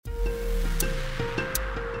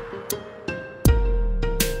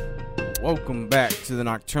Welcome back to the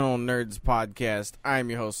Nocturnal Nerds podcast. I'm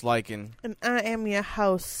your host, Lycan. And I am your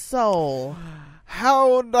host, Soul.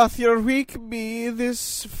 How doth your week be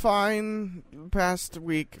this fine past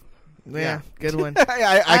week? Yeah, good one.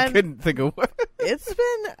 I couldn't think of what. It's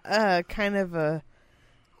been kind of a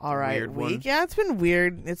alright Weird week. one. Yeah, it's been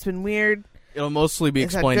weird. It'll mostly be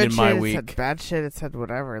It's had explained good in my shit, week. It's had bad shit. It's had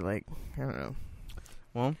whatever. Like, I don't know.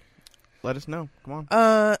 Well, let us know. Come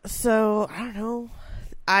on. So, I don't know.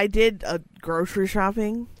 I did grocery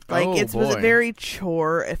shopping. Like, Oh, it was a boy. very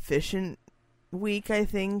chore-efficient week, I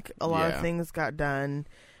think. A lot Yeah. of things got done.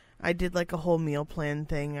 I did, like, a whole meal plan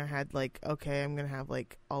thing. I had, like, okay, I'm going to have,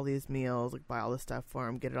 like, all these meals, like, buy all this stuff for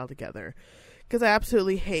them, get it all together. Because I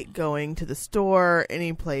absolutely hate going to the store,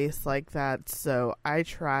 any place like that. So I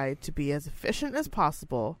try to be as efficient as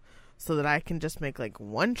possible so that I can just make, like,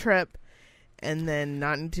 one trip and then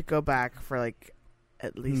not need to go back for, like,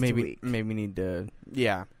 at least a week. Maybe need to,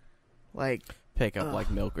 Like, pick up like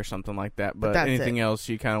milk or something like that. But But that's anything it. else,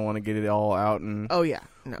 you kind of want to get it all out and oh, yeah.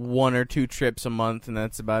 No. 1 or 2 trips a month, and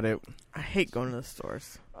that's about it. I hate going to the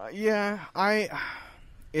stores.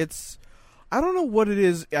 I don't know what it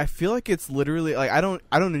is. I feel like it's literally like I don't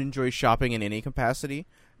enjoy shopping in any capacity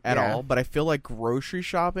at Yeah. all, but I feel like grocery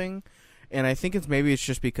shopping, and I think it's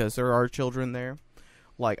just because there are children there.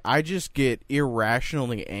 Like, I just get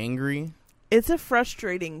irrationally angry. It's a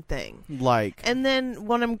frustrating thing. Like, And then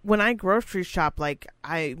when I grocery shop, like,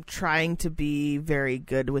 I'm trying to be very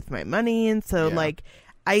good with my money, and so Yeah. like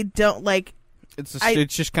I don't like. it's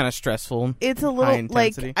just kind of stressful. It's a high little like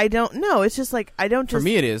intensity. I don't know. It's just like I don't just For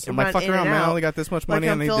me, it is. I'm like, run fuck in around, and man. I out. only got this much money. Like,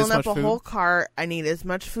 I I'm need filling this up much a food. whole cart. I need as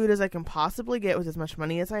much food as I can possibly get with as much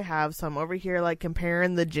money as I have. So I'm over here like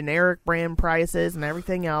comparing the generic brand prices and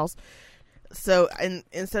everything else. So and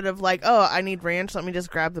instead of like, oh, I need ranch, let me just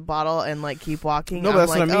grab the bottle and like keep walking. No, I'm that's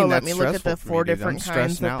like, what I mean. oh, let That's me look at the stressful for 4 me, dude. I'm different kinds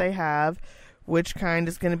stressing that out. they have. Which kind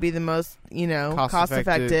is going to be the most, cost Cost-effective.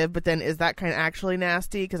 effective? But then is that kind actually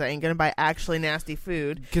nasty? Because I ain't going to buy actually nasty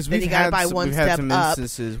food. Because Then we've you gotta had buy some, one we've had step some up,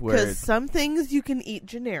 instances where Because some things you can eat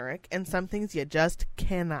generic, and some things you just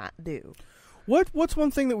cannot do. What's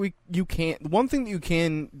one thing that you can't? One thing that you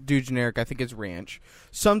can do generic, I think, is ranch.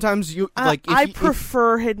 Sometimes you like. I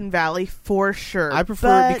prefer Hidden Valley for sure. I prefer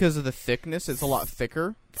but it because of the thickness. It's a lot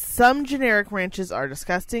thicker. some generic ranches are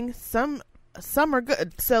disgusting. Some are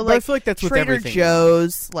good. So But I like feel like that's with Trader everything.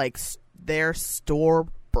 Joe's, like their store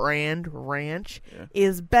brand ranch Yeah.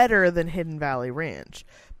 is better than Hidden Valley Ranch.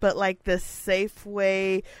 But like the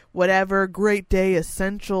Safeway, whatever, Great Day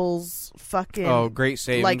Essentials, fucking Oh, great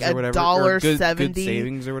savings like or whatever. $1.70 or good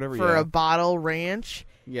savings or whatever. for yeah. a bottle ranch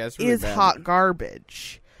Yeah, it's really is bad. hot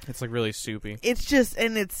garbage. It's like really soupy. It's just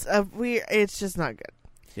it's just not good.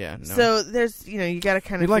 Yeah. No. So there's you got to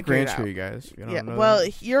kind we of like figure ranch it for out. you guys. If you don't Yeah, know well,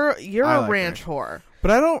 that. you're I a like ranch whore, but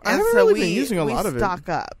I don't. I and haven't so really we been using a lot of it. stock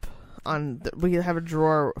up on. We have a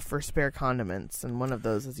drawer for spare condiments, and one of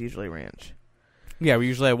those is usually ranch. Yeah, we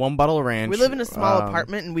usually have 1 bottle of ranch. We live in a small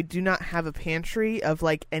apartment, and we do not have a pantry of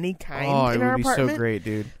like any kind Oh, it in our would be apartment. so great,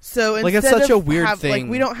 dude. So Like, it's instead such of a weird have, thing.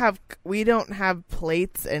 Like we don't have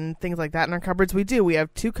plates and things like that in our cupboards. We do. We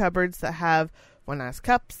have 2 cupboards that have. One has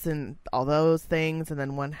cups and all those things, and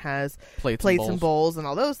then one has Plates and bowls and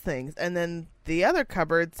all those things. And then the other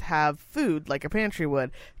cupboards have food, like a pantry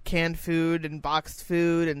would. Canned food and boxed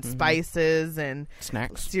food and spices and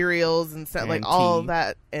snacks. cereals and stuff, And like all tea.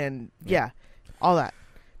 that. And yeah, all that.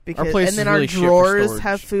 Because, place and then is really our shit for drawers storage.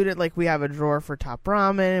 have food. Like we have a drawer for Top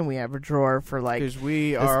Ramen, and we have a drawer for like, Because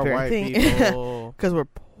we the are spare white thing. people. because we're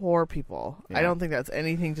poor people. Yeah. I don't think that's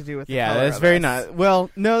anything to do with the Yeah, color that's of very us. not. Well,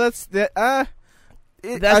 no, that's that.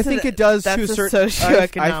 I That's think an- it does that's to a a certain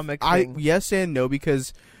socioeconomic I thing. yes and no,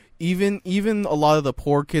 because even a lot of the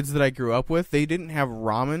poor kids that I grew up with, they didn't have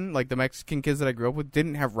ramen. Like the Mexican kids that I grew up with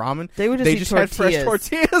didn't have ramen. They would They eat just had fresh tortillas.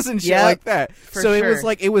 tortillas and shit Yep, like that. for So it was sure.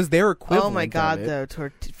 like it was their equivalent. Oh my god, of it. though,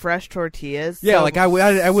 fresh tortillas. Yeah, so, like I would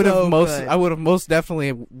have so most good. I would have most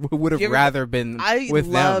definitely would have You ever- rather been I with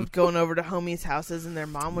loved them. going over to homies' houses, and their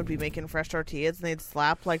mom would be making fresh tortillas, and they'd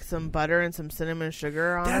slap like some butter and some cinnamon and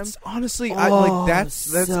sugar on That's them. honestly, Oh, that's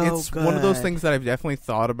so it's one of those good. things that I've definitely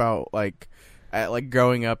thought about, like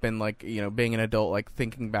growing up and like being an adult, like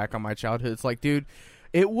thinking back on my childhood. It's like, dude,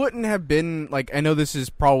 it wouldn't have been like, I know this is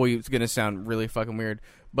probably gonna sound really fucking weird,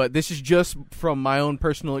 but this is just from my own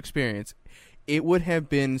personal experience. It would have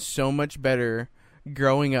been so much better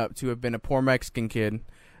growing up to have been a poor Mexican kid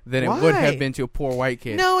than Why? it would have been to a poor white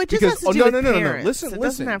kid. No, it just because, has to do with no. parents. Listen. It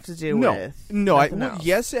doesn't have to do no, with no. nothing else.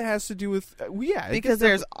 Yes, it has to do with yeah. Because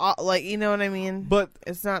there's like, you know what I mean. But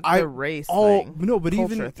it's not the race thing. No, but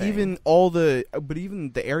culture thing. even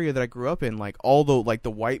the area that I grew up in, like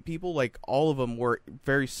the white people, like all of them were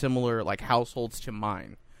very similar like households to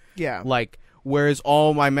mine. Yeah. Like whereas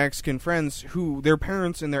all my Mexican friends, who their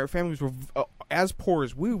parents and their families were as poor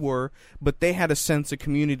as we were, but they had a sense of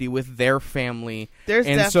community with their family,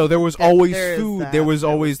 so there was always food. There was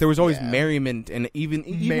always merriment, and even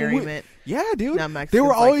merriment. Yeah, dude. Now, they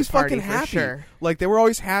were always fucking for happy. Sure. Like they were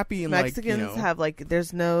always happy, and Mexicans have like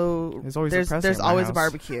there's always there's always a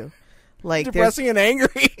barbecue. Like depressing and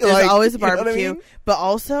angry. There's always a you know barbecue, what I mean? but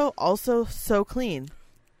also so clean.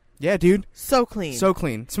 Yeah, dude. So clean. So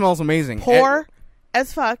clean. Smells amazing. Poor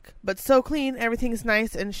as fuck, but so clean. Everything's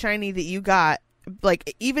nice and shiny that you got.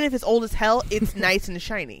 Like, even if it's old as hell, it's nice and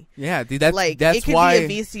shiny. Yeah, dude. That's it could why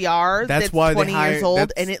be a VCR that's why 20 years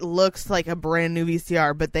old and it looks like a brand new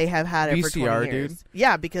VCR, but they have had it for 20 years. Dude?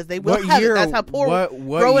 Yeah, because they will have it. That's how poor.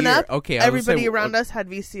 Growing up, everybody around us had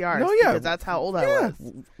VCRs. No, yeah, because that's how old I was.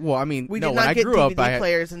 Well, I mean, we did not get DVD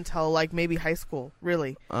players until like maybe high school.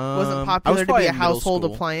 Really, wasn't popular to be a household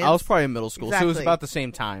appliance. I was probably in middle school, so it was about the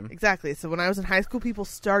same time. Exactly. So when I was in high school, people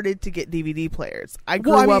started to get DVD players. I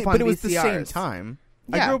grew up on VCRs. But it was the same time.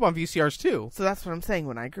 Yeah. I grew up on VCRs too. So that's what I'm saying.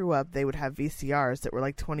 When I grew up, they would have VCRs that were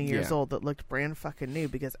like 20 years old that looked brand fucking new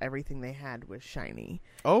because everything they had was shiny.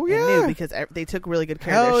 Oh yeah, and new because they took really good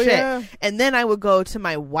care of their shit. And then I would go to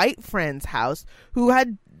my white friend's house who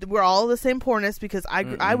were all the same poorness because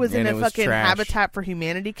I was in a fucking Habitat for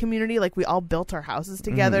Humanity community. Like we all built our houses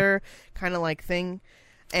together, kind of like thing.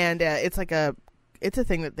 And it's like it's a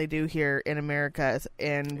thing that they do here in America,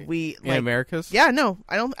 and we in Americas. Yeah, no,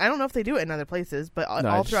 I don't know if they do it in other places, but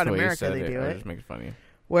all throughout America they do it. Just make it funny.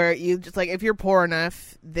 Where you just like if you're poor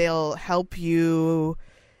enough, they'll help you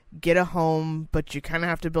get a home, but you kind of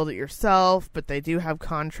have to build it yourself. But they do have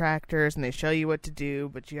contractors, and they show you what to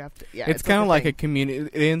do, but you have to. Yeah, it's kind of like a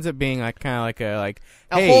community. It ends up being like kind of like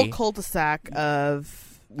a whole cul-de-sac of.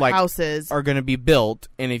 Like houses are going to be built,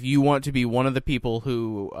 and if you want to be one of the people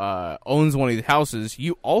who owns one of these houses,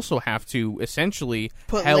 you also have to essentially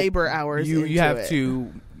put labor hours. You have to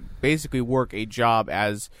basically work a job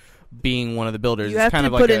as being one of the builders. You have to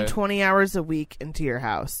put in 20 hours a week into your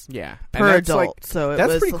house. Yeah, per adult. So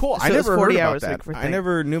that's pretty cool. So I never heard about that. I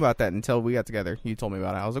never knew about that until we got together. You told me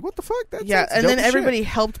about it. I was like, "What the fuck?" That's and then everybody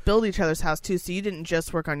helped build each other's house too. So you didn't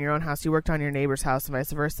just work on your own house; you worked on your neighbor's house, and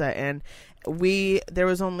vice versa. And there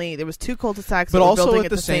was 2 cul-de-sacs, but also building at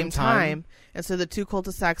the same time. And so the 2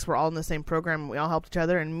 cul-de-sacs were all in the same program. We all helped each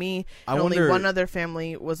other, and only one other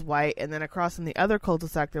family was white, and then across in the other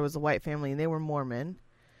cul-de-sac there was a white family, and they were Mormon.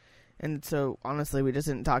 And so, honestly, we just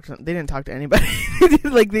didn't talk to them. They didn't talk to anybody.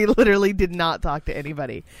 Like, they literally did not talk to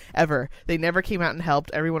anybody, ever. They never came out and helped.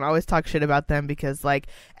 Everyone always talked shit about them because, like,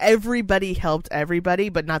 everybody helped everybody,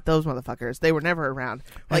 but not those motherfuckers. They were never around.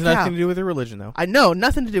 Has nothing to do with their religion, though. I know,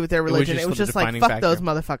 nothing to do with their religion. It was just like, fuck those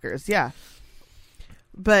motherfuckers. Yeah.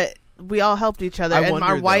 But we all helped each other. And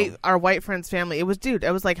our white friend's family, it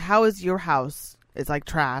was like, how is your house? It's like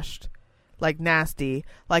trashed. Like nasty.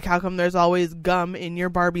 Like how come there's always gum in your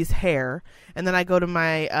Barbie's hair? And then I go to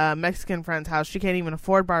my Mexican friend's house. She can't even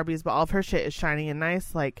afford Barbies, but all of her shit is shiny and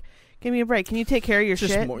nice. Like, give me a break. Can you take care of your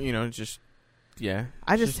shit? More, yeah.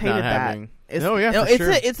 I just hated that.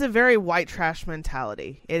 It's a very white trash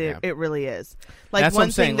mentality. It really is. Like that's one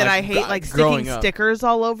thing that I hate, like sticking stickers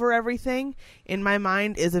all over everything. In my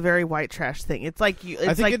mind, is a very white trash thing. It's like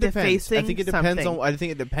defacing. I think it depends on. I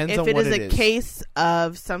think it depends on what it is. If it is a case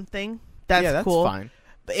of something. That's cool. Fine.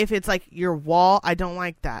 But if it's like your wall, I don't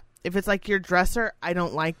like that. If it's like your dresser, I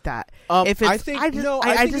don't like that. If it's, I think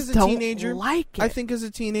as a teenager, like it. I think as a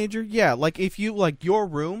teenager, yeah. Like if you like your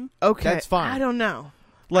room, okay, that's fine. I don't know.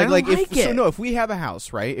 If we have a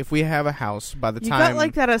house, right? If we have a house, by the time you got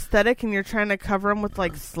like that aesthetic, and you're trying to cover them with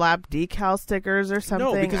like slap decal stickers or something.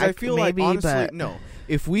 No, because I feel like honestly, no.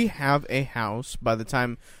 If we have a house, by the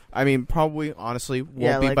time, I mean, probably honestly,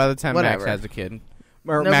 won't be by the time Max has a kid.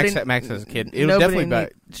 Or Max has a kid. It'll definitely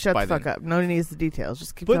be shut the fuck up. Nobody needs the details.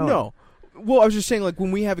 Just keep going. But no. Well, I was just saying, like, when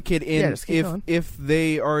we have a kid, if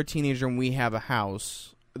they are a teenager and we have a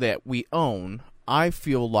house that we own, I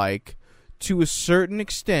feel like, to a certain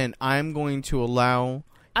extent, I'm going to allow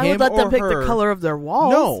I would let them pick the color of their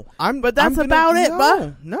walls. No. But that's about it,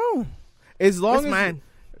 bud. No. As long as... mine.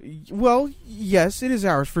 Well, yes, it is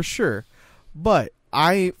ours, for sure. But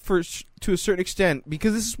to a certain extent,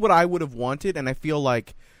 because this is what I would have wanted, and I feel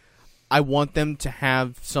like I want them to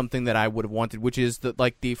have something that I would have wanted, which is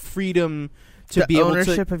the freedom to be able to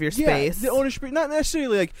ownership of your space. the ownership, not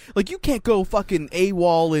necessarily like you can't go fucking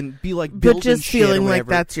AWOL and be like building but just shit or feeling like whatever.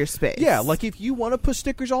 that's your space. Yeah, like if you want to put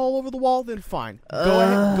stickers all over the wall, then fine.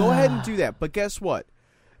 Go ahead and do that. But guess what?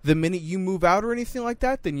 The minute you move out or anything like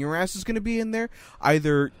that, then your ass is going to be in there,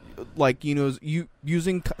 either like you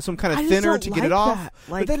using some kind of thinner to get it off.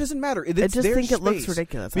 Like, but that doesn't matter. It's I just their think it looks space.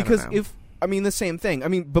 ridiculous Because I the same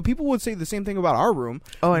thing. But people would say the same thing about our room.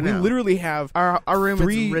 Oh, I know. We literally have our room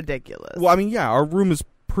three- is ridiculous. Well, our room is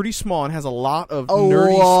pretty small and has a lot of a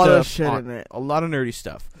nerdy lot stuff of shit on- in it. A lot of nerdy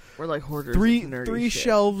stuff. We're like hoarders. Three of nerdy shit.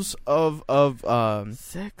 shelves of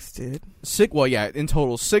 6, dude. in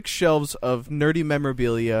total 6 shelves of nerdy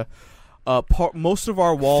memorabilia. Most of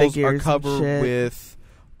our walls Figures are and covered shit. with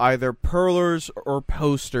either perlers or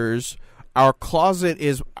posters. Our closet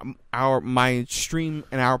is my stream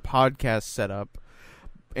and our podcast setup,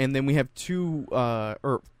 and then we have 2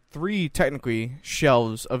 or 3 technically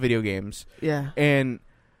shelves of video games. Yeah. And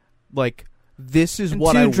like this is And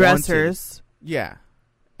what 2 I dressers. wanted. Yeah,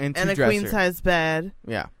 and 2 And a dresser. queen size bed.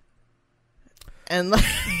 Yeah, And like,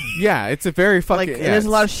 yeah. It's a very fucking. there's a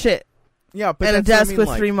lot of shit. Yeah, but And a that's what I desk mean, with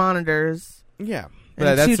like, 3 monitors. Yeah, And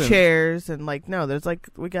that's 2 chairs. And like, no, there's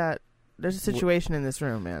a situation in this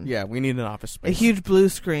room, man. Yeah, we need an office space. A huge blue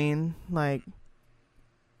screen. Like,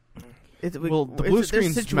 the blue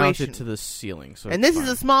screen's situation. mounted to the ceiling, so And it's this is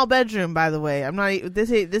a small bedroom, by the way. I'm not.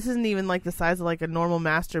 This isn't even like the size of like a normal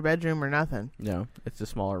master bedroom or nothing. no, it's a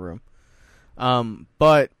smaller room.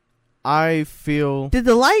 But I feel Did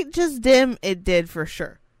the light just dim? It did for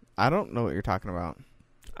sure. I don't know what you're talking about.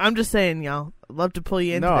 I'm just saying, y'all. I'd love to pull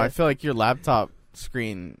you into No, I this. feel like your laptop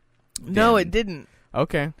screen. No, dimmed. it didn't.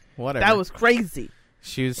 Okay, whatever. That was crazy.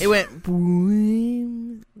 She's. It went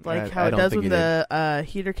boom, like how I it don't does think when it the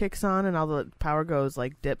heater kicks on and all the power goes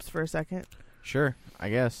like dips for a second. Sure, I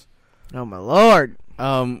guess. Oh my lord!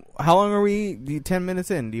 How long are we? 10 minutes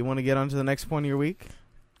in. Do you want to get on to the next point of your week?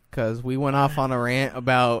 Because we went off on a rant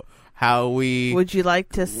about how we. Would you like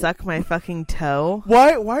to suck my fucking toe?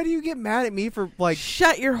 Why do you get mad at me for like?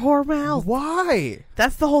 Shut your whore mouth. Why?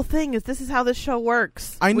 That's the whole thing. This is how this show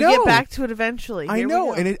works. I We know. get back to it eventually. I Here we know,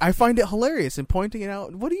 go. and I find it hilarious and pointing it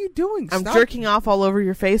out. What are you doing? I'm Stop. jerking off all over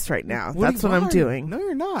your face right now. That's what I'm doing. No,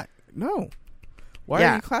 you're not. No. Why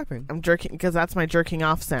Yeah. are you clapping? I'm jerking because that's my jerking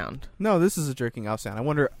off sound. No, this is a jerking off sound. I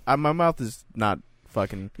wonder. My mouth is not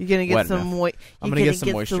fucking. You're gonna get Wet some enough. I'm You're gonna gonna get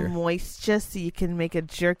some moisture. moisture so you can make a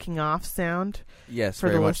jerking off sound Yes, for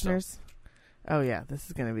very the much so. listeners. Oh yeah, this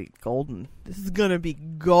is gonna be golden. This is gonna be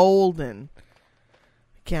golden.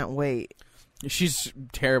 Can't wait. She's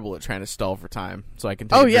terrible at trying to stall for time, so I can.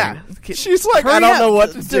 Take Oh a yeah, drink. She's like, Hurry I don't up. know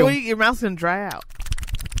what to So do. your mouth's gonna dry out.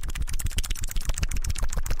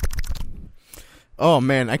 Oh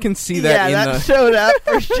man, I can see that in that the. showed up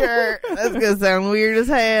for sure. That's gonna sound weird as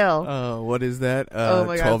hell. What is that? Oh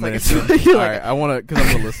my God, 12 it's minutes. like in. a- All right, I want to because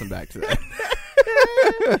I'm gonna listen back to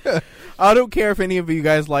that. I don't care if any of you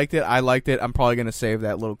guys liked it. I liked it. I'm probably gonna save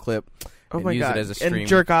that little clip Oh and my use God, it as a stream. and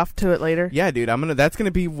jerk off to it later. Yeah, dude. That's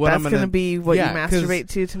gonna be what That's I'm gonna be what yeah, you 'cause- masturbate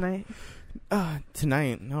to tonight.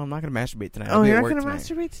 Tonight. No, I'm not gonna masturbate tonight. Oh, I'll be you're at not work gonna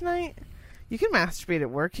tonight. masturbate tonight? You can masturbate at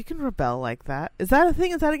work. You can rebel like that. Is that a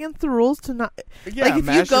thing? Is that against the rules to not? Yeah, like if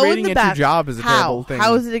you go in masturbating the at bath, your job is a terrible thing.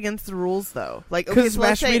 How is it against the rules though? Like okay, Because so it's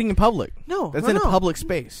let's say, masturbating in public. no, That's no, in no. a public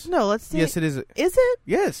space. No, let's say Yes, it is. Is it?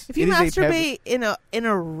 Yes. If you it is masturbate in a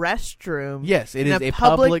restroom, yes, it in is a a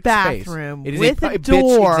public space. bathroom It is with a bitch,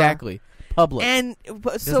 door, exactly. Public. and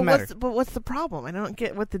Doesn't matter. what's the problem? I don't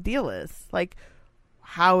get what the deal is. Like,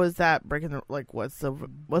 how is that breaking the what's so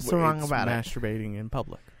wrong about it? Masturbating in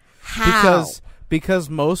public. How? Because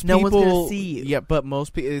most No people one's gonna see you. Yeah, but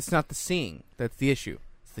most people it's not the seeing that's the issue.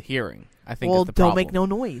 It's the hearing. I think well, is the don't problem. make no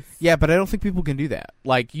noise. Yeah, but I don't think people can do that.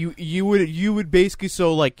 Like you would basically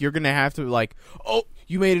like you're gonna have to like, oh,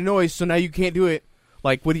 you made a noise, so now you can't do it.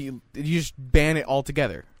 Like, what do you just ban it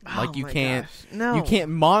altogether? Like Oh you my can't gosh. No. you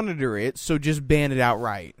can't monitor it, so just ban it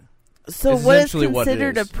outright. So It's what is essentially what it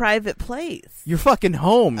considered a is. private place? You're fucking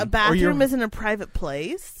home. A or bathroom you're- isn't a private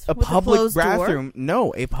place. a with public closed door? bathroom.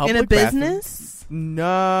 No, a public in a bathroom. business.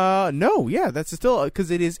 No, yeah, that's still because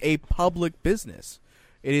it is a public business.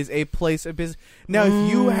 It is a place of business. Now,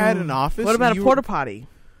 if you had an office, What about you a porta potty?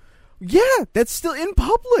 Yeah, that's still in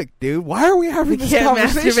public, dude. Why are we having You this can't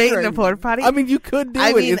conversation? masturbate in right a porta potty. now? I mean, you could do it.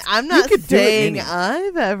 I mean, It's- I'm you not could do it saying in any-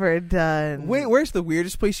 I've ever done. Wait, where's the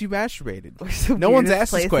weirdest place you've masturbated? Where's the No one's weirdest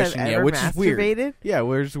asked this place question I've yet, ever which is weird. masturbated? Yeah,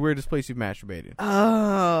 where's the weirdest place you've masturbated?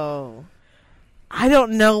 Oh, I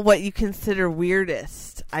don't know what you consider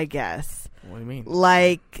weirdest. I guess What do you mean?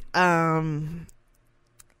 like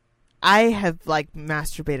I have like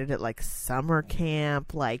masturbated at like summer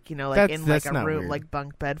camp, like you know, like That's- in that's like a not room, weird. like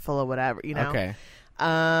bunk bed full of whatever, you know. Okay.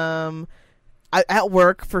 At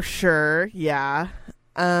work for sure, yeah.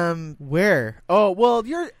 Where? Oh, well,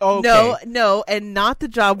 you're okay. No, and not the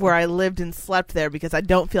job where I lived and slept there because I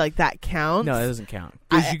don't feel like that counts. No, that doesn't count.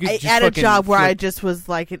 'Cause you could just at a fucking job where I flip- just was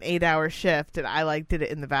like an 8-hour shift and I like did it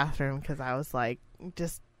in the bathroom because I was like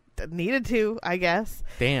just needed to, I guess.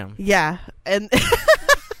 Damn. Yeah, and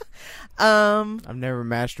I've never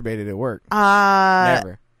masturbated at work. never.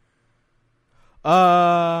 Never.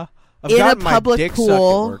 I've In a gotten my public dick pool. sucked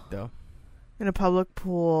at work though. In a public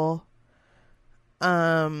pool.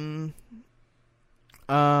 No,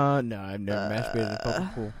 I've never masturbated in a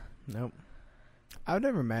public pool. Nope. I've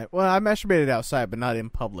never Well, I masturbated outside, but not in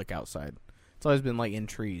public outside. It's always been like in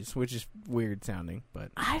trees, which is weird sounding,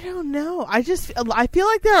 but I don't know. I feel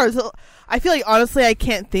like I feel like honestly I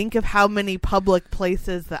can't think of how many public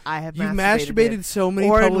places that I have you masturbated in. so many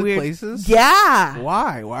Or in public weird- places. Yeah.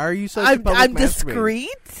 Why? Why are you such a public I'm masturbator?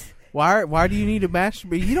 discreet Why do you need to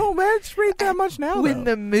masturbate? You don't masturbate that much now. when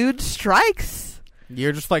though. the mood strikes.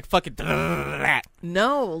 You're just like fucking.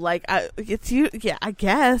 No, like it's you. Yeah, I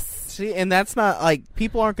guess. See, and that's not like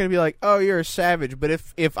people aren't going to be like, "Oh, you're a savage." But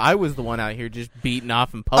if I was the one out here just beating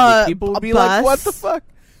off in public, people would be like, "What the fuck?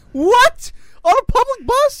 What on a public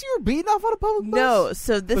bus? You were beating off on a public bus?" No,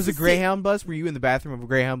 so this was a is Greyhound bus. Were you in the bathroom of a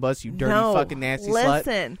Greyhound bus? You dirty no, fucking nasty slut.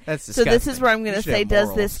 listen. That's So disgusting. this is where I'm going You to should say, have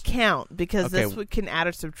does this morals. count? Because Okay. this can add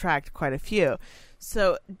or subtract quite a few.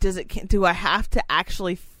 So does it? Do I have to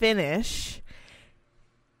actually finish?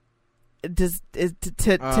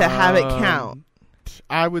 To have it count,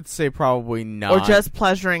 I would say probably not. or just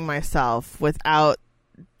pleasuring myself without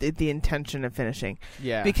the intention of finishing?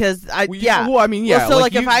 yeah. Because Well, I mean, yeah. Well, so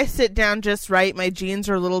like if you- I sit down just right, my jeans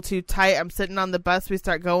are a little too tight. I'm sitting on the bus. We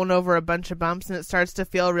start going over a bunch of bumps, and it starts to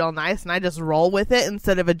feel real nice. And I just roll with it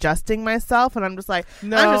instead of adjusting myself. And I'm just like, I'm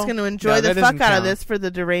just going to enjoy no, the that fuck doesn't out of count. this for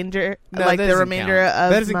the deranger, No, like that the doesn't remainder count. of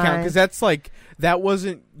that doesn't my. count because that's like that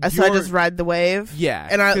wasn't. So I your- just ride the wave. Yeah,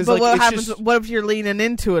 And 'cause, but like, what it's happens? just- What if you're leaning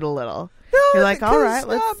into it a little? No, You're like, all right,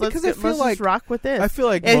 because let's I feel like just rock with this. I feel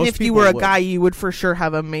like and most if you people were a would. guy, you would for sure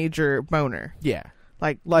have a major boner. Yeah,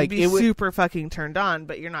 Like Like, you'd be it would- super fucking turned on,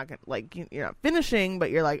 but you're not gonna you're not finishing,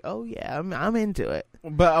 but you're like, oh yeah, I'm into it.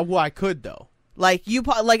 but well, I could though. Like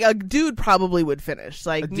like a dude probably would finish.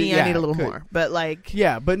 Like A dude- me, I yeah, need a little could. more. But like,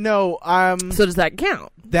 Yeah, but no. so does that count?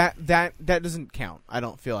 That doesn't count. I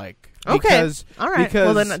don't feel like. Okay. Because, All right.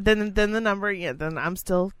 Because, well, then the number, yeah. Then I'm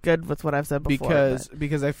still good with what I've said before.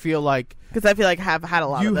 because I feel like because I feel like I've had a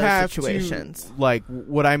lot you of those have situations. to, like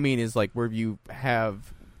what I mean is like where you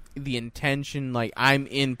have the intention, like I'm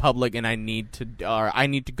in public and I need to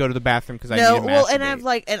go to the bathroom because I need to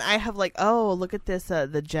masturbate. and I have like, oh, look at this,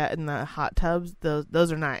 the jet and the hot tubs.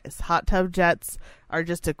 Those are nice. Hot tub jets are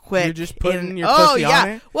just a quick. You're just putting your oh pussy yeah. on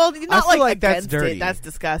it? Well, you're I not feel like against that's dirty. it. That's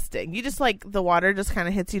disgusting. You just like the water just kind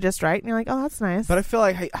of hits you just right, and you're like, oh, that's nice. But I feel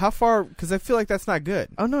like how far? Because I feel like that's not good.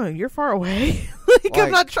 oh no, you're far away. like I'm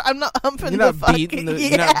Like, not. I'm not humping You're the not fucking. beating the, yeah.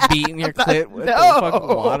 you're not beating your clit with No. the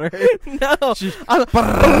fucking water. No. Just-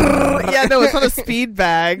 Yeah, no, it's on a speed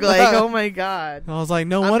bag. Like, oh my god. I was like,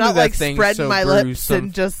 no I'm wonder not that like thing's spreading so my lips gruesome.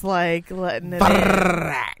 and just like letting it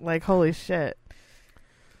in. Like holy shit.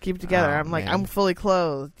 Keep it together. Oh, I'm like, man. I'm fully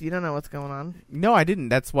clothed. You don't know what's going on. No, I didn't.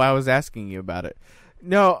 That's why I was asking you about it.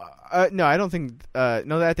 No, no, I don't think.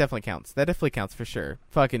 No, that definitely counts. That definitely counts for sure.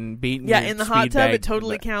 Fucking beating. Yeah, your in the hot speed tub, bag, it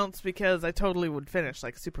totally but- counts because I totally would finish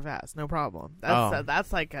like super fast, no problem. Oh.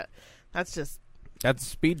 That's like a, that's just That's a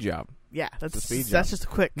speed job. yeah, that's a speed that's job. just a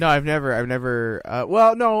quick. No, I've never.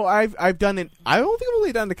 Well, no, I've done it. I don't think I've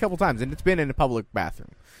only done it a couple times, and it's been in a public bathroom.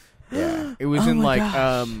 Yeah, it was Oh in my like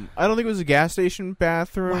gosh. I don't think it was a gas station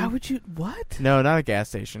bathroom. Why would you? What? No, not a gas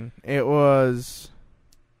station. It was.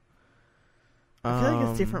 I feel like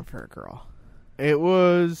it's different for a girl. It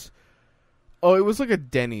was. Oh, it was like a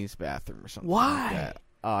Denny's bathroom or something. Why?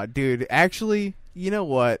 Like that. Dude, actually, you know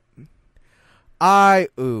what?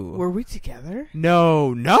 Were we together?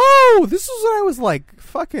 No. This was when I was like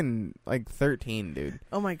fucking like 13, dude.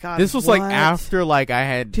 Oh my god. This was what? like after like I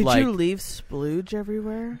had Did like you leave splooge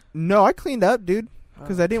everywhere? no, I cleaned up, dude,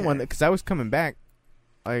 because I didn't Okay. want to. Because I was coming back.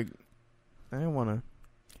 Like I didn't want to.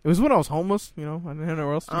 It was when I was homeless. You know, I didn't have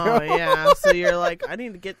nowhere else to Oh go. yeah. So you're like, I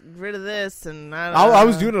need to get rid of this, and I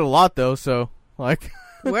was doing it a lot though, so like.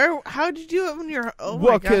 Where? How did you do it when you're? Oh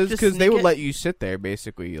well, my gosh, because they would let you sit there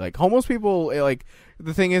basically. Like homeless people, like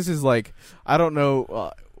the thing is like I don't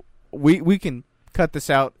know. We can cut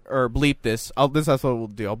this out or bleep this. That's what we'll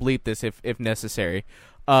do. I'll bleep this if necessary.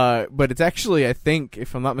 But it's actually, I think,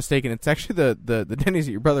 if I'm not mistaken, it's actually the Denny's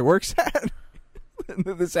that your brother works at.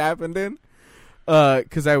 that this happened in.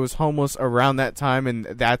 Because I was homeless around that time, and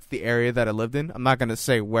that's the area that I lived in. I'm not going to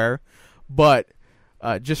say where, but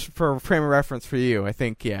just for frame of reference for you, I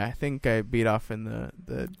think I beat off in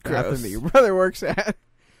the bathroom that your brother works at.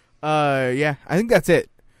 I think that's it.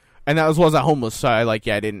 And that was I homeless, so I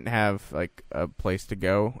didn't have like a place to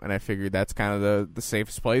go, and I figured that's kind of the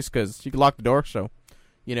safest place because you could lock the door, so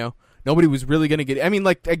nobody was really gonna get. I mean,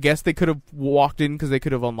 like I guess they could have walked in because they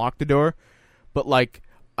could have unlocked the door, but like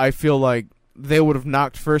I feel like they would have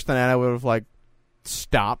knocked first, and I would have like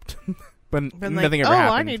stopped, but nothing ever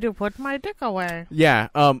happened. I need to put my dick away. Yeah,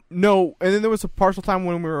 no, and then there was a partial time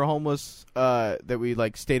when we were homeless that we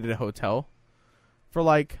like stayed at a hotel for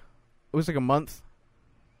like it was like a month.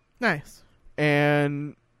 Nice.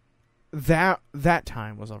 And that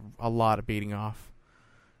time was a lot of beating off.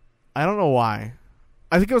 I don't know why.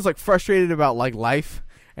 I think I was like frustrated about like life,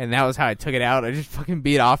 and that was how I took it out. I just fucking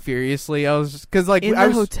beat off furiously. I was just because like in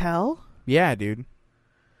the hotel. Yeah, dude.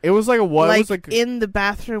 It was like a what? Like, it was like in the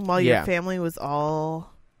bathroom while your family was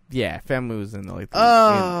all. Yeah, family was in the like. In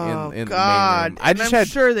God! The main room. I'm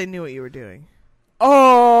sure they knew what you were doing.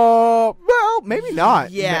 Oh, well, maybe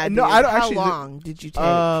not. Yeah, no. Dude, I don't how actually. Long did you take?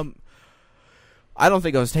 I don't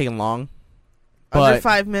think I was taking long. Under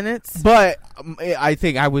 5 minutes. But I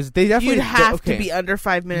think I was. They definitely. You'd have to be under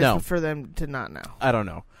 5 minutes for them to not know. I don't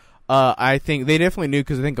know. I think they definitely knew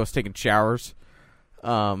because I think I was taking showers.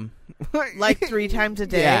 Like 3 times a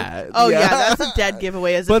day. Yeah. Oh yeah, that's a dead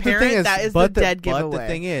giveaway. As a parent, that is the dead giveaway.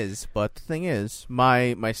 But the thing is,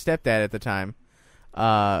 my stepdad at the time,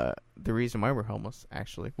 the reason why we're homeless,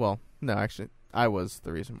 actually. Well, no, actually, I was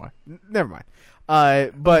the reason why. Never mind.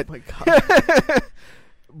 But oh my God.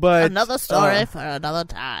 But another story for another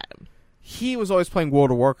time. He was always playing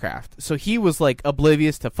World of Warcraft, so he was like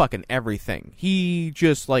oblivious to fucking everything. He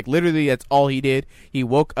just like literally that's all he did. He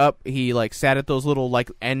woke up, he like sat at those little like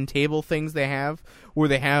end table things they have where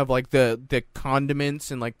they have like the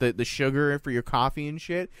condiments and like the sugar for your coffee and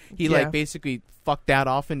shit. He like basically fucked that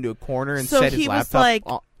off into a corner and set his laptop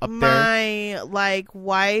up there. My like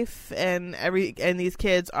wife and these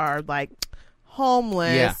kids are like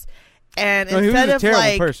homeless. Yeah. And instead of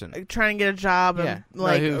like person. trying to get a job and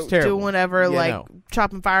like doing whatever,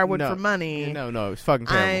 chopping firewood for money, no, it was fucking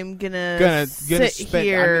terrible. I'm gonna sit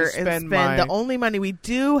here and spend the only money we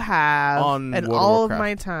do have and all of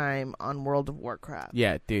my time on World of Warcraft.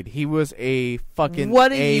 Yeah, dude, he was a fucking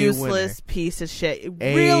what a useless piece of shit.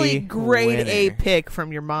 Really great A pick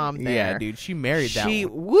from your mom there. Yeah, dude, she married that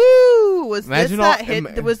one. Woo! Was this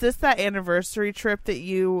that anniversary trip that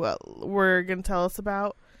you were gonna tell us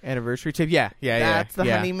about? Anniversary trip, yeah. That's the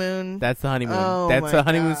honeymoon. That's the honeymoon. Oh, that's the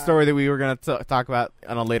honeymoon story that we were going to talk about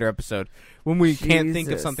on a later episode when we can't think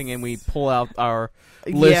of something and we pull out our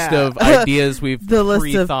list of ideas we've the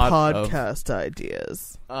list of podcast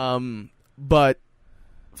ideas. But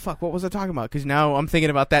fuck, what was I talking about? Because now I'm thinking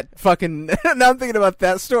about that fucking. Now I'm thinking about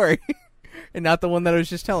that story, and not the one that I was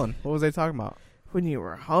just telling. What was I talking about? When you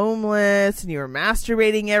were homeless and you were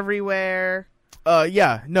masturbating everywhere.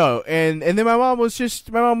 Yeah, no, and then my mom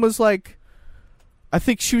was like, I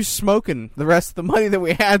think she was smoking the rest of the money that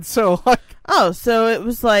we had, so like, so it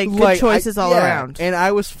was like good choices all around. And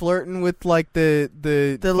I was flirting with like the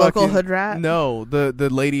local hood rat. No, the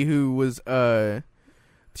lady who was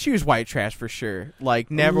she was white trash for sure. Like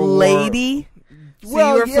never lady.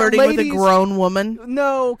 So you were flirting with a grown woman?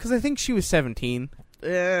 No, because I think she was 17.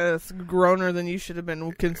 Yeah, it's growner than you should have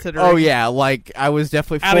been considering. Oh yeah, like I was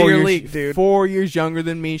definitely out of your league, dude. 4 years younger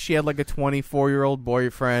than me. She had like a 24-year-old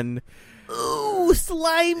boyfriend. Ooh,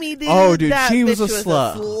 slimy dude. Oh dude, she was a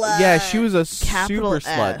slut. Yeah, she was a Capital super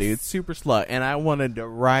slut, dude. Super slut, and I wanted to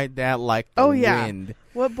ride that like the wind.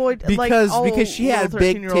 What boy? Because she had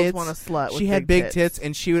big tits. Want a slut she had big tits,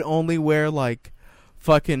 and she would only wear like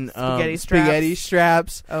fucking spaghetti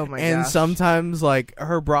straps. Oh my god! And sometimes like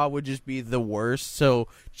her bra would just be the worst. So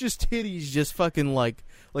just titties, just fucking like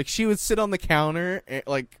she would sit on the counter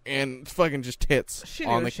and fucking just tits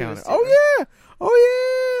on the counter. Oh yeah.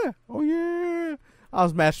 I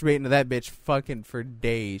was masturbating to that bitch fucking for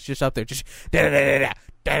days, just up there, just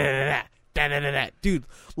dude.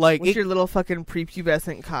 Like with your little fucking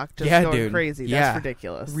prepubescent cock just going crazy. That's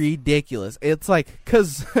ridiculous. Ridiculous. It's like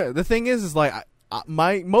because the thing is like.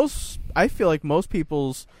 I feel like most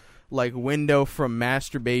people's like window from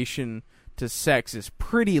masturbation to sex is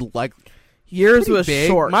pretty like yours was big.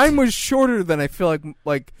 Short. Mine was shorter than I feel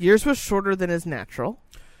like yours was shorter than is natural.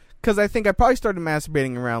 Because I think I probably started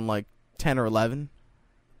masturbating around like 10 or 11,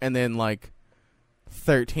 and then like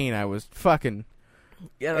 13 I was fucking.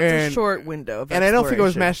 Yeah, that's a short window. And I don't think I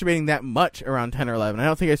was masturbating that much around 10 or 11. I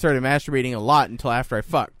don't think I started masturbating a lot until after I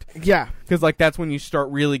fucked. Yeah. Because, like, that's when you start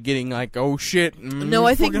really getting, like, oh, shit. No,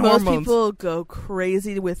 I think fucking most hormones. people go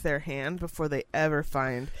crazy with their hand before they ever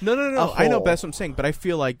find... No. a I know, hole. but that's what I'm saying. But I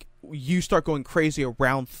feel like you start going crazy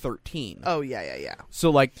around 13. Oh, yeah. So,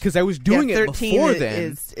 like, because I was doing it 13 before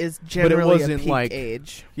then. is generally wasn't, a peak like,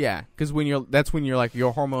 age. Yeah, because that's when you're, like,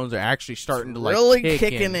 your hormones are actually starting to, like, really kick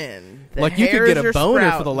kicking in. The Like, you could hairs get a are boner for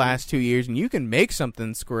the sprouting. last 2 years, and you can make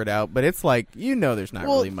something squirt out, but it's like, there's not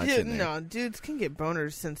really much in there. No, dudes can get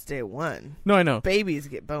boners since day one. No, I know. Babies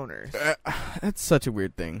get boners. That's such a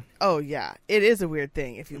weird thing. Oh yeah, it is a weird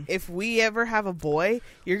thing. If we ever have a boy,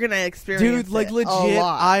 you're gonna experience Dude, like, it legit, a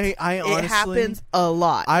lot. I honestly... It happens a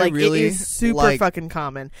lot. I like, really, it is super like- fucking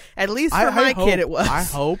common. At least for I my hope- kid, it was. I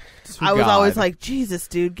hope to I was God- always like, Jesus,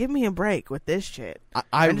 dude, give me a break with this shit. I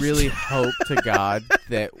I'm just- really hope to God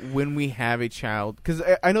that when we have a child, because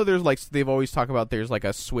I know there's, like, they've always talked about there's, like,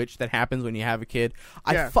 a switch that happens when you have a kid.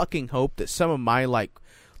 Yeah. I fucking hope that some of my, like,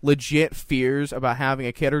 legit fears about having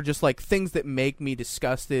a kid are just, like, things that make me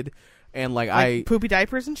disgusted, and, like poopy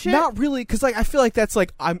diapers and shit. not really, because, like, I feel like that's,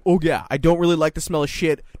 like, I don't really like the smell of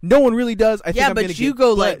shit. No one really does. I think yeah, I'm but gonna you get-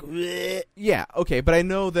 go but- like, "Bleh." yeah, okay, but I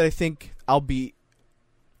know that I think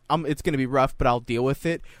it's gonna be rough, but I'll deal with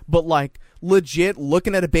it. But, like, legit,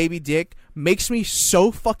 looking at a baby dick makes me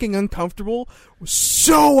so fucking uncomfortable.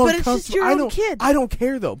 So But it's uncomfortable. just your I own don't, kid. I don't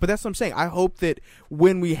care though. But that's what I'm saying. I hope that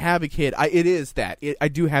when we have a kid, it is that. I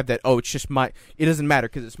do have that. Oh, it's just it doesn't matter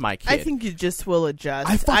because it's my kid. I think you just will adjust.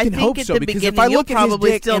 I fucking think hope at so the because beginning, if I you'll look at his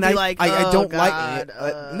probably dick still and be I like, don't God, like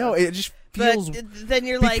it, no, it just feels. But then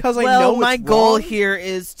you're like, because I well, know my it's goal wrong. here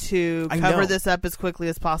is to I cover know. this up as quickly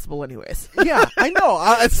as possible, anyways. Yeah, I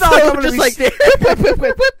know. It's So not like I'm gonna just be like, staring- whip, whip,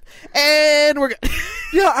 whip, whip, and we're good.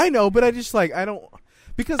 Yeah, I know, but I just like I don't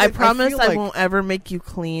because I promise feel I like, won't ever make you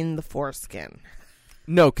clean the foreskin.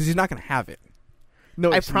 No, because he's not gonna have it.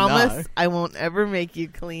 No, I promise I won't ever make you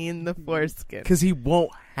clean the foreskin. because he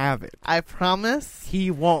won't have it. I promise He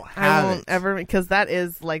won't I have won't it. ever, because that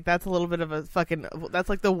is like, that's a little bit of a fucking, that's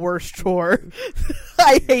like the worst chore.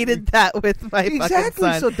 I hated that with my fucking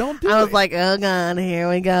Exactly. son. So don't do it. I was like, oh god, here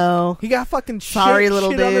we go. he got fucking Sorry, shit,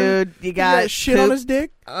 little shit on his- dude. You got shit on poop his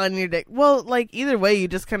dick. on your dick. Well, like, either way, you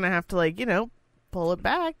just kind of have to, like, pull it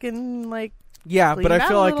back and, like, Yeah, clean but it I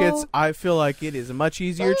feel out a like little. I feel like it is a much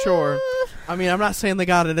easier chore. I mean, I'm not saying they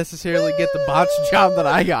gotta necessarily get the botched job that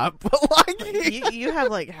I got, but like you have,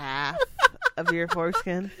 like, half of your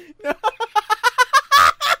foreskin.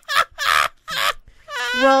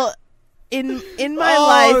 Well, in my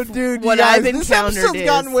life, dude, what you guys, I've this encountered episode's is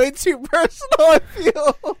gotten way too personal. I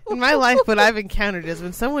feel. in my life, what I've encountered is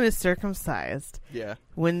when someone is circumcised, Yeah,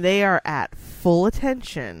 when they are at full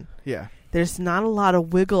attention, yeah. there's not a lot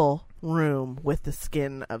of wiggle room with the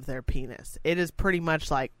skin of their penis. It is pretty much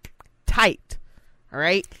like tight. All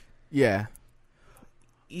right, Yeah.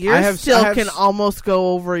 your I have still can s- almost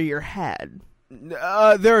go over your head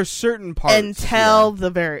There are certain parts until the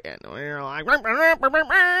very end when you're like,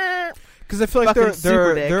 because I feel like fucking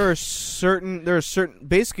super dick. there are certain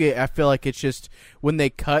basically I feel like it's just when they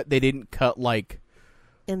didn't cut like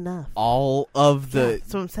enough. all of Yeah, the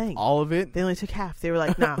that's what I'm saying. all of it. They only took half. They were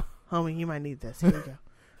like, "No, homie, you might need this. Here you go."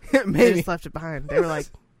 They Maybe just left it behind. They were like,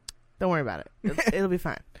 "Don't worry about it. It'll be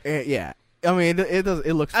fine." yeah. I mean it does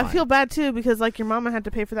it looks. I fine. feel bad too because like your mama had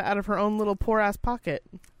to pay for that out of her own little poor ass pocket.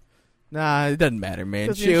 Nah, it doesn't matter, man.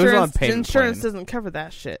 Because It was on payment insurance plan. doesn't cover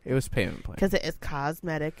that shit. It was payment plan. Because it is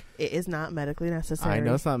cosmetic. It is not medically necessary. I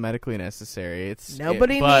know it's not medically necessary.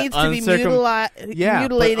 Nobody but needs to be yeah,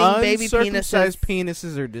 mutilating but baby uncircumcised penises.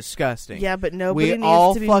 penises are disgusting. Yeah, but nobody all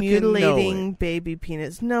needs to be fucking know mutilating it. baby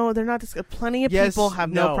penis. No, they're not. Plenty of Yes, people have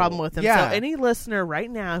no no. problem with them. Yeah. So any listener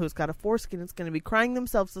right now who's got a foreskin is going to be crying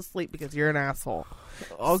themselves to sleep because you're an asshole.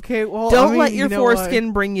 Okay, well, Don't I mean, let your you know what?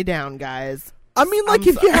 foreskin bring you down, guys. I mean, like, I'm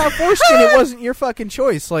if you have foreskin, it wasn't your fucking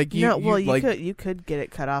choice. Like, you, no, well, you like, could get it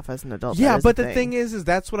cut off as an adult. yeah, That is but the the thing is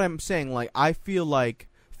that's what I'm saying. Like, I feel like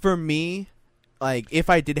for me, like, if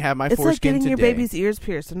I did have my it's like foreskin getting your today, baby's ears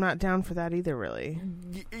pierced. I'm not down for that either, really.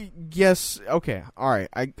 yes, okay, all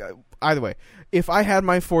right. Either way, if I had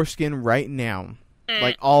my foreskin right now,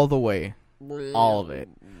 like all the way, all of it,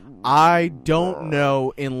 I don't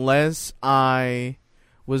know unless I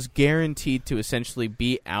was guaranteed to essentially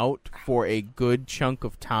be out for a good chunk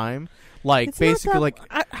of time. Like, It's not basically,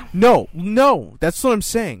 that- like, no, that's what I'm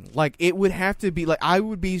saying. Like, it would have to be, like, I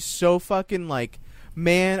would be so fucking, like,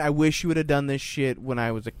 man, I wish you would have done this shit when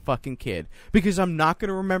I was a fucking kid. Because I'm not going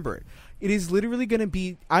to remember it. It is literally going to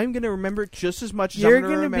be. I'm going to remember it just as much as You're I'm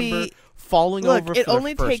going to gonna remember be- falling Look, over. it for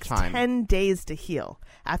only the first takes time. 10 days to heal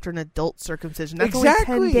after an adult circumcision. That's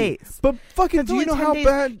Exactly. only 10 days. But fucking, That's do you only know 10 how days.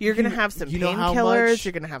 bad You're going to have some you know how painkillers. much-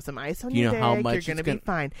 You're going to have some ice on You your know how dick. much You're it's going to be gonna-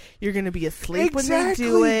 fine. You're going to be asleep Exactly,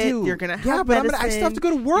 when they do it. dude. You're going to Yeah, have but medicine. I still have to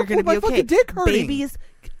go to work You're with gonna my be okay. fucking dick hurting. Babies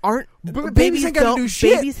aren't. babies ain't gotta don't. do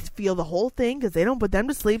shit. Babies feel the whole thing because they don't put them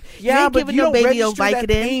to sleep. Yeah, you ain't but giving you no don't baby no register that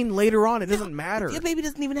Vicodin. pain later on. It doesn't matter. Your baby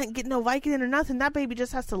doesn't even get no Vicodin or nothing. That baby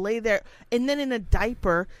just has to lay there and then in a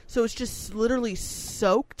diaper, so it's just literally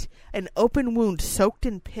soaked, an open wound, soaked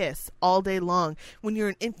in piss all day long. When you're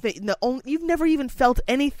an infant, you've never even felt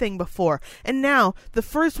anything before, and now the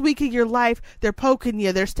first week of your life, they're poking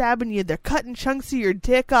you, they're stabbing you, they're cutting chunks of your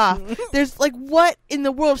dick off. There's like, what in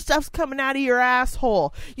the world? Stuff's coming out of your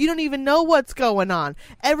asshole. You don't even know what's going on.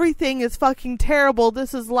 Everything is fucking terrible.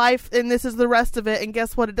 This is life, and this is the rest of it. And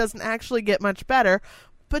guess what? It doesn't actually get much better.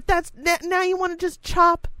 But now you want to just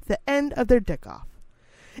chop the end of their dick off.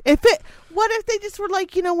 What if they just were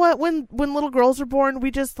like, you know what, when little girls are born,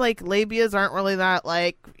 we just like, labias aren't really that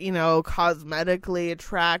like, you know, cosmetically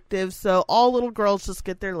attractive, so all little girls just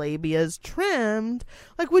get their labias trimmed.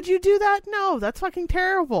 Like, would you do that? No, that's fucking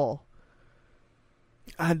terrible.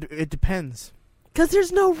 It depends. Because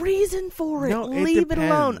there's no reason for it. No, it Leave it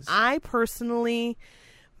alone. depends. I personally,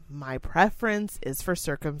 my preference is for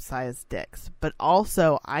circumcised dicks. But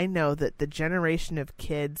also, I know that the generation of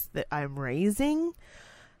kids that I'm raising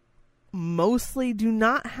mostly do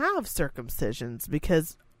not have circumcisions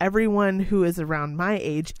because everyone who is around my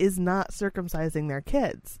age is not circumcising their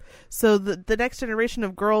kids. So the next generation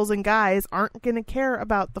of girls and guys aren't going to care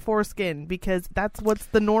about the foreskin because that's what's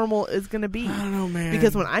the normal is going to be. I don't know, man.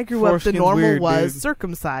 Because when I grew up, the Foreskin's normal weird, was dude.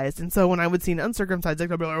 circumcised. And so when I would see an uncircumcised, I'd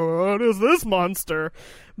be like, what is this monster?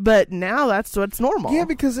 But now that's what's normal. Yeah,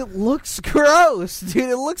 because it looks gross, dude.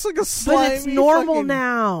 It looks like a slimy. But it's normal fucking...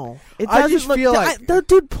 now. It I doesn't just look. feel like-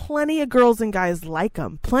 Dude, plenty of girls and guys like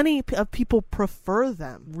them. Plenty of people prefer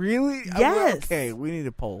them. Really? Yes. Okay, we need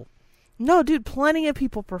a poll. No, dude, plenty of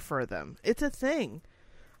people prefer them. It's a thing.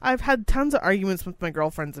 I've had tons of arguments with my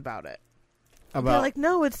girlfriends about it. They're like,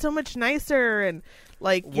 no, it's so much nicer, and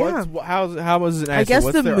like, yeah. How was it nicer? I guess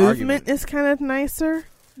What's the their movement argument? is kind of nicer.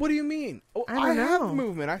 What do you mean? Oh, I don't have know.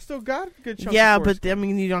 movement. I still got a good chunk. Yeah, of but foreskin. I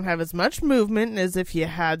mean, you don't have as much movement as if you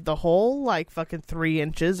had the whole like fucking 3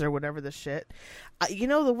 inches or whatever the shit. You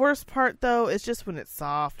know, the worst part though is just when it's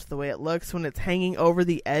soft, the way it looks when it's hanging over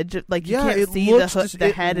the edge. Like you can't see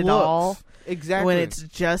the head at all. Exactly. When it's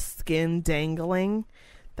just skin dangling,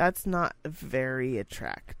 that's not very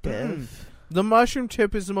attractive. The mushroom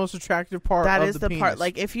tip is the most attractive part. That of is the penis. part.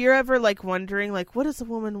 Like, if you're ever like wondering, like, what does a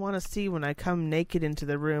woman want to see when I come naked into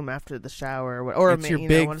the room after the shower, or it's a man, your you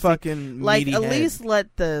big know, fucking like meaty at head. least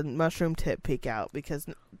let the mushroom tip peek out because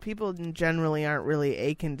people generally aren't really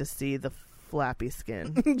aching to see the flappy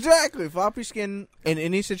skin. Exactly, floppy skin in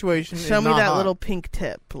any situation. Show is me not that hot. little pink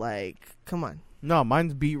tip. Like, come on. No,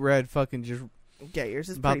 mine's beet red. Fucking just Yeah, yours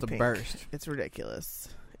is about pretty to pink. burst. It's ridiculous.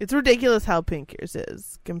 It's ridiculous how pink yours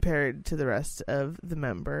is compared to the rest of the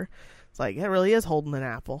member. It's like, it really is holding an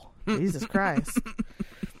apple. Jesus Christ.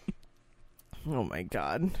 Oh my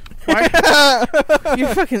God.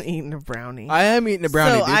 You're fucking eating a brownie. I am eating a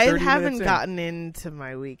brownie. So dude, I 30 haven't minutes in. gotten into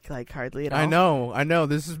my week like hardly at all. I know.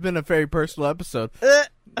 This has been a very personal episode.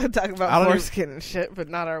 I'm talking I about don't foreskin and shit, but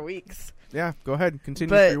not our weeks. Yeah, go ahead. Continue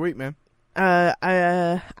But- for your week, man.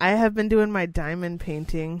 I have been doing my diamond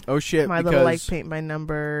painting. Oh shit! My because little like paint by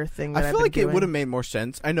number thing. That I feel I've like been it would have doing. made more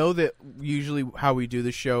sense. I know that usually how we do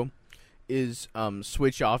the show is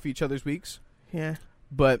switch off each other's weeks, Yeah.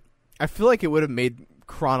 but I feel like it would have made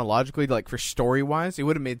chronologically, like for story wise, it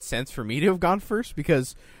would have made sense for me to have gone first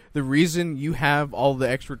because the reason you have all the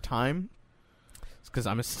extra time is because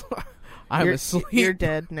I'm asleep. You're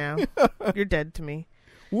dead now. You're dead to me.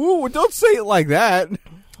 Woo! Don't say it like that.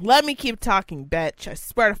 Let me keep talking, bitch. I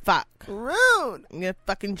swear to fuck. Rude. I'm gonna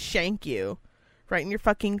fucking shank you. Right in your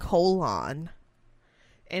fucking colon.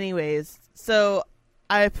 Anyways, so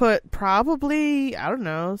I put probably, I don't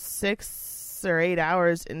know, 6 or 8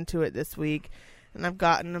 hours into it this week. And I've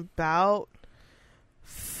gotten about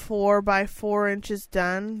 4 by 4 inches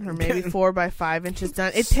done, or maybe 4 by 5 inches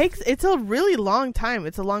done. It's a really long time.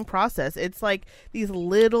 It's a long process. It's like these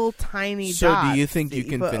little tiny So, dots do you think that you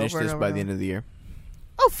can put finish over and this over by and the over. end of the year?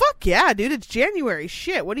 Oh, fuck yeah, dude. It's January.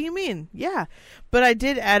 Shit. What do you mean? Yeah. But I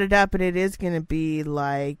did add it up, and it is going to be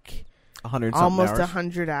like 100 almost hours.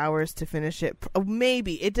 100 hours to finish it.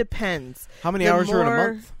 Maybe. It depends. How many The hours are in a more-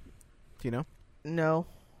 month? Do you know? No.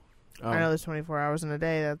 Oh. I know there's 24 hours in a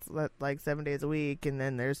day. That's like 7 days a week. And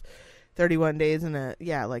then there's 31 days in a...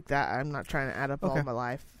 Yeah, like that. I'm not trying to add up all Okay. my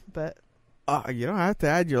life. But You don't have to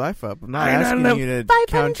add your life up. I'm not asking you to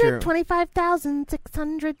count your...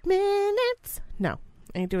 525,600 minutes. No,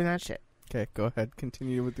 I ain't doing that shit. Okay, go ahead.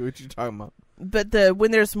 Continue with what you're talking about. But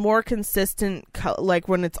when there's more consistent, like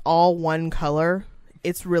when it's all one color,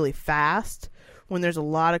 it's really fast. When there's a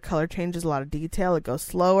lot of color changes, a lot of detail, it goes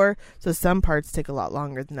slower. So some parts take a lot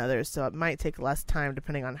longer than others. So it might take less time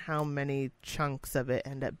depending on how many chunks of it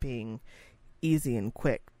end up being easy and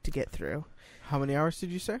quick to get through. How many hours did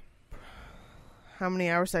you say? How many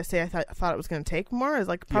hours did I say I thought it was going to take more? It's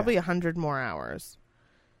like probably 100 more hours.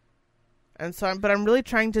 And so, but I'm really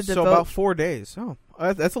trying to devote... So about 4 days. Oh,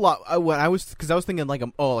 that's a lot. Because I was thinking like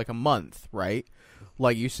a month, right?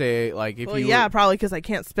 Like you say, like if you... yeah, probably because I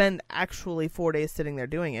can't spend actually 4 days sitting there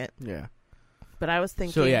doing it. Yeah. But I was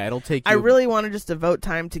thinking... So yeah, it'll take you... I really want to just devote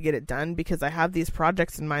time to get it done because I have these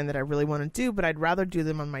projects in mind that I really want to do, but I'd rather do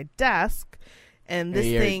them on my desk. And this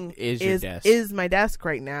thing is my desk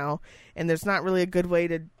right now, and there's not really a good way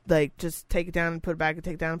to like just take it down and put it back and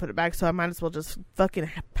take it down and put it back. So I might as well just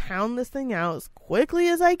fucking pound this thing out as quickly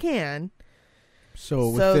as I can. So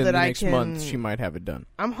within the next month, she might have it done.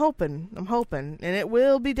 I'm hoping, and it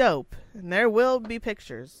will be dope, and there will be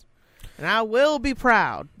pictures, and I will be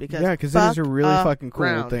proud because it is a really fucking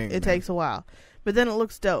cool thing. It takes a while, but then it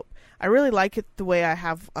looks dope. I really like it the way I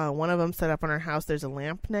have one of them set up on our house. There's a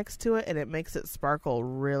lamp next to it, and it makes it sparkle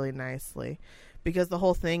really nicely. Because the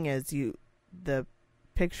whole thing is the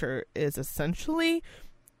picture is essentially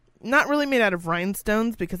not really made out of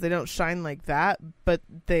rhinestones because they don't shine like that, but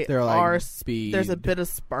they're like bead. There's a bit of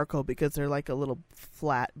sparkle because they're like a little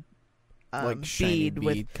flat like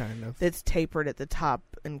bead kind of. That's tapered at the top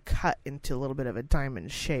and cut into a little bit of a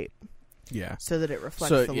diamond shape. Yeah. So that it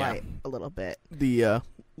reflects the light a little bit. The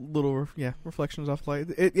little reflections off light.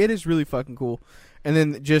 It is really fucking cool. And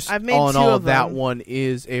then just I've made all in two all, of that them, one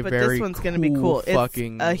is a but very this one's gonna be cool.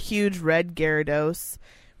 Fucking... It's a huge red Gyarados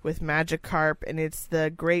with Magikarp, and it's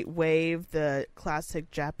the Great Wave, the classic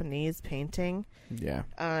Japanese painting. Yeah.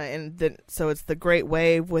 So it's the Great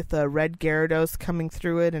Wave with a red Gyarados coming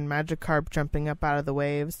through it and Magikarp jumping up out of the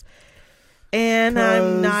waves. And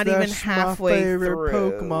I'm not even halfway through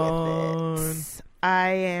Pokemon. With it. I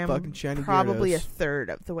am probably Gyarados. A third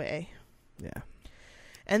of the way. Yeah.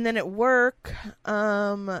 And then at work,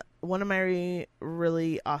 one of my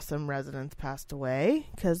really awesome residents passed away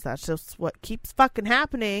because that's just what keeps fucking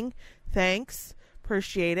happening. Thanks.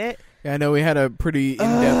 Appreciate it. Yeah, I know we had a pretty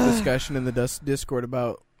in-depth discussion in the Discord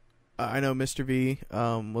about, I know Mr. V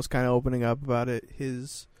was kind of opening up about it,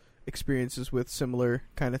 his experiences with similar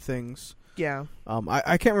kind of things. Yeah.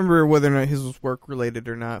 I can't remember whether or not his was work-related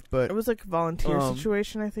or not, but... It was like a volunteer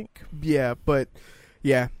situation, I think. Yeah, but...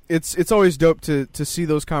 Yeah, it's always dope to see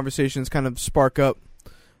those conversations kind of spark up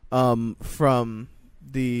from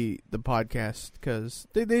the podcast because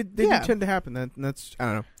they do tend to happen. That's I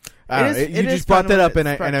don't know. You just brought that up, and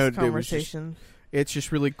I know it was just, it's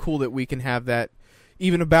just really cool that we can have that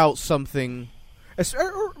even about something,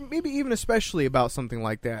 or maybe even especially about something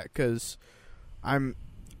like that because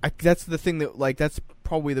that's the thing that that's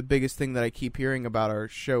probably the biggest thing that I keep hearing about our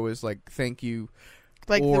show is thank you.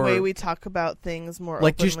 Like the way we talk about things more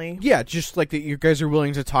openly. Just like that you guys are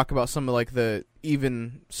willing to talk about some of the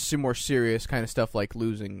even more serious kind of stuff like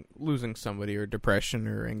losing somebody or depression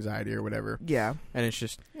or anxiety or whatever. Yeah. And it's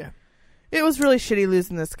just, It was really shitty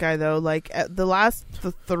losing this guy though.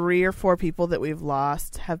 The 3 or 4 people that we've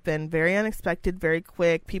lost have been very unexpected, very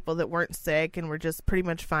quick, people that weren't sick and were just pretty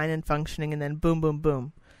much fine and functioning and then boom, boom,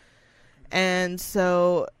 boom. And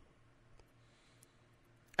so...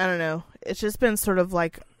 I don't know. It's just been sort of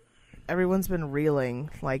everyone's been reeling.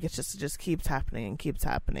 It just keeps happening and keeps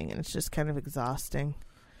happening, and it's just kind of exhausting.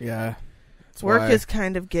 Yeah, work is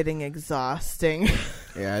kind of getting exhausting.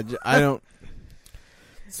 Yeah, I don't.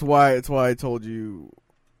 It's why I told you,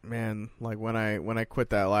 man. When I quit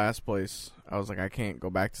that last place, I was like, I can't go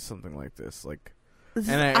back to something like this.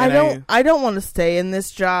 I don't want to stay in this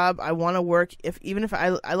job. I want to work even if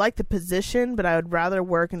I like the position, but I would rather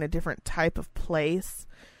work in a different type of place.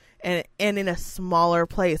 And in a smaller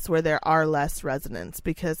place where there are less residents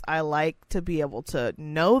because I like to be able to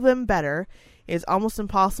know them better. It's almost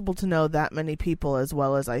impossible to know that many people as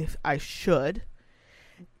well as I should.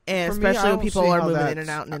 And especially when people are moving in and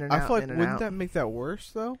out and in and out. I feel wouldn't that make that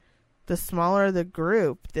worse though? The smaller the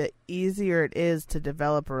group, the easier it is to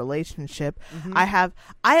develop a relationship. Mm-hmm.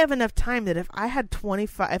 I have enough time that if I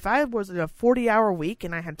was in a 40-hour week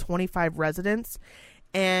and I had 25 residents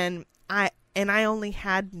and and I only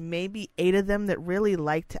had maybe 8 of them that really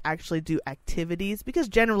like to actually do activities, because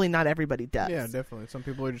generally not everybody does. Yeah, definitely. Some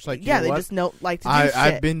people are just like, yeah, they what? just like to do shit.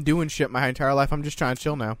 I've been doing shit my entire life. I'm just trying to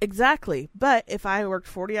chill now. Exactly. But if I worked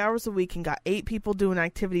 40 hours a week and got 8 people doing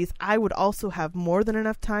activities, I would also have more than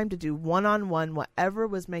enough time to do one-on-one whatever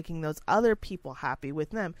was making those other people happy with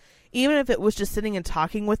them. Even if it was just sitting and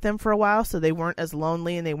talking with them for a while so they weren't as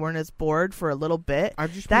lonely and they weren't as bored for a little bit. I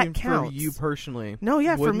just that mean counts. for you personally. No,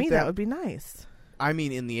 yeah, for me that would be nice. I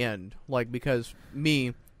mean, in the end, like, because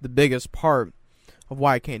me, the biggest part of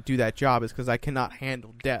why I can't do that job is because I cannot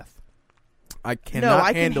handle death. I cannot. No,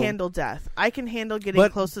 I can handle death. I can handle getting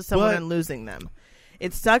close to someone and losing them.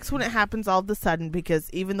 It sucks when it happens all of a sudden, because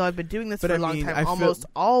even though I've been doing this for a long time, almost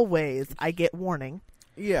always I get warning.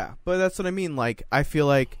 Yeah, but that's what I mean. Like, I feel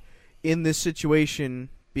like in this situation,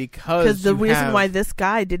 because the reason why this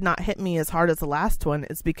guy did not hit me as hard as the last one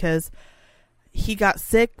is because he got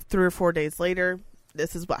sick 3 or 4 days later.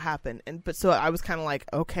 This is what happened. But so I was kind of like,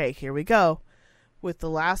 okay, here we go. With the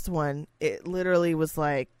last one, it literally was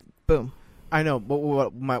like, boom. I know, but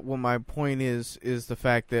what my point is the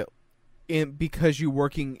fact that because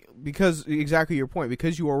exactly your point,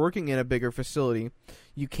 because you are working in a bigger facility,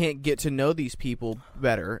 you can't get to know these people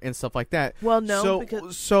better and stuff like that. Well, no,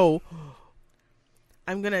 because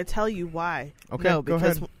I'm going to tell you why. Okay, no, go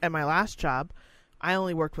because ahead. At my last job, I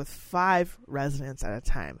only worked with 5 residents at a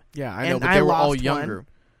time. Yeah, I know, but they were all younger. One.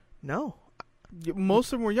 No.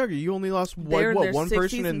 Most of them were younger. You only lost one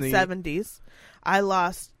person in the 70s. I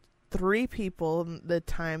lost 3 people the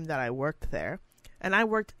time that I worked there. And I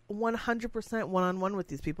worked 100% one-on-one with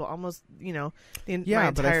these people, almost, my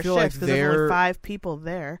entire shift, because there's only 5 people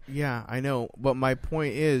there. Yeah, I know. But my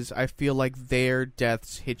point is, I feel like their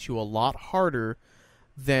deaths hit you a lot harder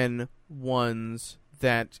than ones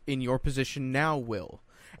that in your position now will.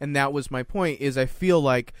 And that was my point, is I feel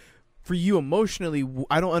like for you emotionally,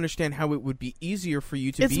 I don't understand how it would be easier for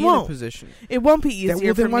you to be in a position. It won't be easier for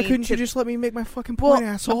me. Then why couldn't you just let me make my fucking point,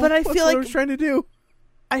 asshole? But I feel like what I was trying to do.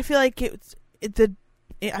 I feel like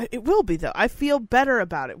it will be, though. I feel better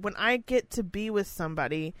about it when I get to be with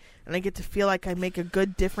somebody and I get to feel like I make a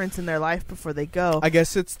good difference in their life before they go. I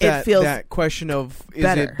guess it's that question of, is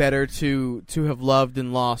it better to have loved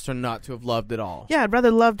and lost or not to have loved at all? Yeah, I'd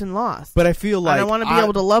rather loved and lost. But I feel like I want to be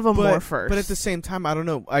able to love them more first. But at the same time, I don't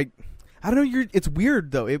know. I don't know. It's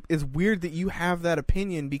weird, though. It's weird that you have that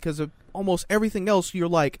opinion because of almost everything else. You're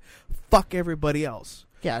like, fuck everybody else.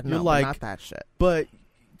 Yeah, you're like, not that shit. But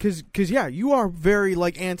because yeah, you are very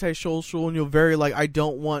like antisocial, and you're very like, I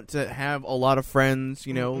don't want to have a lot of friends.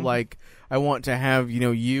 Mm-hmm. Like I want to have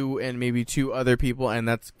you and maybe 2 other people, and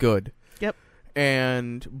that's good. Yep.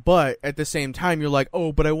 But at the same time, you're like,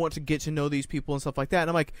 oh, but I want to get to know these people and stuff like that.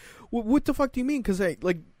 And I'm like, what the fuck do you mean? Because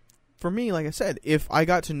for me, like I said, if I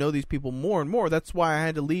got to know these people more and more, that's why I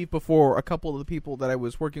had to leave before a couple of the people that I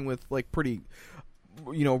was working with, like, pretty,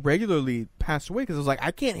 regularly passed away, because I was like, I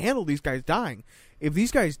can't handle these guys dying. If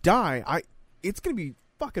these guys die, it's going to be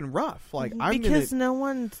fucking rough. Like, because no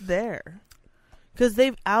one's there. Because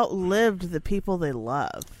they've outlived the people they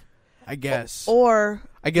love. I guess. Or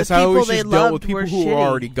I guess I always just dealt with people who were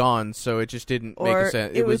already gone, so it just didn't make a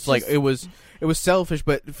sense. It was selfish,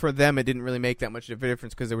 but for them it didn't really make that much of a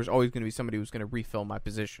difference, because there was always going to be somebody who was going to refill my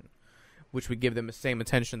position, which would give them the same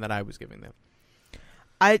attention that I was giving them.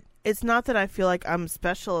 It's not that I feel like I'm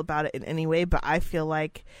special about it in any way, but I feel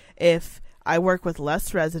like if I work with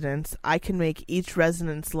less residents, I can make each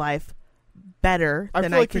resident's life better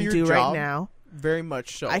than I can do right now. Very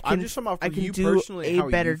much so. I can do a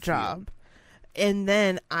better job. And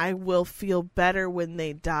then I will feel better when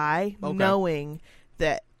they die, knowing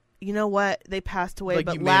that, you know what, they passed away,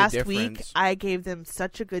 but last week I gave them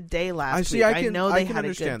such a good day last week. I know they had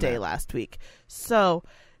a good day last week. So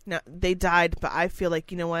now they died, but I feel like,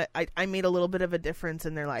 you know what, I made a little bit of a difference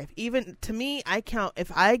in their life. Even to me, I count, if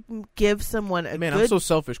I give someone a good I'm so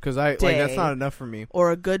selfish, because that's not enough for me.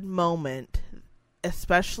 Or a good moment,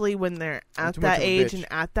 especially when they're at that age and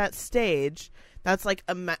at that stage, that's like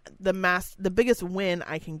the biggest win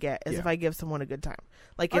I can get is if I give someone a good time.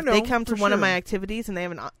 Like if they come to one of my activities and they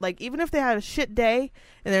have even if they had a shit day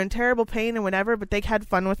and they're in terrible pain and whatever, but they had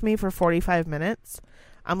fun with me for 45 minutes,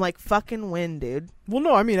 I'm like, fucking win, dude. Well,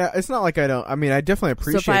 no, I mean, it's not like I don't. I mean, I definitely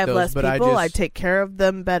appreciate those. So if I have less people, I take care of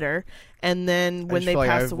them better. And then when they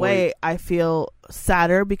pass away, I feel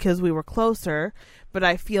sadder because we were closer, but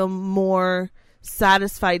I feel more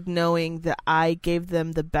satisfied knowing that I gave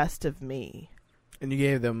them the best of me. And you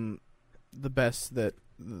gave them the best that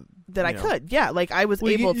I could. Yeah, like I was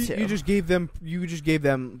able to. You just gave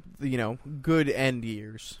them good end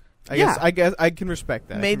years. I guess I can respect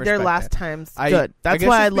that. Made their last times I- good. I That's guess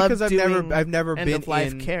why I it's love because doing I've never end been of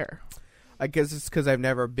life in care. I guess it's because I've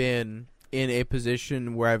never been in a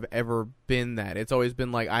position where I've ever been that. It's always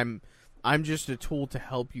been like I'm just a tool to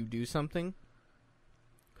help you do something.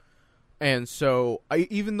 And so,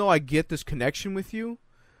 even though I get this connection with you,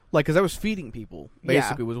 like, because I was feeding people,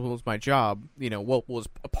 basically, was my job. You know, what was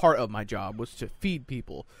a part of my job was to feed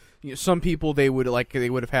people. You know, some people they would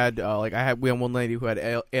have had we had one lady who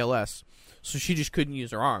had ALS, so she just couldn't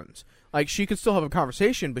use her arms. Like, she could still have a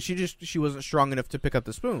conversation, but she wasn't strong enough to pick up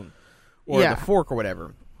the spoon or the fork or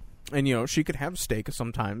whatever. And you know, she could have steak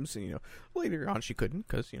sometimes. And, you know, later on she couldn't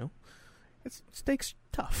because, you know, steak's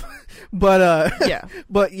tough. But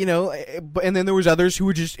but you know, and then there was others who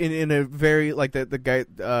were just in a very like the guy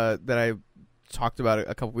that I talked about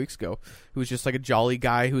a couple weeks ago, who was just like a jolly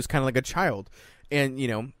guy who was kind of like a child. And you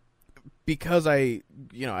know, because I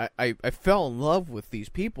fell in love with these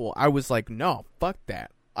people, I was like, no, fuck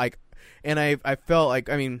that. Like, and I felt like,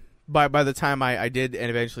 I mean, by the time I did and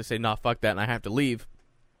eventually say, no, fuck that, and I have to leave,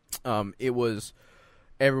 it was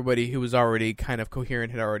everybody who was already kind of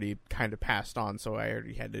coherent had already kind of passed on, so I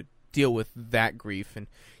already had to deal with that grief, and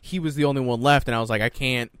he was the only one left, and I was like, I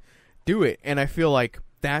can't do it. And I feel like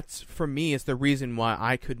that's, for me, is the reason why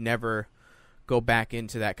I could never go back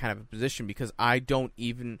into that kind of a position, because I don't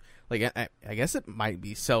even, like, I guess it might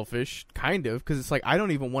be selfish, kind of, because it's like, I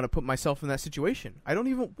don't even want to put myself in that situation. I don't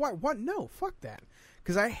even, what, no, fuck that,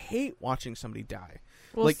 because I hate watching somebody die.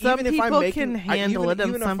 Well, like, some even people if I'm making, can handle it, and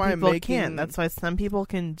even some if I'm people making, can't. That's why some people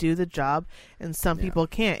can do the job, and some people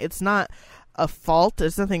can't. It's not a fault.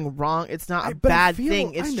 There's nothing wrong. It's not a bad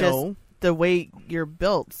thing. It's just the way you're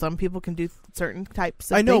built. Some people can do certain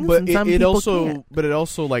types of things. I know, but and some people also can't. But it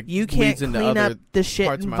also like you can't leads into clean other up the shit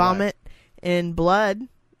parts and of my vomit and blood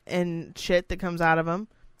and shit that comes out of them.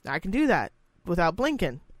 I can do that without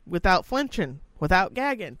blinking, without flinching, without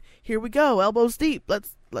gagging. Here we go, elbows deep.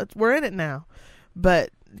 Let's we're in it now. But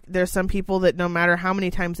there's some people that no matter how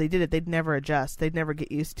many times they did it, they'd never adjust. They'd never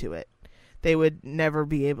get used to it. They would never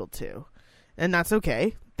be able to. And that's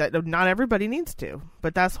okay. That not everybody needs to.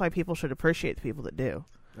 But that's why people should appreciate the people that do.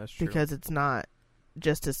 That's true. Because it's not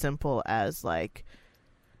just as simple as like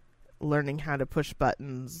learning how to push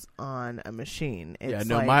buttons on a machine. It's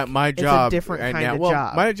my job, it's a different kind of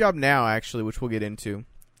job. My job now, actually, which we'll get into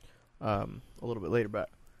a little bit later, but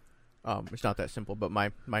it's not that simple. But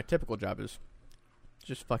my typical job is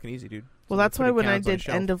just fucking easy, dude. Well, that's why when I did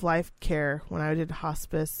end of life care, when I did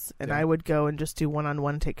hospice, and I would go and just do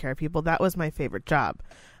one-on-one take care of people, that was my favorite job.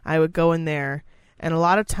 I would go in there, and a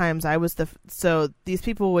lot of times I was so these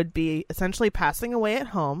people would be essentially passing away at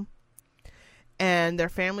home, and their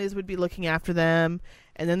families would be looking after them,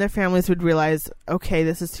 and then their families would realize, okay,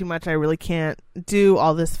 this is too much. I really can't do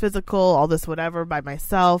all this physical, all this whatever by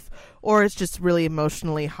myself, or it's just really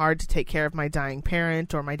emotionally hard to take care of my dying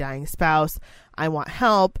parent or my dying spouse. I want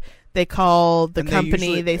help. They call the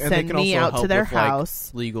company. They send me out to their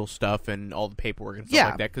house. Like, legal stuff and all the paperwork and stuff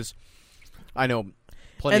like that. Because I know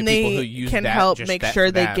plenty and of people who use can that. Help just make that, sure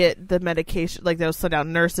they that. get the medication. Like they'll send out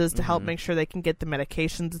nurses to help make sure they can get the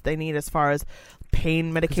medications that they need as far as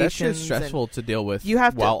pain medications. That's just stressful to deal with. You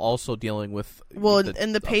have while also dealing with.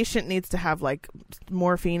 And the patient needs to have like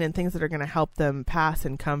morphine and things that are going to help them pass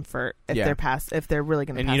in comfort if they're really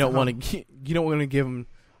going to. And you don't want to give them,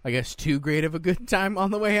 I guess, too great of a good time on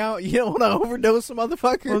the way out. You don't want to overdose some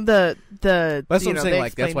motherfucker. Well, that's what I'm saying.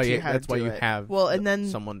 Like that's why you have and then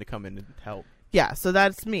someone to come in and help. Yeah, so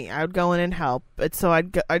that's me. I would go in and help. But so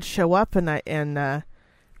I'd show up and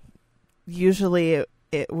usually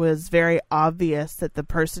it was very obvious that the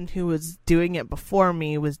person who was doing it before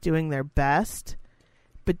me was doing their best,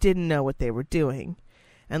 but didn't know what they were doing.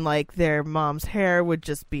 And like their mom's hair would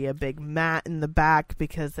just be a big mat in the back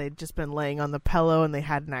because they'd just been laying on the pillow and they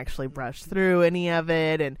hadn't actually brushed through any of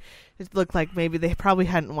it. And it looked like maybe they probably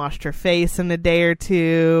hadn't washed her face in a day or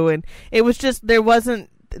two. And it was just, there's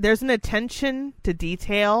an attention to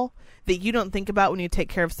detail that you don't think about when you take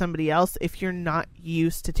care of somebody else if you're not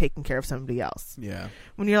used to taking care of somebody else. Yeah.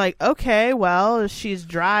 When you're like, okay, well, she's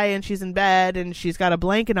dry and she's in bed and she's got a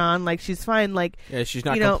blanket on, like she's fine. Like, yeah, she's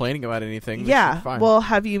not complaining about anything. Yeah. She's fine. Well,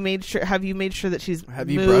 have you made sure that she's Have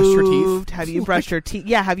you brushed her teeth? Have you brushed her teeth?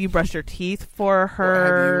 Yeah. Have you brushed her teeth for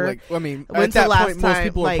her? When's at that that point, most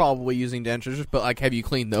people are probably using dentures, but like, have you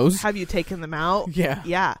cleaned those? Have you taken them out? Yeah.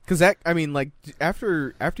 Yeah. Because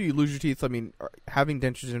after after you lose your teeth, I mean, having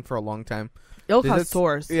dentures in for a long time, it'll cause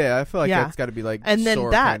sores. Yeah, I feel like that's got to be like, and then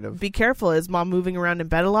sore that. kind of. Be careful. Is mom moving around in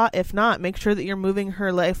bed a lot? If not, make sure that you're moving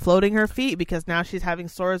her floating her feet, because now she's having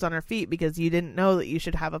sores on her feet because you didn't know that you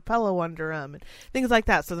should have a pillow under them and things like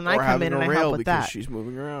that. So then I come in and I help with that. She's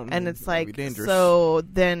moving around, and it's like, dangerous. So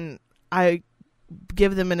then I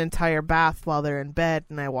give them an entire bath while they're in bed,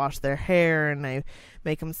 and I wash their hair and I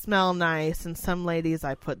make them smell nice. And some ladies,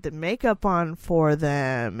 I put the makeup on for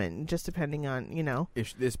them, and just depending on,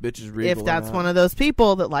 if this bitch is real, if that's one of those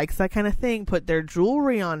people that likes that kind of thing, put their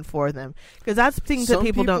jewelry on for them, because that's things that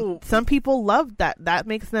people don't. Some people love that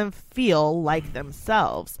makes them feel like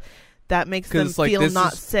themselves. That makes them feel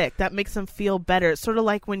not sick. That makes them feel better. It's sort of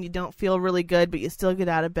like when you don't feel really good, but you still get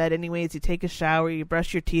out of bed anyways. You take a shower, you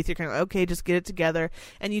brush your teeth. You're kind of, okay, just get it together.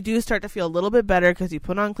 And you do start to feel a little bit better because you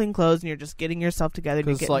put on clean clothes and you're just getting yourself together and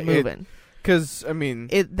you're getting moving. Because, I mean,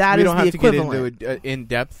 that we is don't the have to equivalent. get into an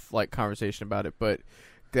in-depth conversation about it, but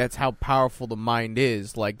that's how powerful the mind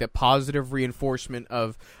is. Like, the positive reinforcement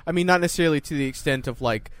of, I mean, not necessarily to the extent of,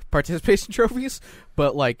 participation trophies,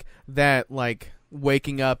 but, that,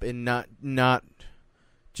 waking up and not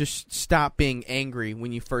just stop being angry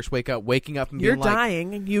when you first wake up. Waking up and you're being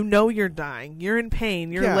dying, and you're dying. You're in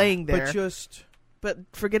pain. You're laying there. But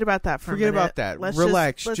forget about that for a minute. Forget about that. Let's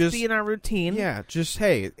relax. Let's be in our routine. Yeah, just,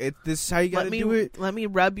 hey, this is how you got to do it. Let me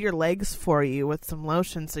rub your legs for you with some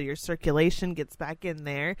lotion so your circulation gets back in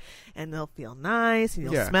there, and they'll feel nice,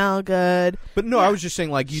 and you'll smell good. But no, I was just saying,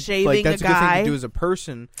 shaving that's a a good guy, thing to do as a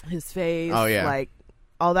person. His face,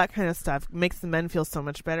 all that kind of stuff makes the men feel so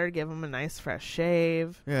much better. Give them a nice fresh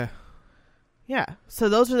shave. Yeah. So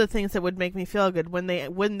those are the things that would make me feel good when they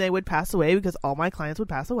would pass away, because all my clients would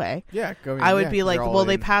pass away. Yeah. I would be like, well,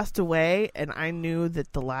 they passed away, and I knew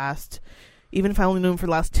that even if I only knew them for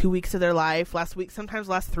the last 2 weeks of their life, last week, sometimes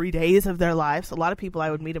last 3 days of their lives. A lot of people,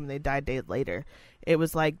 I would meet them and they died days later. It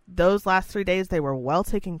was like those last 3 days, they were well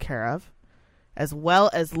taken care of, as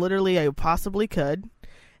well as literally I possibly could.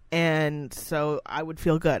 And so I would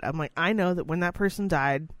feel good. I'm like, I know that when that person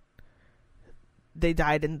died, they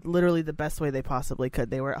died in literally the best way they possibly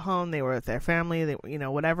could. They were at home. They were with their family. They,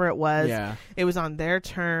 whatever it was. Yeah. It was on their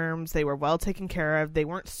terms. They were well taken care of. They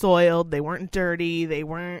weren't soiled. They weren't dirty. They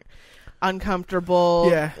weren't uncomfortable.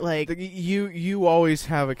 Yeah. You always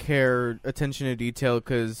have attention to detail,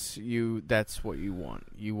 because that's what you want.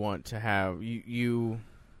 You want to have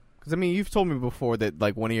because I mean, you've told me before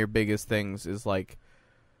that one of your biggest things is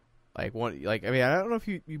I mean, I don't know if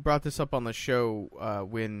you brought this up on the show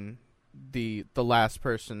when the last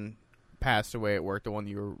person passed away at work, the one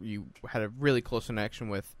you had a really close connection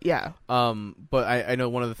with. Yeah. But I know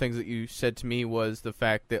one of the things that you said to me was the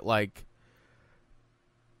fact that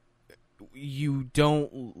you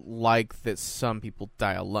don't like that some people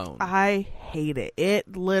die alone. I hate it.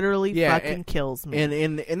 It literally fucking kills me.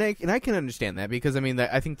 And I can understand that, because I mean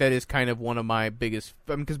I think that is kind of one of my biggest.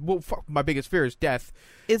 I mean, because my biggest fear is death.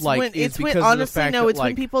 It's when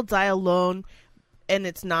people die alone, and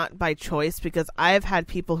it's not by choice, because I have had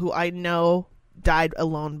people who I know died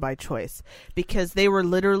alone by choice, because they were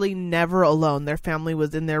literally never alone. Their family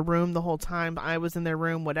was in their room the whole time. I was in their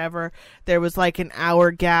room, whatever. There was an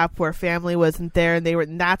hour gap where family wasn't there,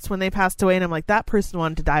 and that's when they passed away. And I'm like, that person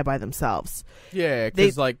wanted to die by themselves. Yeah,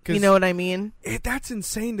 because you know what I mean? That's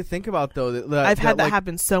insane to think about, though. I've had that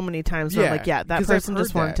happen so many times. Where I'm like, that person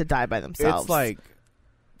just wanted to die by themselves.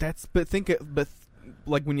 It's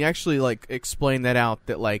but when you actually explain that out,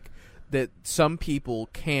 that some people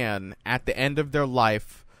can, at the end of their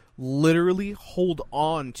life, literally hold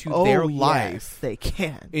on to their life. Yes, they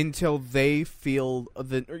can. Until they feel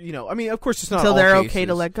I mean, of course it's not until all they're cases. okay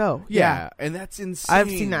to let go. Yeah, and that's insane. I've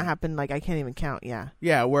seen that happen. I can't even count. Yeah.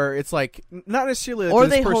 Yeah, where it's not necessarily or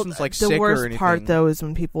this they person's hold, sick the worst or anything. part, though, is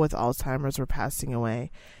when people with Alzheimer's were passing away.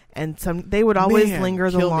 And they would always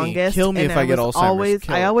linger the longest. Kill me if I get Alzheimer's.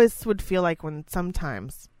 I always would feel like when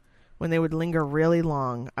they would linger really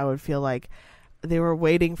long, I would feel like they were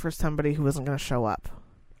waiting for somebody who wasn't going to show up.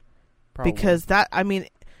 Probably. Because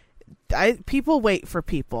people wait for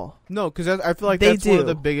people. No, because I feel like that's one of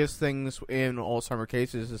the biggest things in Alzheimer's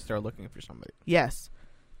cases is they're looking for somebody. Yes.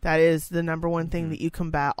 That is the number one thing that you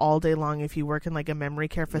combat all day long if you work in a memory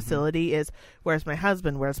care facility is, where's my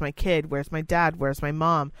husband? Where's my kid? Where's my dad? Where's my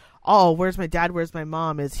mom? Oh, where's my dad? Where's my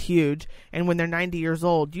mom is huge. And when they're 90 years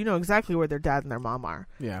old, you know exactly where their dad and their mom are.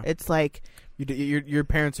 Yeah. It's like... Your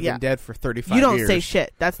parents have been dead for 35 years. You don't say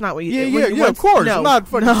shit. That's not what you... Yeah, of course. No, I'm not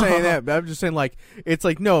fucking saying that. But I'm just saying, it's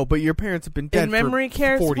no, but your parents have been dead for 40 years. In memory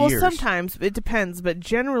care, sometimes. It depends. But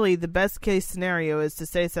generally, the best case scenario is to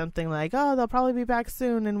say something like, oh, they'll probably be back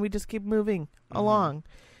soon, and we just keep moving along.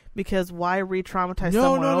 Because why re-traumatize No,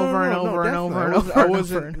 someone no, no, over and no, over and definitely. over and I over and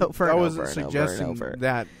wasn't- over and over I and wasn't over and suggesting over and over.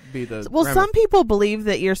 that be the Well, premise. some people believe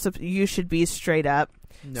that you should be straight up.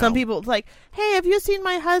 No. Some people it's like, hey, have you seen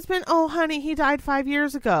my husband? Oh, honey, he died 5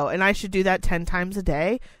 years ago, and I should do that 10 times a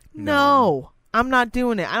day. No, I'm not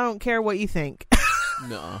doing it. I don't care what you think.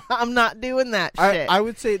 No. I'm not doing that shit. I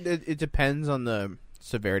would say that it depends on the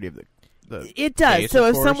severity of the It does. case, So of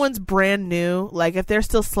if course. someone's brand new, like if they're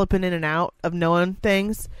still slipping in and out of knowing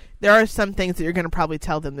things, there are some things that you're going to probably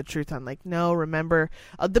tell them the truth on. Like, no, remember,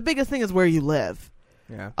 the biggest thing is where you live.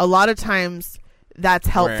 Yeah. A lot of times that's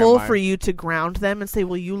Where helpful am I? for you to ground them and say,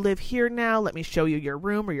 well, you live here now. Let me show you your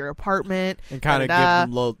room or your apartment. And kind of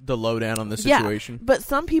give them the lowdown on the situation. Yeah, but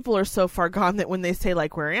some people are so far gone that when they say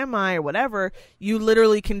like, where am I or whatever, you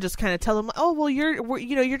literally can just kind of tell them, oh, well,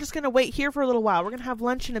 you're just going to wait here for a little while. We're going to have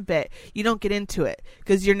lunch in a bit. You don't get into it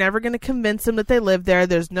because you're never going to convince them that they live there.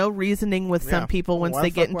 There's no reasoning with some people once Why they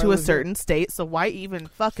the get fuck into would I a live certain state. So why even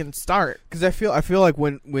fucking start? Because I feel like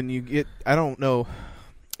when you get, I don't know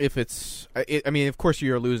if it's, I mean, of course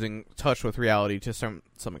you're losing touch with reality to some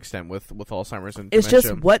extent with Alzheimer's and It's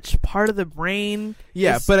dementia. just which part of the brain.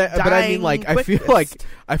 Yeah, is but I mean, like, dying I quickest.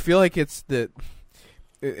 feel like it's the,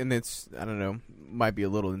 and it's, I don't know, might be a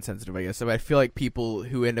little insensitive, I guess. But I feel like people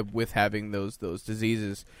who end up with having those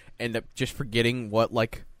diseases end up just forgetting what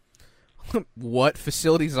what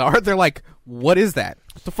facilities are. They're like, what is that?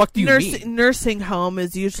 What the fuck do you mean? Nursing home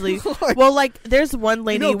is usually Like- well, like there's one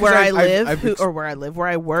lady 'cause where I live, I've where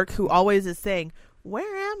I work, who always is saying,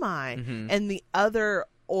 "Where am I?" Mhm. And the other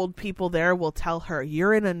old people there will tell her,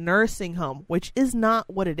 "You're in a nursing home," which is not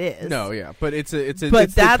what it is. No, yeah, but it's But it's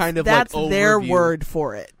that's the kind of that's like their overview. word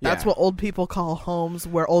for it. That's Yeah. what old people call homes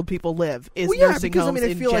where old people live. Is Well, yeah, nursing because homes I mean,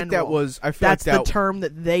 I in feel like that general. was. I feel That's like the term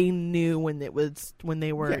that they knew when they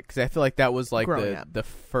were. Yeah, because I feel like that was like growing up. the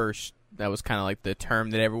first. That was kind of like the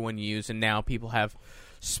term that everyone used, and now people have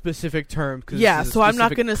specific terms. Yeah, so I'm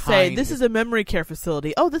not going to say this is a memory care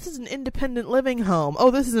facility. Oh, this is an independent living home.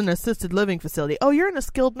 Oh, this is an assisted living facility. Oh, you're in a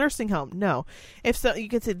skilled nursing home. No. If so, you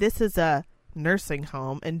could say this is a nursing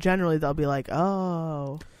home, and generally they'll be like,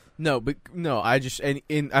 oh. No, but no, I just and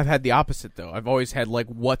I've had the opposite though. I've always had like,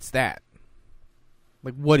 what's that?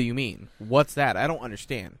 Like, what do you mean? What's that? I don't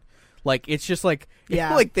understand. Like, it's just like,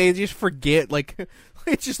 Yeah. like they just forget. Like,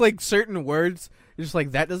 it's just like certain words. It's just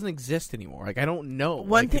like that doesn't exist anymore. Like, I don't know. One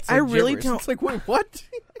Like, thing it's I like really gibberish. don't- It's like, wait, what?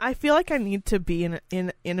 I feel like I need to be in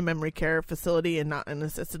a memory care facility and not an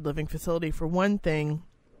assisted living facility. For one thing,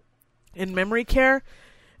 in memory care,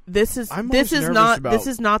 this is I'm most nervous not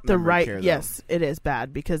about the memory right. care, though. Yes, it is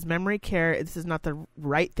bad because memory care. This is not the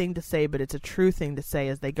right thing to say, but it's a true thing to say.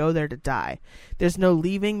 As they go there to die, there's no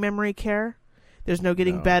leaving memory care. There's no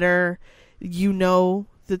getting No. better. You know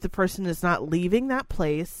that the person is not leaving that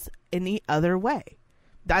place any other way.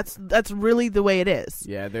 That's really the way it is.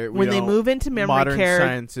 Yeah, When they move into memory modern care,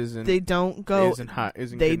 science isn't. they don't go. isn't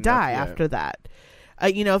They good enough die yet. after that.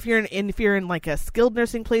 You know, if you're in like a skilled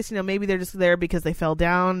nursing place, you know, maybe they're just there because they fell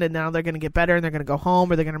down and now they're going to get better and they're going to go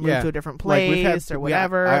home or they're going to move Yeah. to a different Like, place we've had, or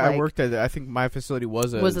whatever. I like, worked at. I think my facility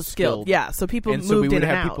was a skilled. Yeah, so people and moved so we would in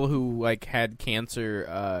and have out. people who like had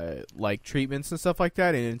cancer, like treatments and stuff like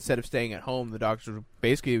that. And instead of staying at home, the doctors would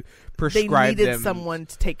basically They prescribe needed them someone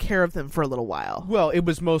to take care of them for a little while. Well, it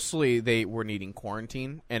was mostly they were needing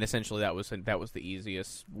quarantine, and essentially that was the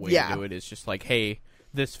easiest way Yeah. to do it. Is just like, hey,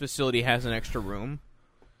 this facility has an extra room.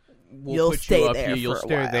 We'll You'll put stay you up there here. You'll for a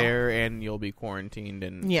stay while. there, and you'll be quarantined,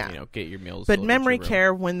 and Yeah. you know, get your meals. But delivered to memory your room.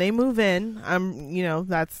 care, when they move in, you know,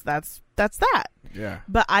 that's that. Yeah.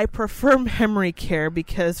 But I prefer memory care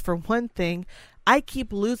because, for one thing, I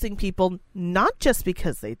keep losing people not just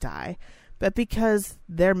because they die, but because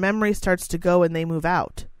their memory starts to go and they move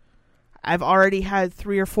out. I've already had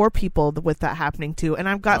 3 or 4 people with that happening to, and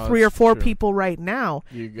I've got Oh, 3 or that's 4 true. people right now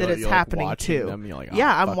You go, that it's you're, like, happening watching to. them, you're like, oh,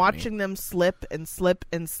 Yeah, fuck I'm me. watching them slip and slip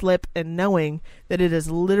and slip and knowing that it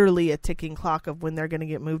is literally a ticking clock of when they're going to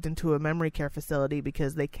get moved into a memory care facility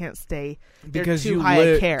because they can't stay. They're because too you high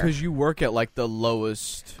a care. because you work at like the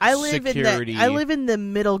lowest I live security. I live in the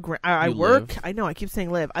middle ground. I You work. live? I know. I keep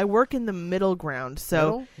saying live. I work in the middle ground.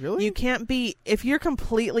 So Middle? really? you can't be. If you're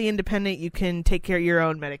completely independent, you can take care of your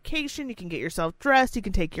own medication. You can get yourself dressed. You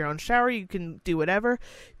can take your own shower. You can do whatever.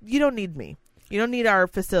 You don't need me. You don't need our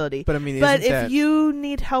facility. but I mean, But isn't if that, you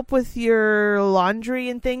need help with your laundry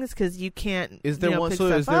and things because you can't, is there one? pick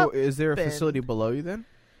So stuff up, is there a and- facility below you then?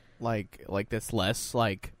 Like that's less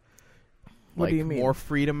like. What like do you mean? more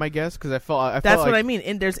freedom, I guess, because I felt That's like, what I mean.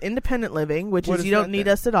 And there's independent living, which What is is you don't that need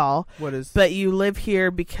then? us at all. What is But you live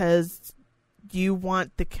here because you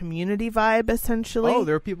want the community vibe essentially. Oh,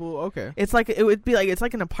 there are people. Okay, It's like it would be like it's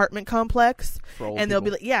like an apartment complex, for old and they'll be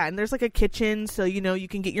people. like, yeah, and there's like a kitchen, so you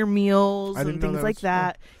can get your meals I didn't and know things that like was-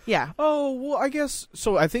 that. Yeah, Oh well, I guess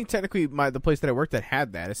so. I think technically the place that I worked at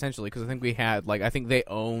had that essentially because I think we had I think they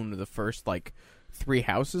owned the first 3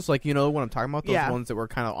 houses. What I'm talking about? Those Yeah. ones that were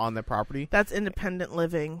kind of on the property. that's independent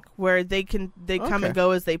living where they come Okay. and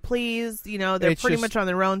go as they please. They're It's pretty just- much on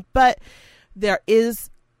their own, but there is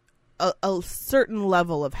a certain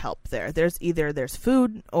level of help there. There's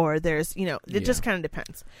food or there's it Yeah. just kind of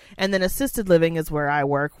depends. And then assisted living is where I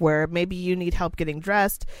work, where maybe you need help getting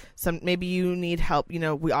dressed. Maybe you need help.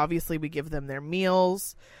 We give them their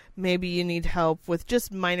meals. Maybe you need help with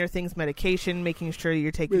just minor things, medication, making sure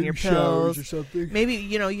you're taking your pills. or something. Maybe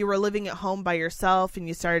you were living at home by yourself and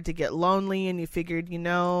you started to get lonely and you figured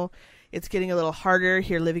it's getting a little harder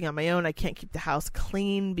here living on my own. I can't keep the house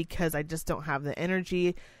clean because I just don't have the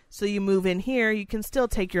energy. So you move in here. You can still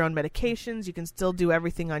take your own medications. You can still do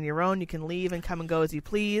everything on your own. You can leave and come and go as you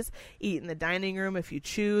please. Eat in the dining room if you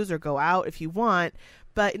choose or go out if you want.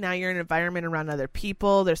 But now you're in an environment around other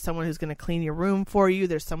people. There's someone who's going to clean your room for you.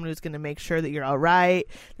 There's someone who's going to make sure that you're all right.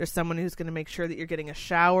 There's someone who's going to make sure that you're getting a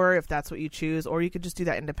shower if that's what you choose. Or you could just do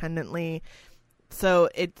that independently. So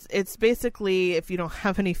it's basically if you don't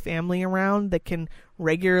have any family around that can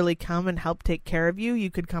regularly come and help take care of you,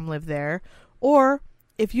 you could come live there. Or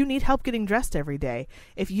if you need help getting dressed every day,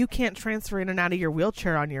 if you can't transfer in and out of your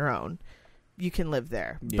wheelchair on your own, you can live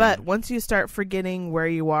there. Yeah. But once you start forgetting where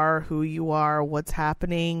you are, who you are, what's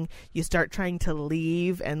happening, you start trying to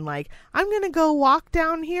leave and I'm going to go walk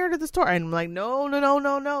down here to the store. And I'm like,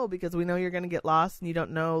 no, because we know you're going to get lost and you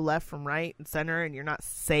don't know left from right and center and you're not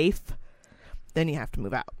safe. Then you have to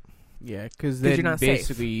move out. Yeah, because 'Cause you're then not safe.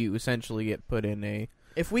 basically you essentially get put in a.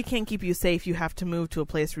 If we can't keep you safe, you have to move to a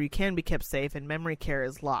place where you can be kept safe, and memory care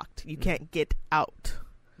is locked. You can't get out.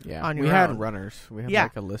 Yeah, On we your had own. runners. We had Yeah.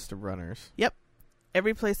 a list of runners.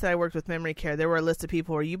 Every place that I worked with memory care, there were a list of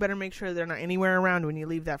people where you better make sure they're not anywhere around when you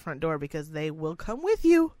leave that front door because they will come with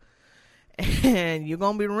you, and you're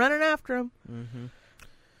gonna be running after them. Mm-hmm.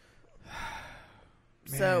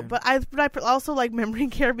 So, Man. but I also like memory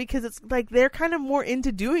care because it's they're kind of more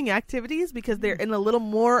into doing activities because they're in a little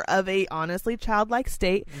more of a honestly childlike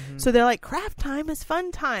state. Mm-hmm. So they're like, craft time is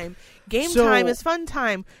fun time. Game So- time is fun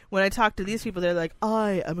time. When I talk to these people, they're like,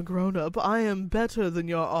 I am a grown up. I am better than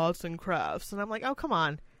your arts and crafts. And I'm like, oh, come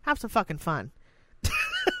on. Have some fucking fun.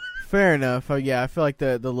 Fair enough. Yeah, I feel like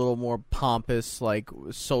the little more pompous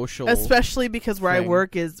social. Especially because where I thing.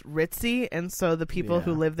 work is ritzy. And so the people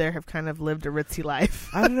who Yeah. live there have kind of lived a ritzy life.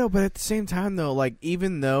 I don't know, but at the same time though,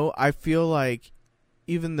 even though I feel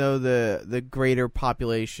even though the greater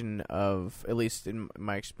population of, at least in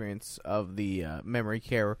my experience of the memory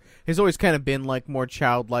care, has always kind of been more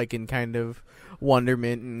childlike and kind of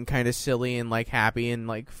wonderment and kind of silly and happy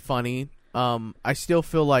and funny. I still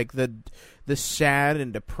feel like the sad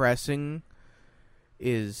and depressing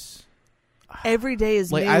is Every day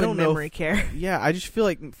is new I in don't know memory care. yeah. I just feel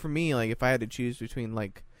like for me, if I had to choose between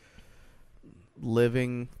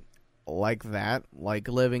living like that,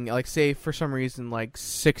 living say for some reason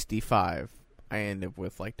 65, I end up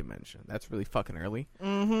with dementia. That's really fucking early.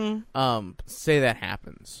 Mm-hmm. Say that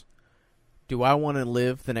happens. Do I want to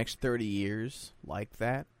live the next 30 years like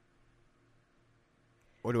that?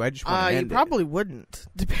 Or do I just want to You end probably wouldn't,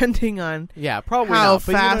 depending on it? Yeah, probably how not.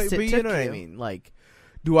 But fast you it know took what I you. mean?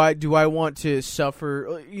 Do I want to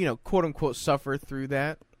suffer, quote unquote suffer through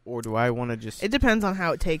that? Or do I want to just... It depends on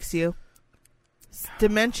how it takes you.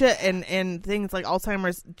 Dementia and things like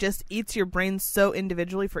Alzheimer's just eats your brain so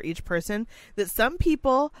individually for each person that some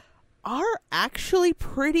people are actually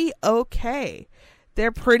pretty okay.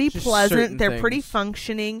 They're pretty Just pleasant. certain They're pretty things.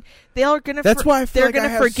 functioning. They are gonna. That's why I feel they're like I gonna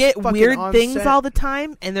have forget fucking weird things onset. all the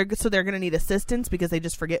time, and they're gonna need assistance because they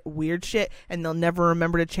just forget weird shit, and they'll never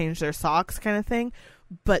remember to change their socks, kind of thing.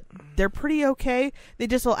 But they're pretty okay. They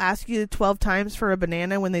just will ask you 12 times for a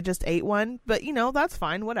banana when they just ate one. But that's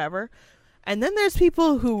fine, whatever. And then there's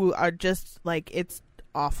people who are just it's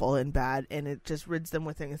awful and bad, and it just rids them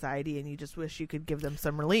with anxiety, and you just wish you could give them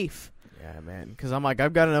some relief. Yeah, man. Because I'm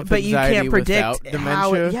I've got enough But you anxiety can't without predict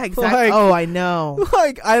how dementia. it, yeah, exactly. Oh, I know.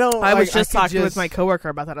 I don't... I was just could talking with my coworker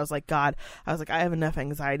about that. I was like, God, I have enough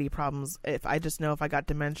anxiety problems. If I just know if I got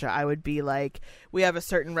dementia, I would be we have a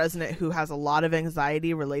certain resident who has a lot of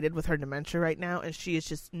anxiety related with her dementia right now, and she is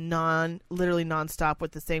just literally nonstop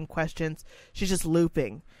with the same questions. She's just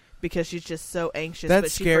looping. because she's just so anxious. That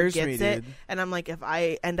but she scares forgets me, it. dude. And I'm like, if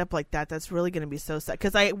I end up like that, that's really going to be so sad.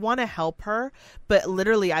 Because I want to help her, but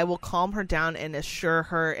literally I will calm her down and assure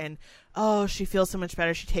her, and oh, she feels so much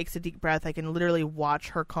better. She takes a deep breath. I can literally watch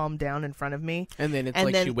her calm down in front of me. And then it's and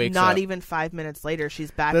like then she wakes not up. even 5 minutes later,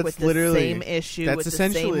 she's back That's with the literally- same issue, that's with the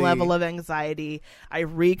essentially- same level of anxiety. I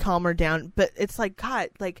re-calm her down. But it's like, God,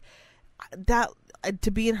 like that,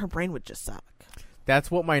 to be in her brain would just suck.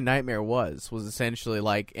 That's what my nightmare was essentially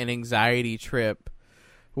like an anxiety trip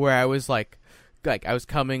where I was like I was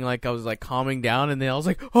coming, like I was like calming down, and then I was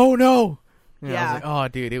like, oh no. And I was like, oh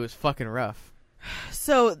dude, it was fucking rough.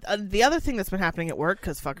 So the other thing that's been happening at work,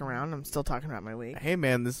 because fuck around, I'm still talking about my week. Hey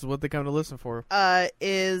man, this is what they come to listen for.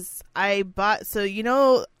 Is I bought, so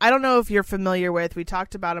I don't know if you're familiar with, we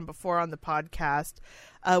talked about them before on the podcast.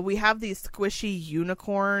 We have these squishy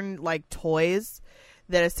unicorn like toys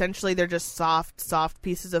that essentially they're just soft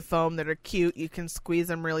pieces of foam that are cute. You can squeeze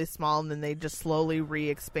them really small, and then they just slowly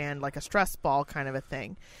re-expand like a stress ball kind of a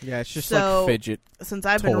thing. Yeah, it's just So, like fidget. Since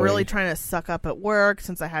I've been toy. really trying to suck up at work,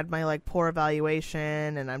 since I had my like poor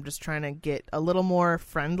evaluation, and I'm just trying to get a little more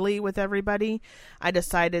friendly with everybody, I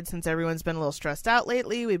decided, since everyone's been a little stressed out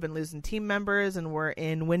lately, we've been losing team members, and we're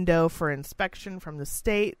in window for inspection from the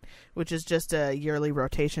state, which is just a yearly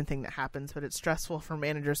rotation thing that happens, but it's stressful for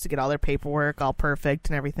managers to get all their paperwork all perfect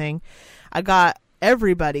and everything. I got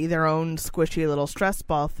everybody their own squishy little stress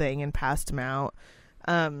ball thing and passed them out.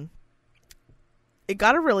 It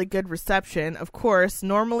got a really good reception. Of course,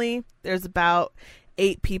 normally there's about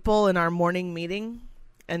 8 people in our morning meeting,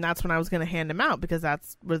 and that's when I was going to hand them out, because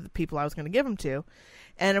that's were the people I was going to give them to.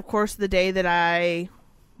 And of course, the day that I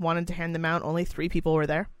wanted to hand them out, only 3 people were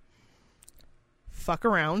there. Fuck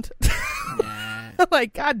around.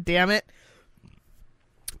 Like, God damn it.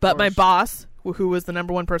 But my boss, who was the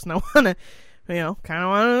number one person I want to, kind of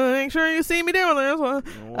want to make sure you see me doing this,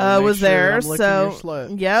 was there. So,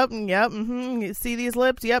 yep. You see these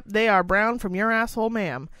lips? Yep, they are brown from your asshole,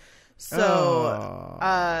 ma'am. So,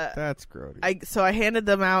 that's grody. So I handed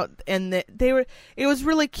them out, and it was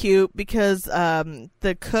really cute, because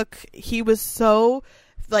the cook, he was so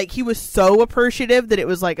appreciative that it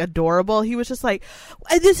was like adorable. He was just like,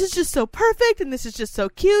 this is just so perfect, and this is just so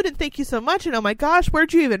cute, and thank you so much, and oh my gosh,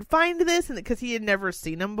 where'd you even find this? And because he had never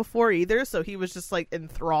seen them before either, so he was just like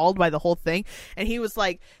enthralled by the whole thing. And he was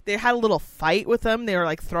like, they had a little fight with them. They were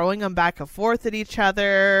like throwing them back and forth at each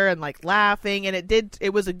other and like laughing, and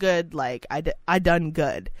it was a good, like, I done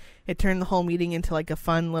good. It turned the whole meeting into like a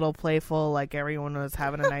fun little playful, like everyone was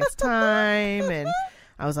having a nice time, and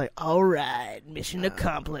I was like, all right, mission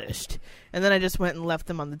accomplished. And then I just went and left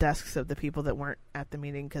them on the desks of the people that weren't at the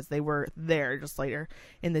meeting, because they were there just later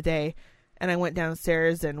in the day. And I went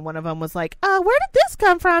downstairs, and one of them was like, where did this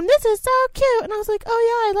come from? This is so cute. And I was like, oh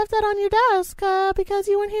yeah, I left that on your desk because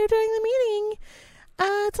you weren't here during the meeting.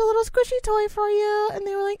 It's a little squishy toy for you. And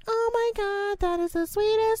they were like, oh my God, that is the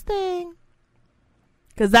sweetest thing.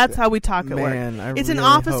 Because that's how we talk at work. It's an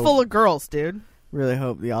office full of girls, dude. Really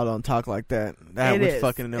hope y'all don't talk like that. That would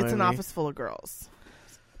fucking annoy me. It's an office full of girls.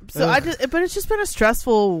 So but it's just been a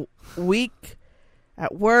stressful week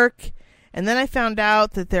at work. And then I found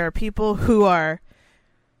out that there are people who are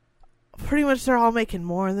pretty much, they're all making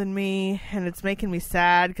more than me. And it's making me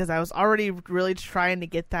sad, because I was already really trying to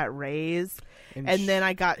get that raise. And then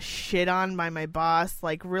I got shit on by my boss,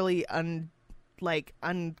 like really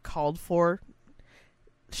uncalled for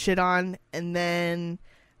shit on. And then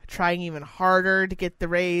trying even harder to get the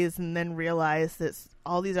raise, and then realize that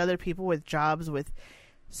all these other people with jobs with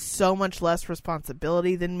so much less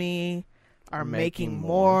responsibility than me are making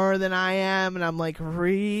more than I am. And I'm like,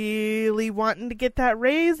 really wanting to get that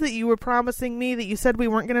raise that you were promising me, that you said we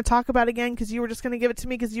weren't going to talk about again, because you were just going to give it to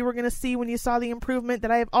me because you were going to see when you saw the improvement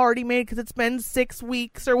that I have already made, because it's been 6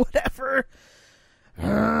 weeks or whatever.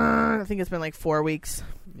 I think it's been like 4 weeks,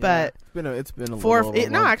 but it's been a four. little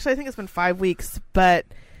No, actually, I think it's been 5 weeks, but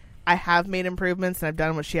I have made improvements, and I've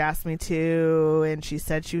done what she asked me to, and she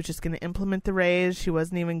said she was just going to implement the raise. She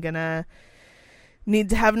wasn't even going to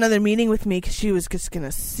need to have another meeting with me, because she was just going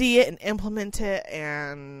to see it and implement it,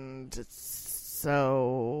 and it's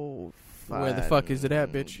so fun. Where the fuck is it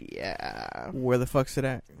at, bitch? Yeah. Where the fuck's it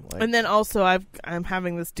at? And then also I'm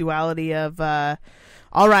having this duality of,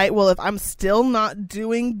 all right, well, if I'm still not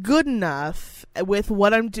doing good enough with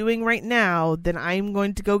what I'm doing right now, then I'm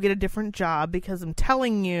going to go get a different job, because I'm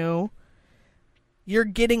telling you, you're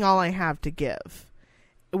getting all I have to give.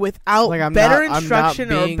 Without better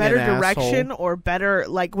instruction or better direction or better,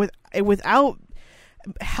 without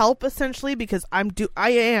help, essentially, because I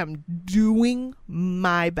am doing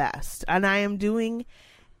my best, and I am doing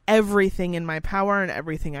everything in my power and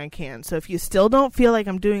everything I can. So if you still don't feel like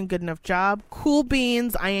I'm doing a good enough job, cool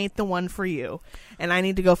beans, I ain't the one for you. And I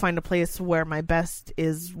need to go find a place where my best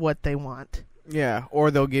is what they want. Yeah,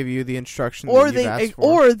 or they'll give you the instructions that you've asked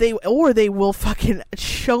for. Or they will fucking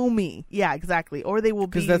show me. Yeah, exactly. Or they will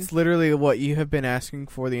be... Because that's literally what you have been asking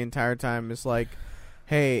for the entire time. Is like,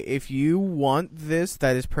 hey, if you want this,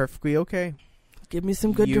 that is perfectly okay. Give me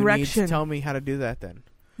some good direction. You need to tell me how to do that then.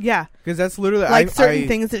 Yeah. Because that's literally... Like certain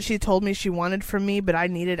things that she told me she wanted from me, but I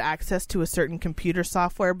needed access to a certain computer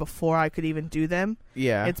software before I could even do them.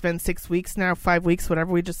 Yeah. It's been 6 weeks now, 5 weeks,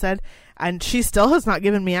 whatever we just said. And she still has not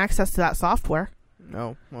given me access to that software.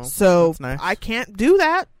 No. Well, so that's nice. I can't do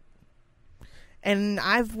that. And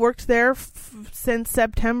I've worked there since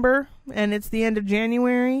September, and it's the end of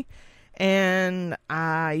January. And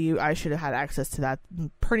I should have had access to that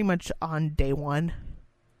pretty much on day one.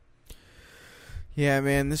 Yeah,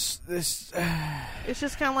 man, this it's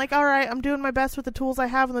just kind of like, all right, I'm doing my best with the tools I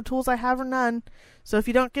have, and the tools I have are none. So if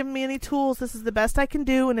you don't give me any tools, this is the best I can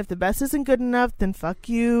do, and if the best isn't good enough, then fuck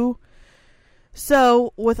you.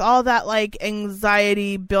 So with all that like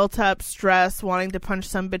anxiety, built up stress, wanting to punch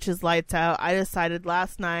some bitch's lights out, I decided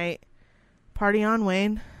last night, party on,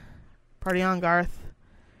 Wayne, party on, Garth.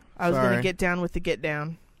 I was gonna get down with the get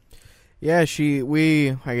down. Yeah,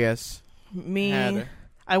 I guess me.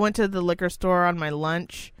 I went to the liquor store on my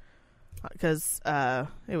lunch because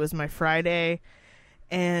it was my Friday,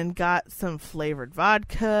 and got some flavored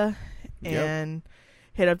vodka and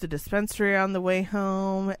hit up the dispensary on the way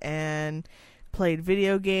home and played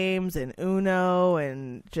video games and Uno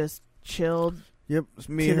and just chilled. Yep, it's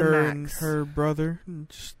me, her, and her brother. We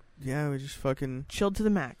just fucking chilled to the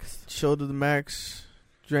max. Chilled to the max.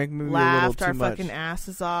 Drank maybe Laughed a little too much. our fucking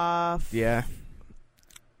asses off. Yeah.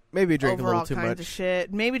 Maybe drank overall a little too kinds much. Of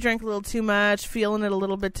shit. Maybe drank a little too much. Feeling it a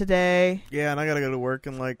little bit today. Yeah, and I gotta go to work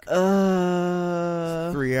in like 3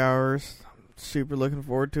 hours. Super looking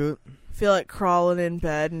forward to it. Feel like crawling in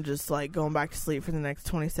bed and just like going back to sleep for the next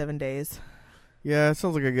 27 days. Yeah, it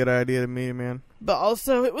sounds like a good idea to me, man. But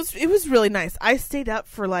also, it was really nice. I stayed up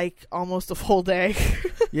for like almost a full day.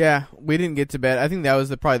 Yeah, we didn't get to bed. I think that was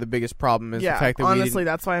probably the biggest problem is the fact that honestly,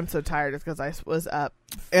 that's why I'm so tired. Is because I was up.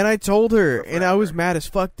 And I told her, and I was mad as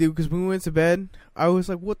fuck, dude, because when we went to bed, I was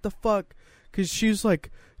like, what the fuck? Because she was like,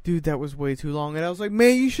 dude, that was way too long. And I was like,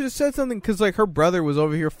 man, you should have said something. Because like her brother was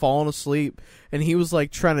over here falling asleep, and he was like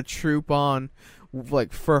trying to troop on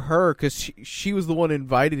like for her because she was the one who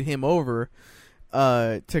invited him over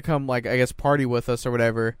to come, like, I guess party with us or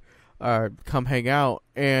whatever, come hang out.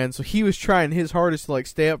 And so he was trying his hardest to like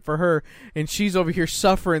stay up for her, and she's over here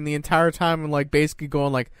suffering the entire time and like basically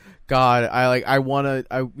going like, God, I want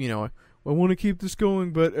to keep this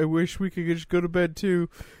going, but I wish we could just go to bed too.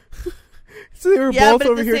 So they were both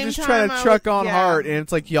over here just trying to truck on hard, and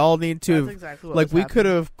it's like, y'all need to like we could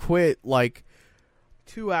have quit like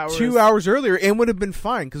 2 hours earlier and would have been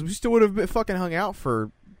fine because we still would have been fucking hung out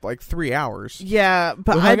for like 3 hours. Yeah,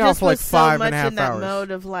 but I just was so much in that mode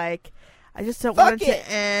of like, I just don't want it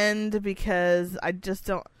to end because I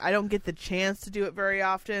don't get the chance to do it very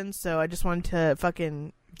often. So I just wanted to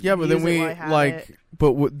fucking but then we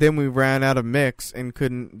then we ran out of mix and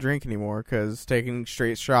couldn't drink anymore because taking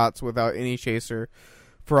straight shots without any chaser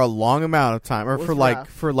for a long amount of time or for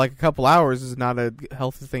like a couple hours is not a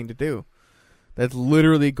healthy thing to do. That's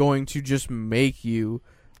literally going to just make you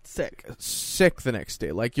sick the next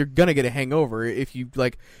day. Like, you're gonna get a hangover if you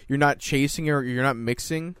like you're not chasing or you're not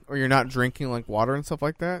mixing or you're not drinking like water and stuff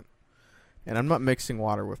like that. And I'm not mixing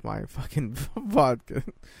water with my fucking vodka.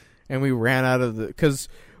 And we ran out of because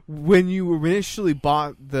when you initially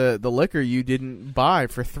bought the liquor, you didn't buy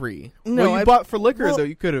for 3. No, you bought for liquor though.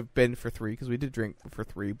 You could have been for 3 because we did drink for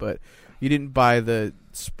 3, but you didn't buy the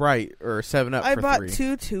Sprite or 7-Up for 3. I bought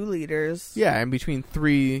 2 liters. Yeah, and between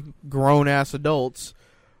 3 grown ass adults.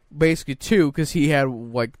 Basically 2 because he had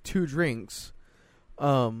like 2 drinks. We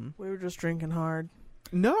were just drinking hard.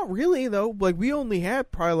 Not really though. Like we only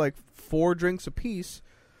had probably like 4 drinks apiece.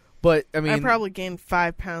 But I mean, I probably gained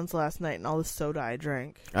 5 pounds last night and all the soda I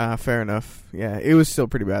drank. Fair enough. Yeah, it was still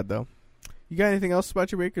pretty bad though. You got anything else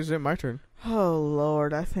about your week, or is it my turn? Oh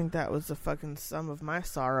Lord, I think that was the fucking sum of my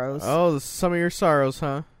sorrows. Oh, the sum of your sorrows,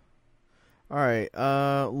 huh? All right,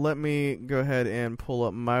 let me go ahead and pull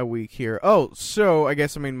up my week here. Oh, so I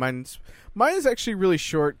guess, mine is actually really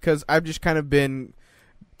short because I've just kind of been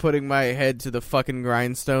putting my head to the fucking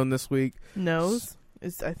grindstone this week. Nose?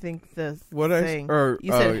 Is I think the What thing.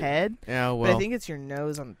 You said head? Yeah, But well. I think it's your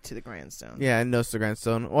nose on to the grindstone. Yeah, nose to the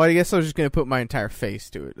grindstone. Well, I guess I was just gonna put my entire face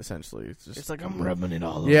to it. Essentially, It's like I'm rubbing it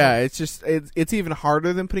all over. Yeah, it's just it's even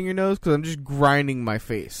harder than putting your nose because I'm just grinding my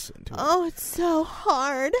face into it. Oh, it's so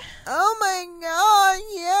hard. Oh my god,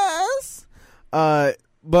 yes.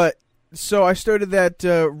 But so I started that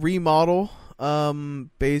remodel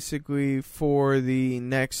basically for the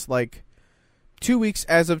next like 2 weeks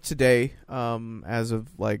as of today. As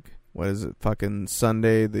of like what is it? Fucking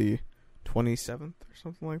Sunday the 27th or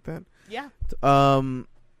something like that. Yeah.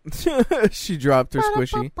 She dropped her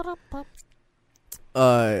squishy.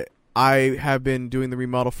 I have been doing the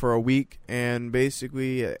remodel for a week, and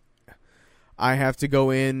basically I have to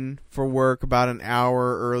go in for work about an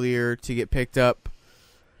hour earlier to get picked up,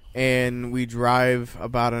 and we drive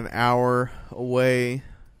about an hour away.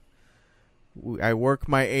 I work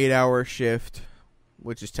my 8-hour shift,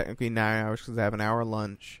 which is technically 9 hours because I have an hour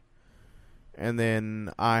lunch. And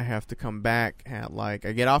then I have to come back at I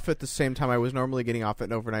get off at the same time I was normally getting off at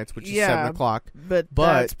overnights, which is 7 o'clock. But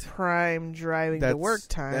that's prime driving to work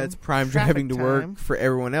time. That's prime Traffic driving to work time. for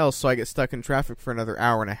everyone else, so I get stuck in traffic for another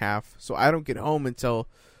hour and a half. So I don't get home until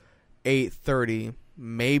 8:30,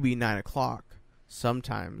 maybe 9 o'clock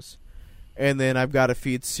sometimes. And then I've got to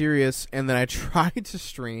feed Sirius, and then I try to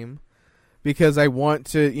stream because I want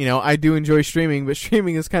to, I do enjoy streaming, but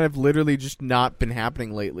streaming has kind of literally just not been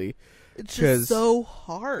happening lately. It's just so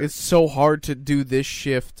hard. It's so hard to do this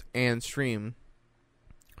shift and stream.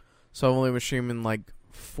 So I've only been streaming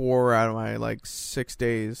 4 out of my 6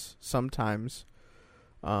 days sometimes.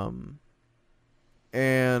 And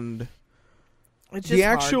it's just the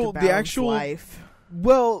hard to balance life.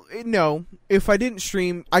 Well, no. If I didn't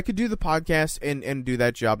stream, I could do the podcast and do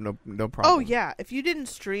that job no problem. Oh yeah, if you didn't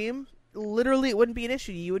stream, literally it wouldn't be an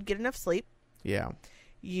issue. You would get enough sleep. Yeah.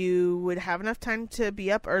 You would have enough time to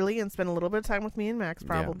be up early and spend a little bit of time with me and Max,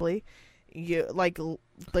 probably. Yeah. You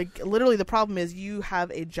literally the problem is you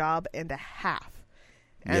have a job and a half.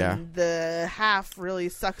 And the half really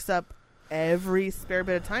sucks up every spare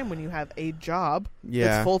bit of time when you have a job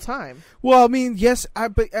that's full time. Well, I mean, yes, I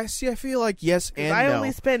feel like yes and no. I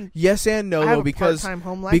only spend yes and no I have though a because part-time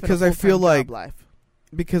home life because and a I feel full-time like job life.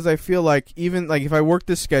 Because I feel like even if I work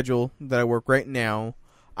this schedule that I work right now,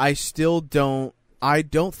 I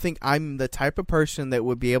don't think I'm the type of person that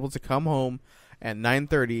would be able to come home at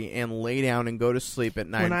 9:30 and lay down and go to sleep at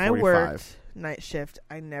 9:45. When I worked night shift,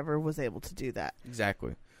 I never was able to do that.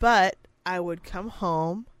 Exactly. But I would come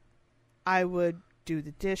home, I would do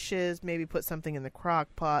the dishes, maybe put something in the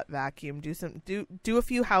crock pot, vacuum, do a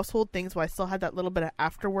few household things while I still had that little bit of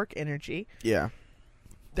after work energy. Yeah.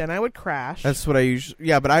 Then I would crash. That's what I usually.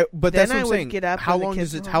 Yeah, but that's what I'm saying. Get up how long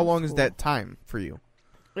is it? How long is that time for you?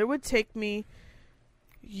 It would take me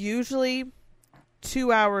usually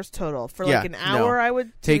 2 hours total. For an hour, I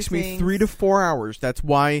would takes do me things. 3 to 4 hours. That's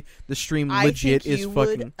why the stream legit is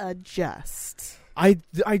fucking. Would adjust. I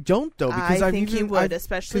don't though because I think you would,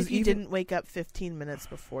 especially if you didn't wake up 15 minutes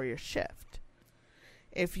before your shift.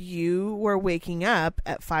 If you were waking up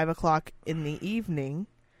at 5 o'clock in the evening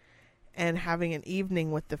and having an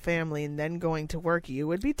evening with the family and then going to work, you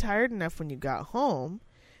would be tired enough when you got home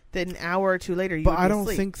that an hour or two later you would be I don't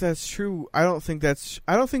asleep. think that's true. I don't think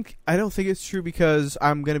it's true because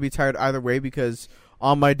I'm going to be tired either way because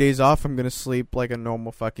on my days off I'm going to sleep like a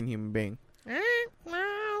normal fucking human being.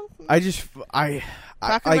 I hear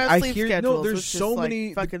schedules, no. There's so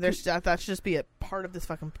many. That should just be a part of this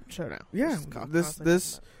fucking show now. Yeah,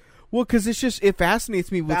 well, because it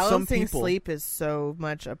fascinates me with some people. Balancing sleep is so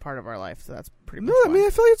much a part of our life, so that's pretty much. No, I mean I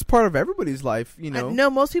feel like it's part of everybody's life. No,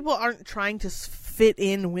 most people aren't trying to fit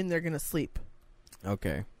in when they're going to sleep.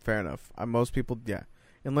 Okay, fair enough. Most people, yeah,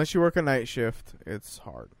 unless you work a night shift, it's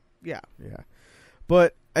hard. Yeah.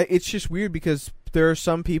 But it's just weird because there are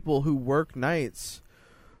some people who work nights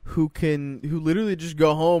who literally just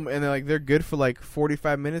go home and they're good for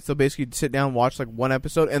 45 minutes. They'll basically sit down and watch one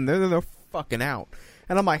episode and then they're fucking out.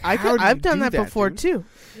 And I'm like, I've done that before too,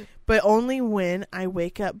 but only when I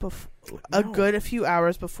wake up a few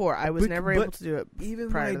hours before. I was never able to do it.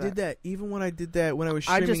 Even when I did that, when I was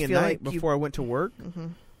streaming at night before I went to work,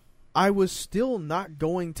 I was still not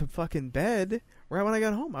going to fucking bed right when I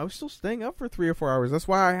got home. I was still staying up for 3 or 4 hours. That's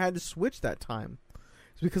why I had to switch that time.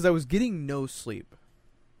 It's because I was getting no sleep.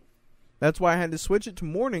 That's why I had to switch it to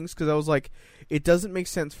mornings because I was like, it doesn't make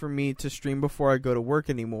sense for me to stream before I go to work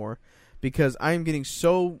anymore because I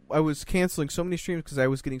was canceling so many streams because I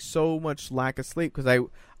was getting so much lack of sleep because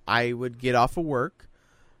I would get off of work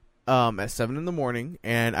at 7 in the morning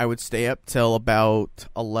and I would stay up till about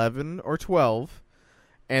 11 or 12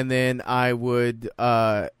 and then I would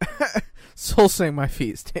Soul saying my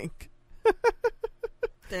feet stink.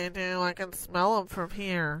 They do. I can smell them from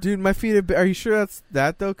here. Dude, my feet are you sure that's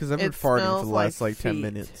that, though? Because I've been farting for the last, 10 feet.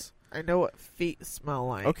 minutes. I know what feet smell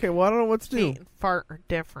like. Okay, well, I don't know what to do. Feet and fart are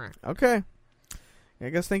different. Okay. I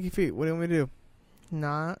guess thank you, feet. What do you want me to do?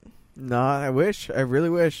 Not. No, I wish. I really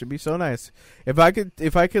wish. It'd be so nice. If I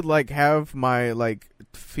could, like, have my, like,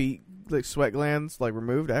 feet, like, sweat glands, like,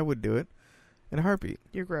 removed, I would do it. In a heartbeat.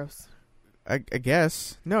 You're gross. I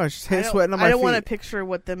guess. No, it's just sweating on my feet. I don't want to picture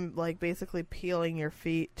what them, like, basically peeling your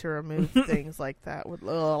feet to remove things like that. With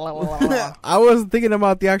I wasn't thinking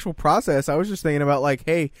about the actual process. I was just thinking about, like,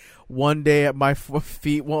 hey, one day my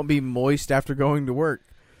feet won't be moist after going to work.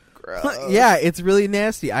 Gross. Yeah, it's really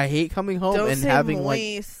nasty. I hate coming home Don't and say having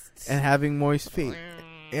moist. having moist feet.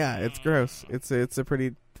 Yeah, it's gross. It's a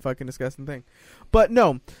pretty fucking disgusting thing. But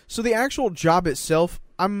no, so the actual job itself,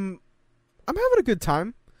 I'm having a good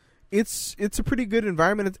time. It's a pretty good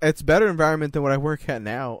environment. It's a better environment than what I work at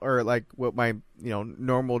now, or like what my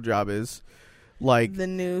normal job is. Like the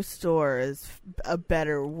new store is a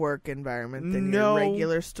better work environment than your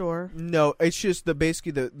regular store. No, it's just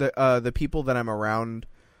basically the people that I'm around,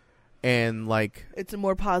 and like it's a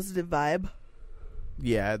more positive vibe.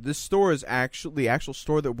 Yeah, this store is the actual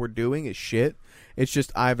store that we're doing is shit. It's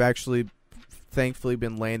just I've actually thankfully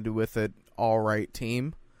been landed with an alright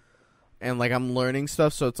team. And, like, I'm learning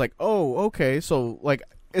stuff, so it's like, oh, okay. So, like,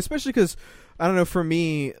 especially because, I don't know, for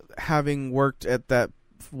me, having worked at that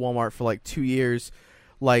Walmart for, like, 2 years,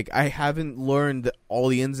 like, I haven't learned all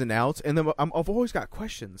the ins and outs. And then I've always got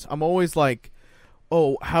questions. I'm always like,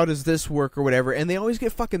 oh, how does this work or whatever? And they always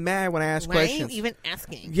get fucking mad when I ask questions. Why are you even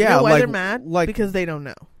asking? Yeah, you know why like, they're mad? Like, because they don't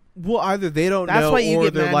know. Well, either they don't That's know, why you or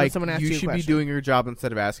get they're mad like, when someone asks you you a should be question. doing your job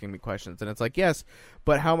instead of asking me questions. And it's like, yes,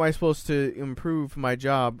 but how am I supposed to improve my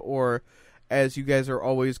job? Or, as you guys are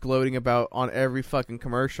always gloating about on every fucking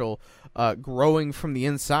commercial, growing from the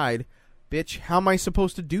inside, bitch, how am I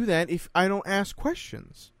supposed to do that if I don't ask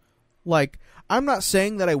questions? Like, I'm not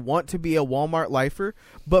saying that I want to be a Walmart lifer,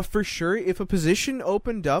 but for sure, if a position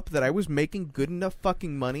opened up that I was making good enough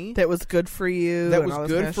fucking money, that was good for you, that and was all this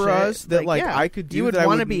good kind of for shit, us, that like yeah, I could do, you would that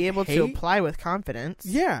want I to be able to apply with confidence.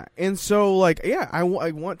 Yeah, and so like, yeah, I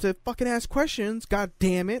want to fucking ask questions. God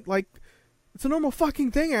damn it, like. It's a normal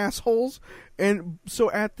fucking thing, assholes. And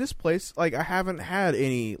so at this place, like, I haven't had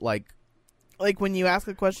any, like when you ask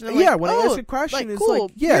a question, when I oh, ask a question, it's cool,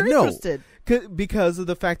 like, yeah, you're no. interested. Because of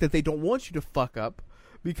the fact that they don't want you to fuck up.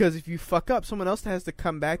 Because if you fuck up, someone else has to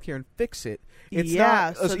come back here and fix it. It's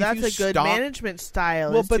yeah, not, so that's a good management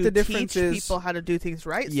style. Well, is but to the difference teach is people how to do things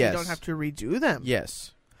right, so yes. you don't have to redo them.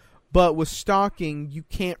 Yes. But with stocking, you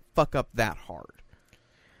can't fuck up that hard.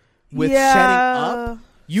 With yeah. setting up,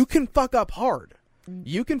 you can fuck up hard.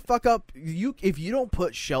 You can fuck up if you don't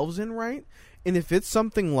put shelves in right, and if it's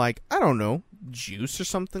something like, I don't know, juice or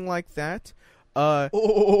something like that, and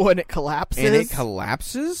it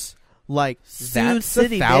collapses, like Sued that's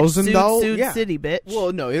City, $1,000. Sued Yeah. City, bitch.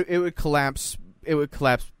 Well, no, it would collapse. It would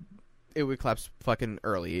collapse. It would collapse fucking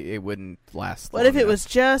early. It wouldn't last. What if it was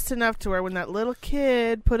just enough to where when that little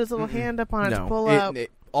kid put his little hand up on it to pull up,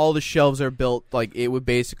 all the shelves are built like it would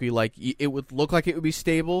basically like it would look like it would be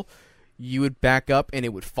stable. You would back up and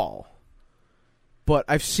it would fall. But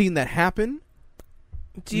I've seen that happen.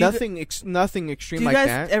 Nothing extreme like that.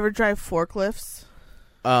 Do you guys ever drive forklifts?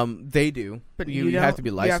 They do, but you have to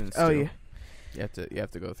be licensed. You have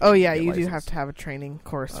to go through. Oh yeah, you do have to have a training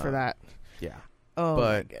course for that. Yeah. Oh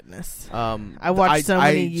but, my goodness. I watched so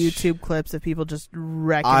many YouTube clips of people just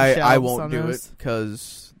wrecking shelves. I won't on do those. it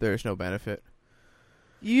because there's no benefit.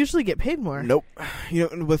 You usually get paid more. Nope.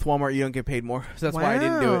 With Walmart, you don't get paid more. So that's why I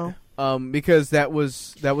didn't do it. Because that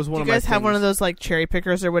was one of my things. Do you guys have one of those like cherry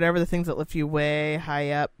pickers or whatever, the things that lift you way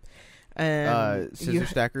high up? Scissor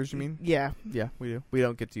stackers, you mean? Yeah. Yeah, we do. We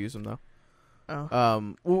don't get to use them though.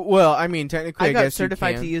 Oh. Well, I mean, technically, I got guess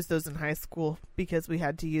certified you can. to use those in high school because we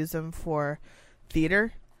had to use them for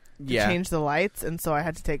theater to Yeah. change the lights, and so I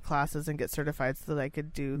had to take classes and get certified so that I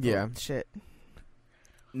could do the shit.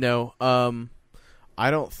 No, I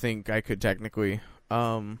don't think I could technically.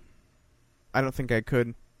 I don't think I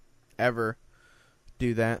could ever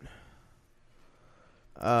do that.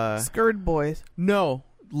 Scared boys. No,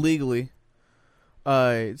 legally.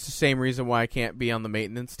 It's the same reason why I can't be on the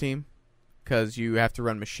maintenance team, because you have to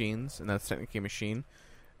run machines, and that's technically a machine,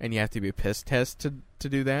 and you have to be a piss test to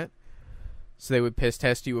do that. So they would piss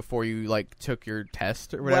test you before you like took your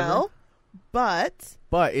test or whatever. Well, but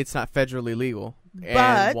it's not federally legal,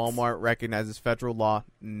 and Walmart recognizes federal law,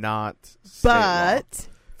 not state law.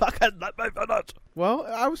 Fucking let me finish. Well,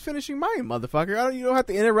 I was finishing mine, motherfucker. You don't have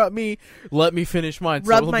to interrupt me. Let me finish mine.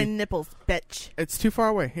 Rub my nipples, bitch. It's too far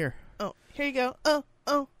away. Here. Oh. Here you go.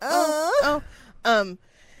 Oh.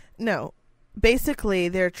 No. Basically,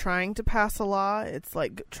 they're trying to pass a law. It's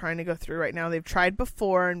like trying to go through right now. They've tried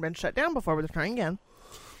before and been shut down before, but they're trying again.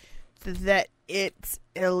 That it's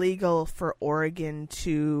illegal for Oregon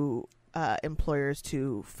to employers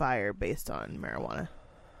to fire based on marijuana.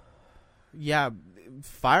 Yeah,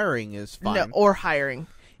 firing is fine. No, or hiring.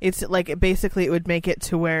 It's like basically it would make it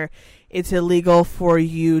to where it's illegal for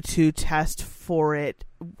you to test for it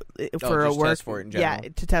for a work. Test for it in general. Yeah,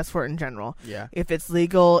 to test for it in general. Yeah. If it's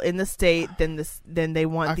legal in the state, then they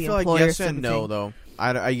want the employer. I feel like yes and no, though.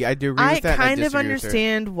 I do agree with that. I kind of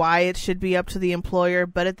understand why it should be up to the employer,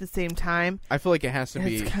 but at the same time, I feel like it has to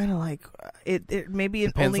be. It's kind of like it maybe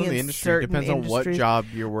depends only on the in industry. certain Depends on what job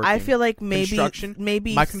you're working. I feel like maybe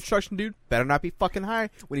my construction dude better not be fucking high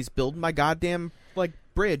when he's building my goddamn like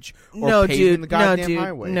bridge or paving the goddamn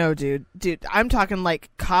highway. No, dude. I'm talking like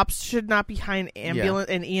cops should not be high, and ambulance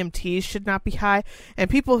and EMTs should not be high, and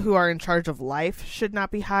people who are in charge of life should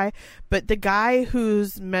not be high. But the guy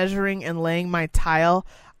who's measuring and laying my tile,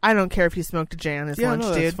 I don't care if he smoked a J on his lunch,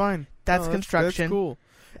 no, dude. That's fine. That's construction. That's cool.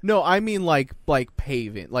 No, I mean like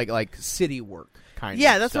paving, like city work kind of.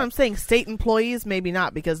 Yeah, that's stuff. what I'm saying. State employees, maybe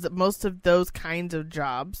not, because most of those kinds of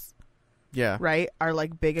jobs, right, are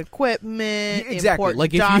like big equipment. Exactly.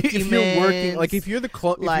 Like if you're working, like if you're the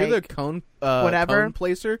if you're the cone whatever cone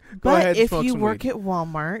placer, go but ahead. If and you some work weed. at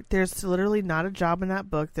Walmart, there's literally not a job in that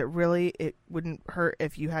book that really it wouldn't hurt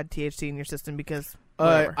if you had THC in your system because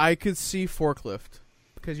I could see forklift.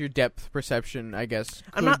 Because your depth perception, I guess,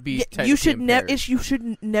 could be you should impaired. you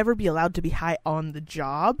should never be allowed to be high on the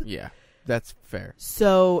job. Yeah, that's fair.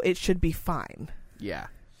 So it should be fine. Yeah,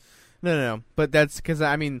 no. But that's because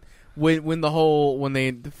I mean, when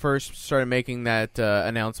they first started making that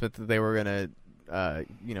announcement that they were gonna,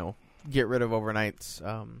 get rid of overnights,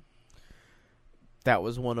 that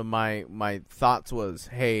was one of my thoughts was,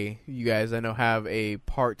 hey, you guys, I know have a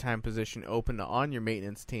part-time position open on your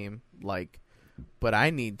maintenance team, like. But I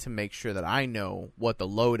need to make sure that I know what the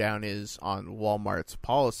lowdown is on Walmart's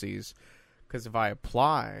policies, because if I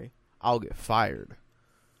apply, I'll get fired.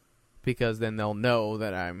 Because then they'll know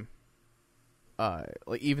that I'm,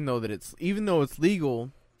 even though it's legal.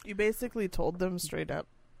 You basically told them straight up.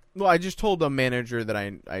 Well, I just told the manager that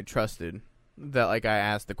I trusted that, like, I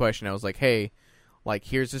asked the question. I was like, hey, like,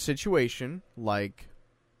 here's the situation. Like,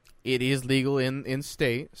 it is legal in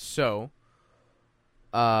state, so,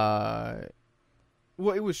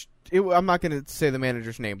 well, I'm not going to say the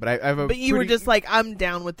manager's name, but I have a. But you were just like, I'm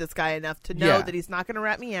down with this guy enough to know that he's not going to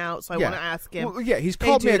rat me out, so I want to ask him. Well, yeah, he's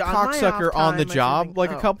called me a cocksucker on the job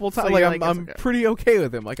a couple times. So like I'm pretty okay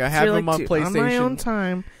with him. Like I have him on PlayStation. On my own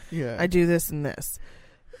time, I do this and this.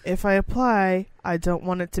 If I apply, I don't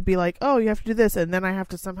want it to be like, oh, you have to do this, and then I have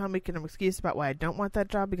to somehow make an excuse about why I don't want that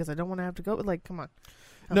job because I don't want to have to go. Like, come on,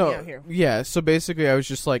 help me out here. Yeah. So basically, I was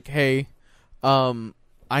just like, hey,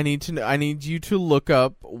 I need you to look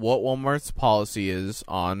up what Walmart's policy is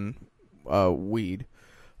on weed,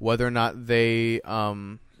 whether or not they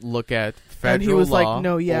look at federal and he was law, like,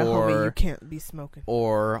 no, homie, you can't be smoking,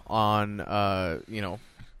 or on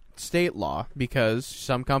state law, because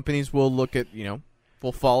some companies will look at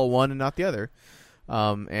will follow one and not the other,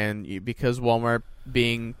 and because Walmart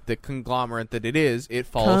being the conglomerate that it is, it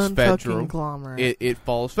follows federal. It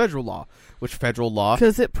follows federal law, which federal law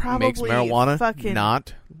because it probably makes marijuana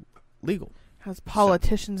not legal. Has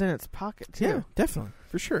politicians in its pocket too. Yeah, definitely,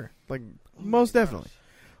 for sure, like most definitely.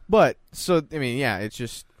 But so I mean, yeah, it's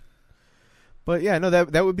just. But yeah, no,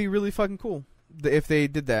 that would be really fucking cool if they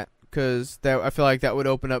did that, because I feel like that would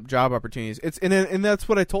open up job opportunities. And that's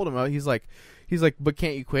what I told him. He's like, but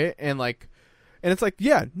can't you quit? And it's like,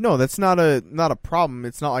 yeah, no, that's not a problem.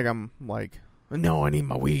 It's not like I'm like, no, I need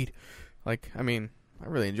my weed. Like, I mean, I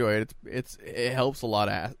really enjoy it. It helps a lot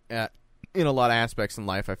in a lot of aspects in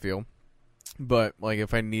life, I feel. But like,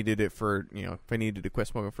 if I needed it for if I needed to quit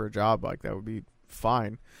smoking for a job, like that would be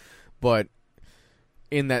fine. But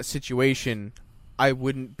in that situation, I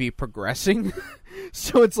wouldn't be progressing.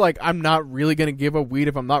 So it's like, I'm not really going to give up weed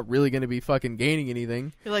if I'm not really going to be fucking gaining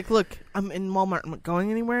anything. You're like, look, I'm in Walmart. I'm not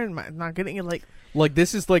going anywhere and I'm not getting it. Like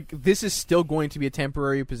this is still going to be a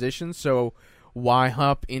temporary position. So why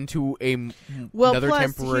hop into another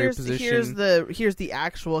temporary position? Here's the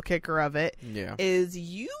actual kicker of it. Yeah. Is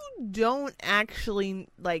you don't actually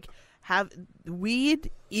have weed,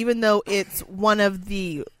 even though it's one of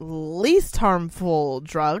the least harmful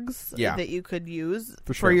drugs that you could use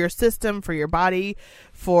for your system, for your body,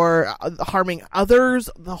 for harming others,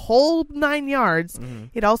 the whole 9 yards. Mm-hmm.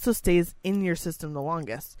 It also stays in your system the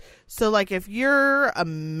longest. So, like, if you're a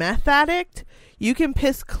meth addict, you can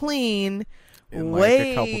piss clean in like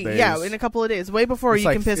a couple days. Yeah, in a couple of days. Way before It's you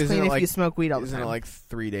like- can piss isn't clean it if like- you smoke weed all the Isn't time. it like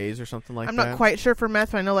 3 days or something like I'm that? not quite sure for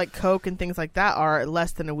meth, but I know like coke and things like that are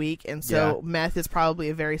less than a week, and so Yeah. meth is probably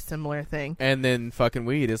a very similar thing. And then fucking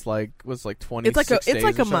weed is was like 20. It's like a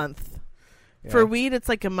days or month. Yeah. For weed, it's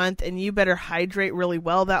like a month, and you better hydrate really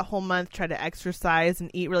well that whole month. Try to exercise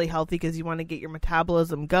and eat really healthy because you want to get your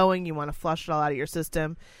metabolism going. You want to flush it all out of your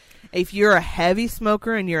system. If you're a heavy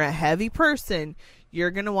smoker and you're a heavy person,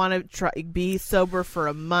 you're going to want to be sober for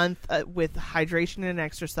a month with hydration and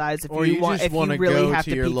exercise. If or you you want, just if want you to really go have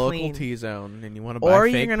to to your be local clean, T-zone and you want to buy or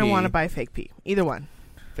fake you're going to pee. want to buy fake pee. Either one,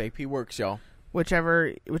 Fake pee works, y'all. whichever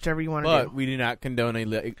you want to But do. we do not condone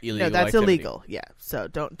illegal. No, that's activity. illegal. Yeah, so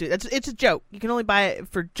don't do. It's a joke. You can only buy it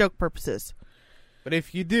for joke purposes. But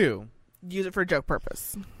if you do, Use it for joke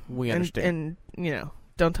purpose. we understand. And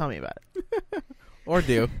don't tell me about it. Or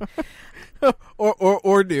do.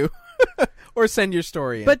 or do. Or send your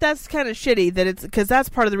story in. But that's kind of shitty that it's because that's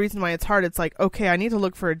part of the reason why it's hard. It's like, okay, I need to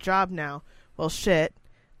look for a job now. Well, shit.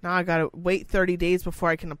 Now I gotta wait 30 days before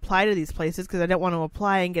I can apply to these places because I don't want to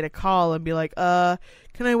apply and get a call and be like, can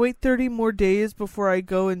I wait 30 more days before I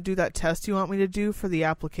go and do that test you want me to do for the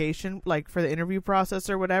application, like for the interview process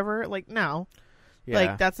or whatever? Like, no. yeah.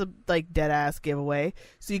 Like, that's a dead ass giveaway.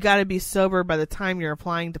 So you gotta be sober by the time you're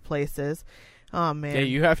applying to places. Oh, man. Yeah,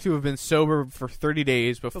 you have to have been sober for 30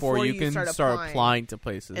 days before you can start applying. applying to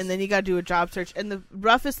places. And then you got to do a job search. And the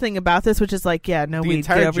roughest thing about this, which is like, yeah, no the weed,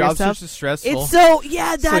 entire get over job yourself. search is stressful. It's so,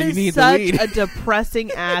 yeah, So that you is need the such weed. a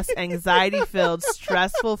depressing ass, anxiety filled,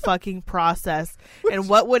 stressful fucking process. And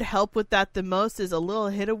what would help with that the most is a little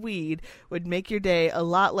hit of weed would make your day a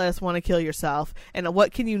lot less want to kill yourself. And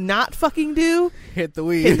what can you not fucking do? Hit the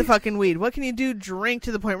weed. Hit the fucking weed. What can you do? Drink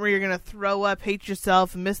to the point where you're going to throw up, hate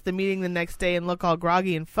yourself, miss the meeting the next day, and look all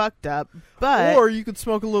groggy and fucked up. But or you could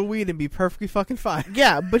smoke a little weed and be perfectly fucking fine.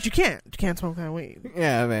 yeah, but you can't. You can't smoke that weed.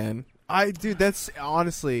 Yeah, man. Dude, that's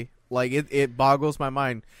honestly like it boggles my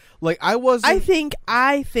mind. Like I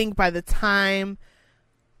think by the time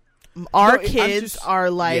our I'm kids just- are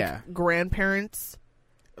like yeah. grandparents,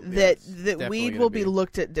 Yes, that definitely weed gonna will be be.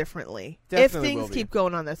 looked at differently Definitely if will things be. keep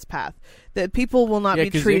going on this path. That people will not Yeah, be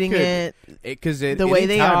 'cause it treating could- it because the way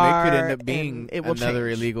they it could are, end up being and it will another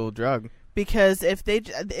change. illegal drug. because if they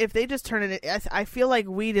just turn it, I feel like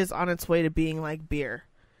weed is on its way to being like beer.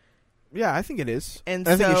 Yeah, I think it is. And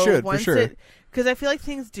I so think it should once for sure. because I feel like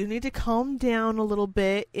things do need to calm down a little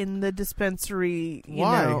bit in the dispensary.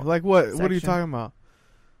 Why? You know, Like what? What are you section. talking about?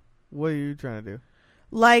 What are you trying to do?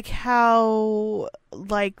 like how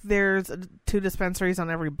like there's 2 dispensaries on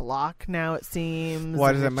every block now. It seems. Why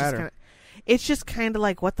and does that it's just matter? kinda- it's just kind of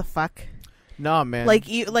like what the fuck. Nah, man. Like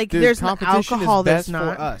Dude, there's no competition alcohol. is There's best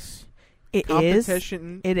not. for us. It is.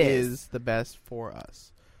 Competition It is. the best for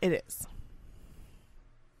us. It is.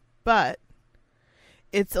 But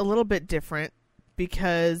it's a little bit different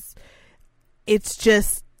because it's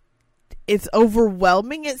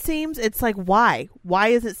overwhelming, it seems. It's like, why? Why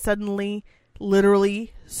is it suddenly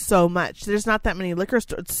literally so much? There's not that many liquor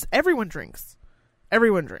stores. Everyone drinks.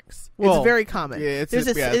 Well, it's very common. yeah, it's there's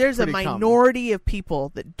it's a pretty common. minority of people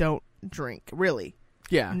that don't drink, really.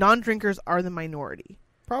 Yeah, Non-drinkers are the minority.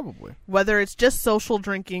 probably. Whether it's just social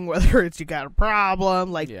drinking, whether it's you got a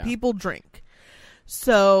problem, like Yeah. people drink.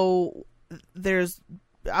 So there's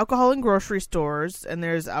alcohol in grocery stores and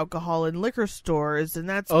there's alcohol in liquor stores, and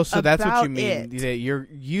that's Oh, so that's what about you mean? it. That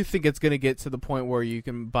you think it's going to get to the point where you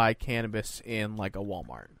can buy cannabis in like a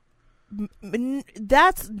Walmart?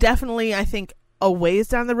 That's definitely, I think, a ways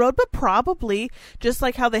down the road, but probably just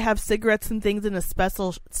like how they have cigarettes and things in a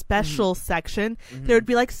special section, there would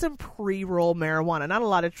be like some pre-roll marijuana. Not a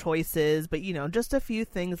lot of choices, but just a few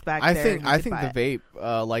things back I there. think and you could the buy it.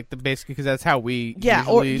 vape, like the basically because that's how we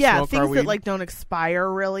or usually smoke our things weed, that like don't expire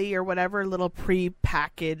really or whatever, little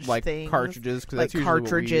pre-packaged like things, cartridges, because like that's usually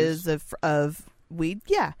cartridges what we use. of weed.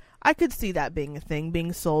 Yeah, I could see that being a thing,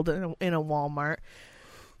 being sold in a Walmart.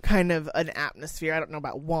 Kind of an atmosphere. I don't know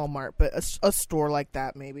about Walmart, but a store like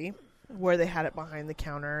that maybe, where they had it behind the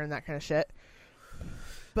counter and that kind of shit.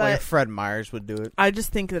 But Like Fred Meyers would do it. I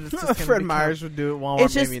just think that it's just gonna Fred become- Meyers would do it. Walmart,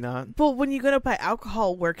 It's just- maybe not. But when you go to buy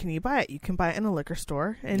alcohol, where can you buy it? You can buy it in a liquor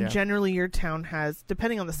store, and Yeah. generally your town has,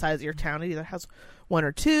 depending on the size of your town, it either has 1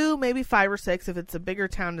 or 2, maybe 5 or 6. If it's a bigger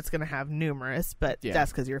town, it's going to have numerous, but Yeah.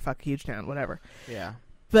 that's because you're a fucking huge town, whatever. Yeah,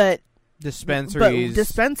 But dispensaries.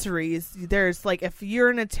 there's like, if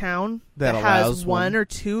you're in a town That that has allows 1 one. or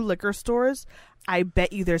 2 liquor stores, I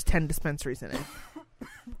bet you there's 10 dispensaries in it.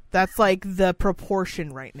 That's like the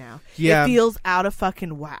proportion right now. Yeah. It feels out of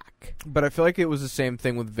fucking whack. But I feel like it was the same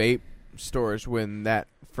thing with vape stores when that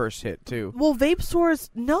first hit too. Well, vape stores,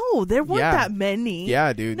 no, there weren't Yeah. that many.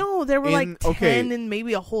 Yeah, dude. No, there were like 10 okay. in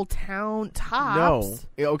maybe a whole town tops.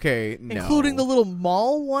 No. Okay. No. Including the little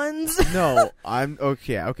mall ones. No. I'm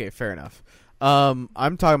okay. Okay. Fair enough. I'm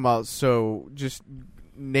talking about just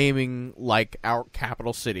naming like our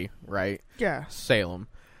capital city, right? Yeah. Salem.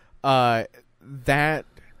 That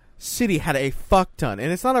city had a fuck ton,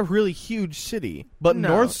 and it's not a really huge city, but No,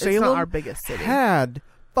 North it's Salem not our biggest city. had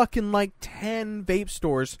fucking like 10 vape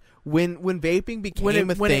stores when vaping became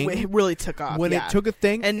a thing. It really took off. When yeah. it took a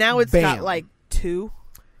thing, and now it's bam. got like 2.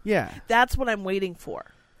 Yeah. That's what I'm waiting for.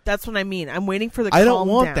 That's what I mean. I'm waiting for the I calm don't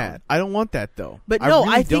want down. that. I don't want that though. But no,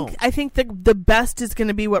 really I think the best is going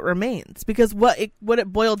to be what remains, because what it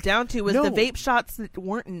boiled down to was No. the vape shots that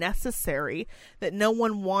weren't necessary, that no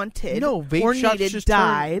one wanted, no vape or shops needed, just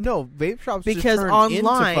died. Turned, no vape shops Because just turned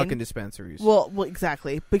online- into fucking dispensaries. Well,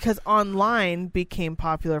 exactly, because online became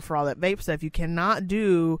popular for all that vape stuff. You cannot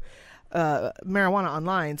do marijuana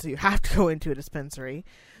online, so you have to go into a dispensary.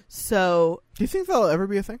 So do you think that'll ever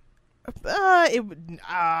be a thing? it would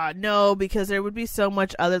no, because there would be so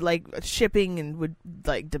much other like shipping, and would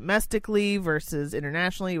like domestically versus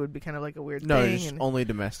internationally. It would be kind of like a weird No, thing. just and, only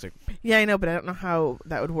domestic. yeah, I know, but I don't know how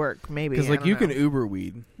that would work. Maybe Because I like don't you know. can Uber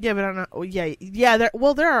weed. Yeah, but I don't know. Well, yeah.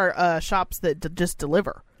 There are shops that just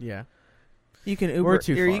deliver. Yeah, You can We're Uber,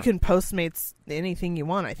 too or far. you can Postmates anything you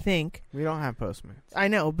want. I think. we don't have Postmates. I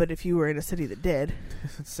know, but if you were in a city that did,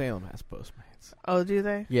 Salem has Postmates. oh, do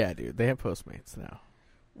they? Yeah, dude, they have Postmates now.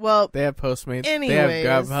 Well, They have Postmates. Anyways. They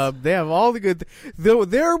have GrubHub. They have all the good.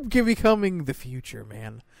 They're becoming the future,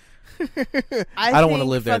 man. I don't want to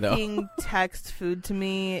live there though. Fucking text food to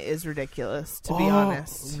me is ridiculous. To be Oh,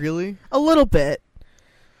 honest, really? a little bit.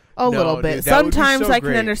 A No, little dude, bit. that would be Sometimes so I can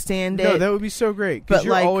great. understand No, it. that would be so great. Because But,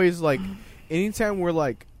 you're like- always like, anytime we're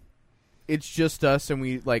like, it's just us, and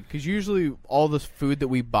we like, because usually all the food that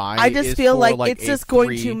we buy, I just is feel for, like it's a just going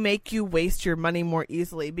free- to make you waste your money more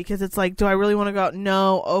easily, because it's like, do I really want to go out?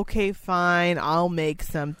 No. Okay, fine. I'll make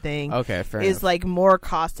something. Okay, fair is enough. like more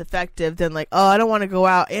cost effective than like, oh, I don't want to go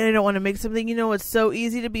out and I don't want to make something. You know, it's so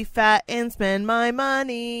easy to be fat and spend my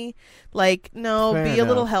money. Like, no, Fair be a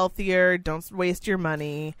little enough. healthier. Don't waste your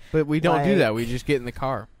money. But we don't do like- that. We just get in the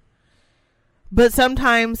car. But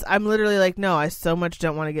sometimes I'm literally like, no, I so much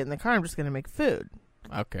don't want to get in the car. I'm just going to make food.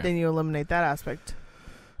 Okay, Then you eliminate that aspect.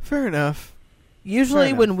 fair enough.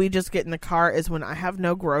 Usually Fair when enough. we just get in the car is when I have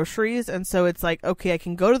no groceries, and so it's like, okay, I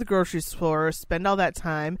can go to the grocery store, spend all that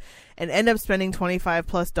time, and end up spending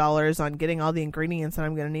 $25+ on getting all the ingredients that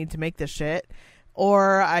I'm going to need to make this shit.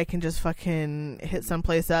 Or I can just fucking hit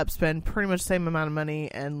someplace up, spend pretty much the same amount of money,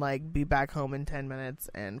 and like be back home in 10 minutes,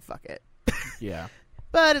 and fuck it. Yeah.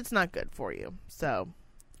 But it's not good for you, so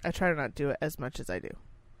I try to not do it as much as I do.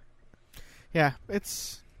 Yeah,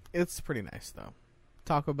 it's pretty nice though.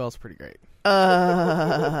 Taco Bell's pretty great.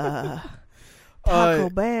 Taco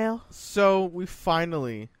Bell. So we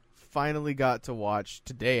finally got to watch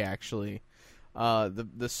today actually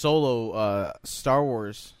the Solo Star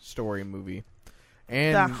Wars story movie.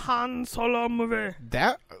 And The Han Solo movie.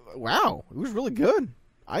 that wow, it was really good.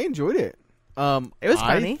 I enjoyed it. It was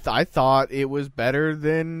funny. I thought it was better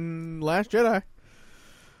than Last Jedi.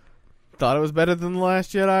 Thought it was better than The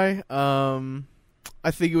Last Jedi. I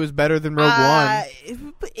think it was better than Rogue One.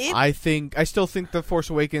 I still think The Force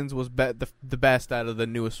Awakens was the best out of the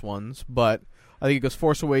newest ones, but I think it goes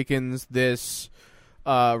Force Awakens, this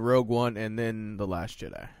Rogue One, and then The Last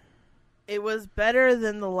Jedi. It was better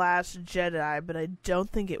than The Last Jedi, but I don't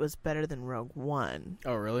think it was better than Rogue One.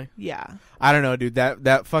 Oh, really? Yeah. I don't know, dude.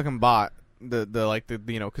 That fucking bot. The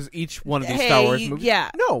because each one of these Star Wars movies. Yeah.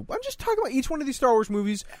 No, I'm just talking about each one of these Star Wars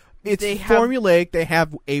movies. It's They have- formulaic. They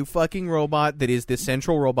have a fucking robot that is the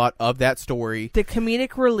central robot of that story. The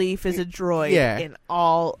comedic relief is a droid Yeah. in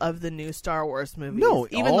all of the new Star Wars movies. No,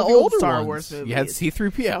 even all the the old older Star ones. Wars movies. You had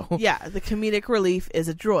C-3PO. Yeah, the comedic relief is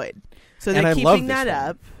a droid. So And they're I keeping love this that one.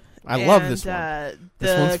 up. I love this one. The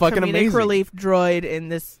This one's fucking comedic amazing. relief droid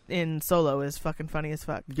in Solo is fucking funny as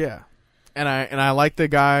fuck. Yeah, and I like the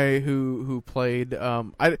guy who played. I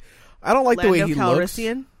don't like the way he looks.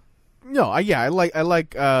 Calrissian? No, I like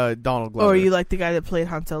Donald Glover. Or you like the guy that played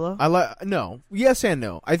Han Solo? Yes and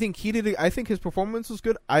no. I think he did. I think his performance was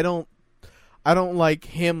good. I don't like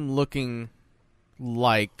him looking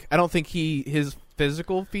like. I don't think his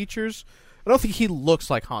physical features. I don't think he looks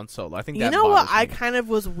like Han Solo. I think You that know what? bothers I me. kind of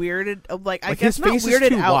was weirded. I Like, guess his not face is weirded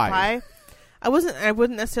too out wide. by. I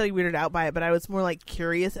wasn't necessarily weirded out by it, but I was more like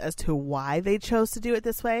curious as to why they chose to do it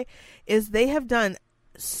this way. Is they have done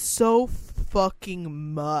so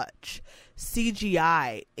fucking much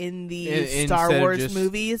CGI in the Star instead of Wars just,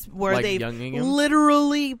 movies where like, they've younging him?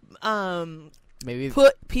 literally maybe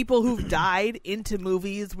put people who've died into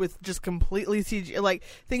movies with just completely CG, like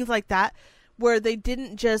things like that, where they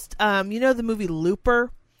didn't just, the movie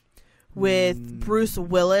Looper with Bruce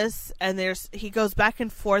Willis, and he goes back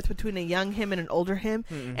and forth between a young him and an older him,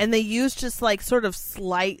 and they used just like sort of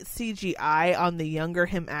slight CGI on the younger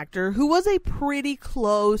him actor, who was a pretty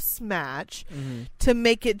close match, to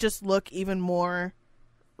make it just look even more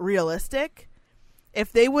realistic.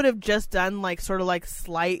 If they would have just done like sort of like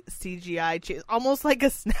slight CGI, almost like a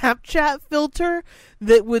Snapchat filter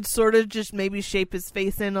that would sort of just maybe shape his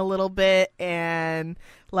face in a little bit and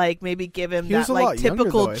like maybe give him that like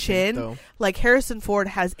typical younger, though, chin. I think, like Harrison Ford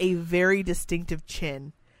has a very distinctive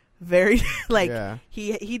chin, very like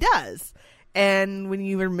he does. And when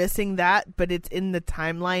you were missing that, but it's in the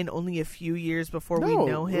timeline only a few years before we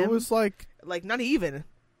know him. It was like not even.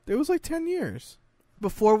 It was like 10 years.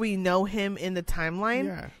 Before we know him in the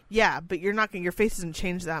timeline, but you're not gonna. Your face doesn't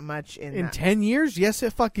change that much in 10 years. Yes,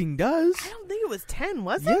 it fucking does. I don't think it was 10.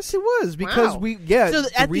 Was it? Yes, it was because wow. So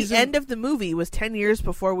at the end of the movie was 10 years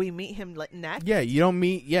before we meet him next. Yeah, you don't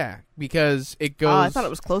meet. Yeah, because it goes. I thought it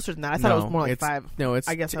was closer than that. I thought it was more like 5. No, it's.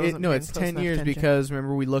 I guess it's 10 years because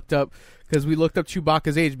remember we looked up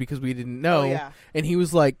Chewbacca's age because we didn't know, and he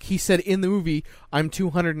was like he said in the movie I'm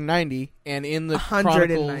 290, and in the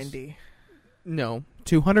 190. No.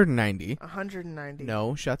 290. 190.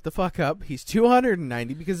 No, shut the fuck up. He's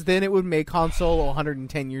 290 because then it would make Han Solo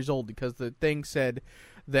 110 years old because the thing said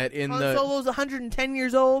that in Han Solo's 110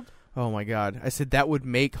 years old? Oh my god. I said that would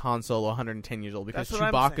make Han Solo 110 years old because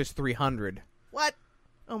Chewbacca's 300. What?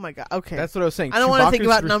 Oh my god. Okay. That's what I was saying. I don't want to think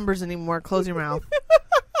about numbers anymore. Close your mouth.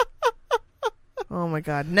 Oh my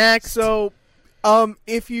god. Next. So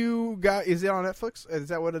if you got, is it on Netflix? Is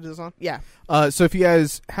that what it is on? Yeah. So if you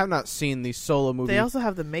guys have not seen the Solo movie, they also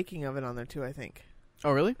have the making of it on there too, I think.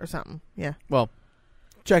 Oh, really? Or something. Yeah. Well,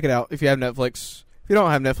 check it out if you have Netflix. If you don't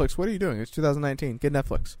have Netflix, what are you doing? It's 2019. Get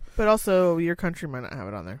Netflix. But also, your country might not have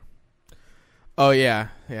it on there. Oh yeah,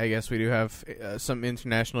 I guess we do have some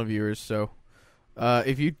international viewers. So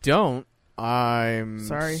if you don't, I'm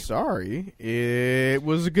sorry. It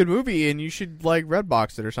was a good movie, and you should like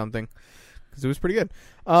Redbox it or something. Because it was pretty good.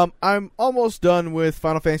 I'm almost done with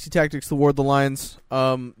Final Fantasy Tactics: The War of the Lions.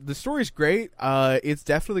 The story's great. It's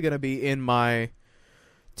definitely going to be in my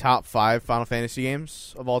top 5 Final Fantasy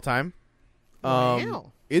games of all time.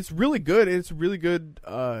 Wow. It's really good. It's really good.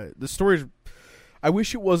 The story's... I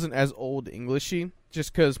wish it wasn't as old Englishy,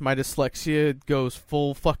 just because my dyslexia goes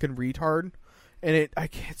full fucking retard. And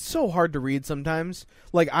it's so hard to read sometimes.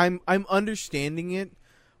 Like, I'm understanding it,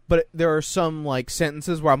 but there are some like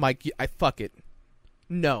sentences where I'm like, I fuck it.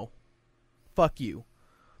 No. Fuck you.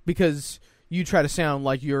 Because you try to sound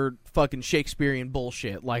like you're fucking Shakespearean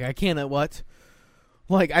bullshit. Like, I can't, what?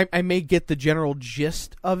 Like, I may get the general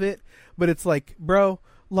gist of it, but it's like, bro,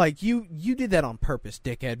 like, you did that on purpose,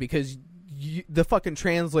 dickhead, because the fucking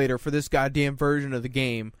translator for this goddamn version of the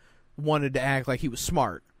game wanted to act like he was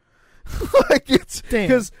smart. Like, it's...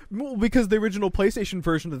 Because the original PlayStation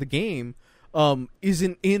version of the game...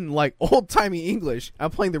 isn't in like old timey English.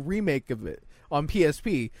 I'm playing the remake of it on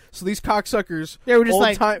PSP. So these cocksuckers, they were just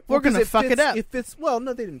like, we're gonna fuck it up. It fits. Well,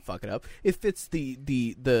 no, they didn't fuck it up. It fits the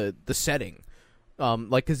setting,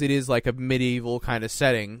 like because it is like a medieval kind of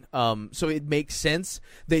setting. So it makes sense.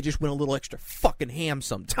 They just went a little extra fucking ham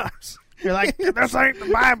sometimes. You're like, this ain't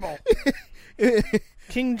the Bible.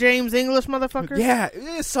 King James English, motherfucker.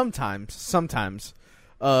 Yeah, sometimes.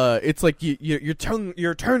 It's like your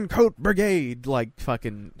turncoat brigade, like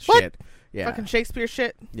fucking what? shit. Yeah, fucking Shakespeare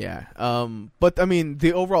shit. Yeah. But I mean,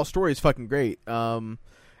 the overall story is fucking great. And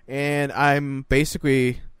I'm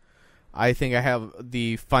basically, I think I have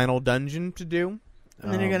the final dungeon to do.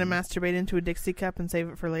 And then you're gonna masturbate into a Dixie cup and save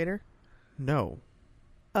it for later. No.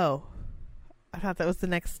 Oh, I thought that was the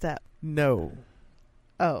next step. No.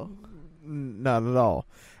 Oh. Not at all.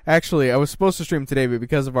 Actually, I was supposed to stream today, but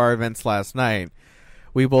because of our events last night,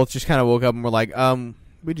 we both just kind of woke up and were like,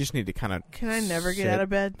 we just need to kind of... Can I never get out of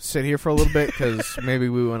bed? Sit here for a little bit, because maybe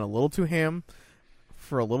we went a little too ham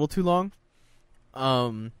for a little too long.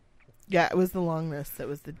 Yeah, it was the longness that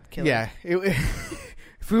was the killer. Yeah.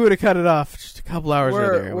 If we would have cut it off just a couple hours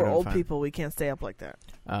earlier... We're old people. We can't stay up like that.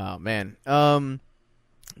 Oh, man.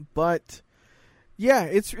 But, yeah,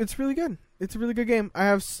 it's really good. It's a really good game. I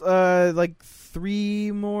have, like,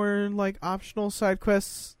 3 more, like, optional side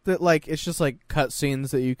quests that, like, it's just, like, cutscenes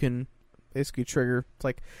that you can basically trigger. It's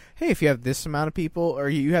like, hey, if you have this amount of people, or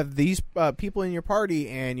you have these people in your party,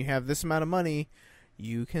 and you have this amount of money,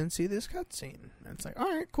 you can see this cutscene. And it's like,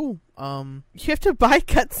 all right, cool. You have to buy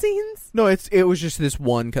cutscenes? No, it was just this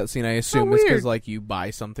one cutscene. I assume it's weird. because like you buy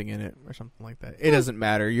something in it or something like that. It doesn't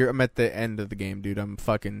matter. I'm at the end of the game, dude. I'm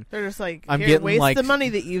fucking. They're just like, I'm here, getting, waste like- the money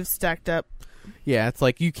that you've stacked up. Yeah, it's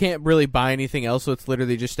like you can't really buy anything else, so it's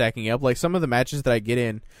literally just stacking up. Like some of the matches that I get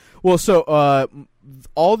in. Well, so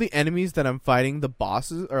all the enemies that I'm fighting, the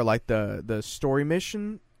bosses are like the story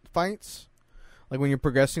mission fights. Like when you're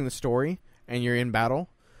progressing the story and you're in battle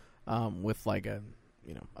with like a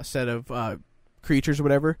set of creatures or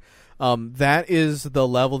whatever. That is the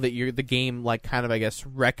level that the game like kind of I guess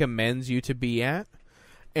recommends you to be at,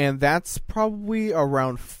 and that's probably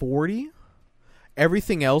around 40.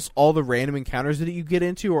 Everything else, all the random encounters that you get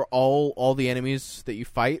into, or all the enemies that you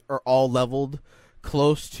fight, are all leveled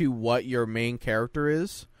close to what your main character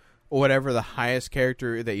is, or whatever the highest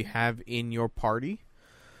character that you have in your party.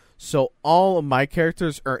 So all of my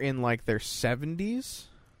characters are in like their 70s,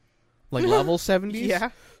 like level 70s. Yeah.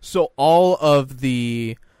 So all of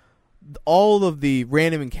the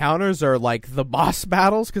random encounters are like the boss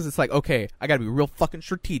battles, because it's like, okay, I gotta be real fucking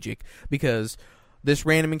strategic because this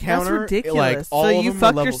random encounter, That's ridiculous. like all so of you them are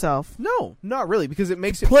fucked leveled- yourself. No, not really, because it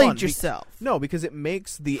makes it Played fun. yourself. No, because it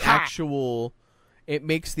makes the Ha! actual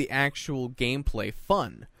gameplay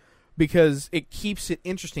fun. Because it keeps it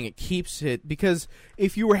interesting. It keeps it, because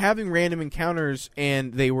if you were having random encounters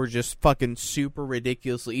and they were just fucking super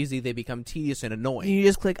ridiculously easy, they become tedious and annoying. You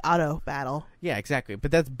just click auto battle. Yeah, exactly. But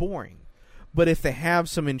that's boring. But if they have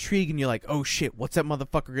some intrigue and you're like, oh shit, what's that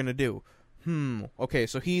motherfucker gonna do? Okay,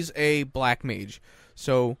 so he's a black mage.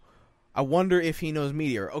 So I wonder if he knows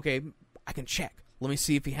meteor. Okay, I can check. Let me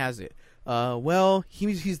see if he has it. Well,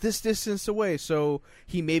 he's this distance away, so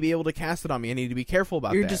he may be able to cast it on me. I need to be careful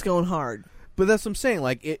about that. You're just going hard. But that's what I'm saying.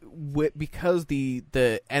 Like because the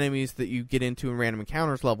enemies that you get into in random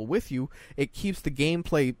encounters level with you, it keeps the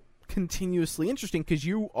gameplay continuously interesting because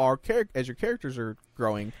you are as your characters are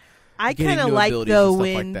growing. I getting kind of new like abilities though and stuff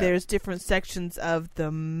when like that. there's different sections of the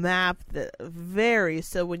map that vary.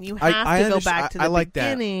 So when you have I to go understand- back to I the like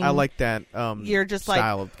beginning, that. I like that. you're just like,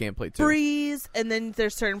 style of gameplay too. breeze, and then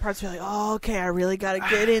there's certain parts where you're like, oh, okay, I really got to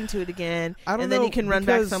get into it again. I don't and then know, you can run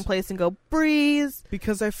back because- someplace and go breeze.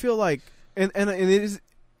 Because I feel like, and it is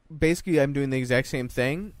basically I'm doing the exact same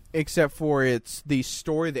thing, except for it's the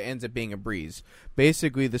story that ends up being a breeze.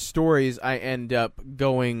 Basically, the stories I end up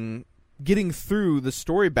getting through the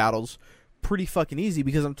story battles pretty fucking easy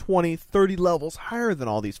because I'm 20, 30 levels higher than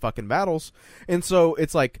all these fucking battles. And so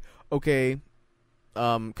it's like, okay,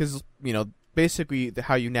 because, basically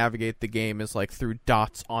how you navigate the game is like through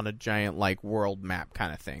dots on a giant like world map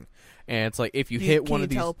kind of thing. And it's like if you hit Can one you of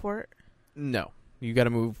these, teleport? no. You got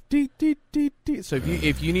to move. So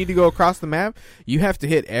if you need to go across the map, you have to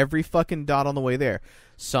hit every fucking dot on the way there.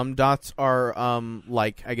 Some dots are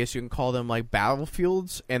like I guess you can call them like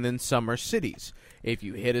battlefields, and then some are cities. If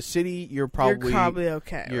you hit a city, you're probably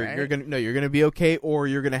okay. Right? You're gonna be okay, or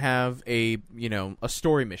you're gonna have a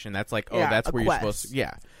story mission. That's like that's where quest. you're supposed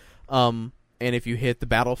to and if you hit the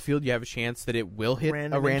battlefield, you have a chance that it will hit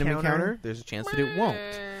a random encounter. There's a chance that it won't.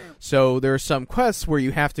 So there are some quests where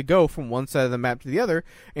you have to go from one side of the map to the other,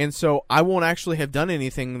 and so I won't actually have done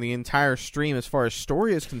anything the entire stream as far as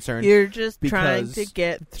story is concerned. You're just trying because to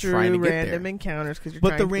get through trying to get random there. encounters because you're But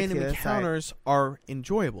trying the to get random to the other side. encounters are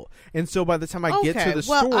enjoyable, and so by the time I get to the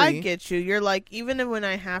well, story, I get you. You're like, even when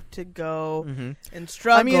I have to go Mhm. and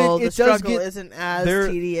struggle, it the does struggle get- isn't as there-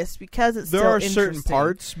 tedious because it's there still are certain interesting.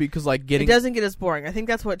 parts because like getting It doesn't get as boring. I think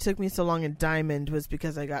that's what took me so long in Diamond was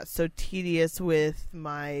because I got so tedious with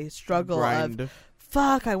my struggle grind. of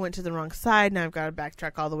fuck, I went to the wrong side. Now I've got to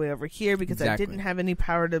backtrack all the way over here because I Exactly. didn't have any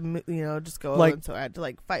power to just go Like- and so I had to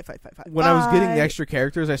like fight. When I was getting the extra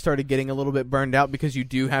characters, I started getting a little bit burned out because you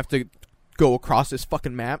do have to go across this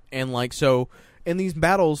fucking map, and like so in these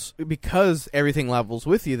battles, because everything levels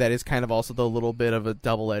with you, that is kind of also the little bit of a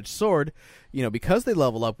double-edged sword, because they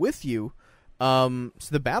level up with you. So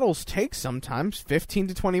the battles take sometimes 15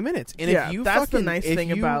 to 20 minutes, and yeah, if you that's the fucking, nice if thing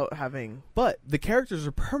you- about having. But the characters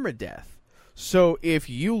are permadeath. So if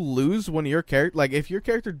you lose one of your character, like if your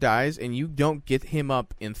character dies and you don't get him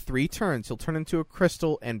up in 3 turns, he'll turn into a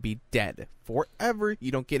crystal and be dead forever.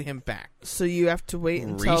 You don't get him back. So you have to wait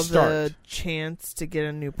until Restart. the chance to get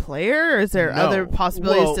a new player, or is there No. other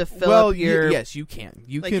possibilities Well- to fill well, up your? yes, you can.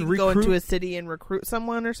 You like can you recruit. go into a city and recruit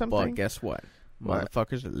someone or something. But guess what? What?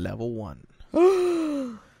 Motherfuckers at level 1.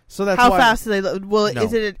 So that's How why fast do they? Well, No.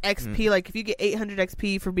 is it an XP? Like if you get 800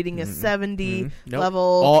 XP for beating a 70 Nope.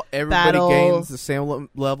 level, everybody battle- gains the same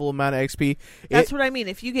level amount of XP. that's what I mean.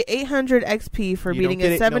 If you get 800 XP for You don't beating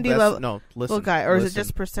get a it- 70 no, level, No, listen. well, guy, or is it listen,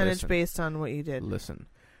 just percentage listen, based on what you did? Listen.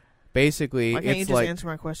 basically, Why can't you it's just like answer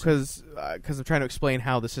my question? because I'm trying to explain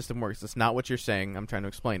how the system works. It's not what you're saying. I'm trying to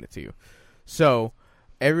explain it to you. So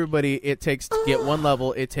everybody, it takes to get one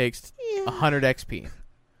level. It takes 100 XP.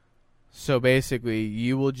 So basically,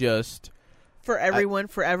 you will just For everyone,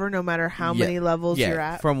 forever, no matter how many levels you're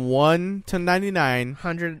at? from 1 to 99,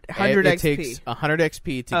 100 it XP. takes 100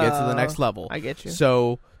 XP to get to the next level. I get you.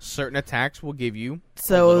 So certain attacks will give you a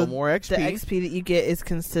So little more XP. the XP that you get is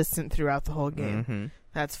consistent throughout the whole game. Mm-hmm.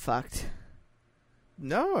 That's fucked.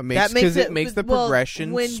 No, it makes because it makes the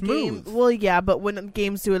progression smooth. Yeah, but when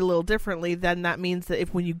games do it a little differently, then that means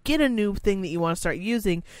that when you get a new thing that you want to start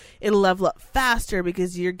using, it'll level up faster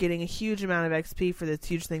because you're getting a huge amount of XP for this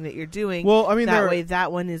huge thing that you're doing. Well, I mean, that way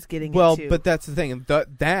that one is getting well, it too. but that's the thing.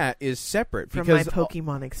 That is separate From because my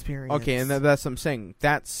Pokemon experience. Okay, and that's what I'm saying.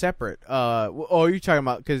 That's separate. You're talking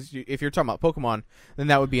about because if you're talking about Pokemon, then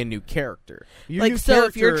that would be a new character.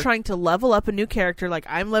 If you're trying to level up a new character, like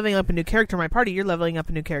I'm leveling up a new character in my party, you're leveling up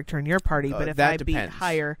a new character in your party. But if I beat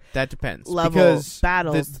higher, that depends level because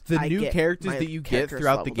battles, the new characters that you get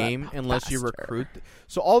throughout the game, unless you recruit.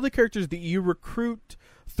 So all the characters that you recruit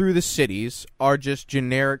through the cities are just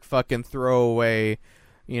generic fucking throwaway,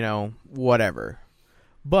 whatever.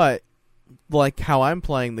 But like how I'm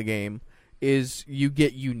playing the game is you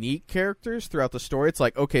get unique characters throughout the story. It's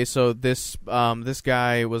like, okay, so this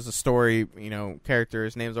guy was a story, character.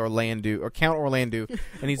 His name's Orlando, or Count Orlando,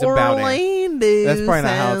 and he's a Bowden. That's probably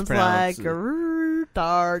not how it's pronounced. Like a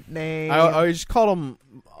dark name. I just called him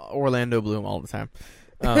Orlando Bloom all the time.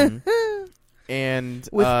 And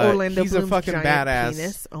with Orlando he's Bloom's a fucking giant badass.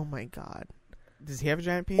 Penis. Oh my god. Does he have a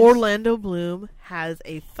giant penis? Orlando Bloom has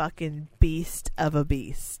a fucking beast of a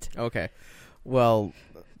beast. Okay. Well,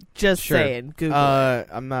 just sure. saying. Google it.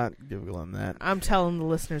 I'm not Googling that. I'm telling the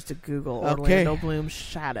listeners to Google Okay. Orlando Bloom's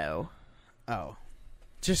shadow. Oh.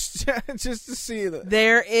 Just to see that.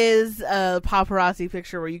 There is a paparazzi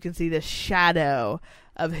picture where you can see the shadow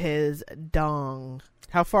of his dong.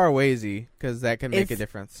 How far away is he? Because that can make a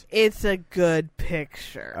difference. It's a good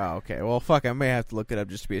picture. Oh, okay. Well, fuck, I may have to look it up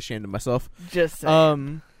just to be ashamed of myself. Just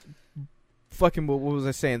saying. Fucking, what was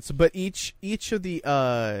I saying? So, but each of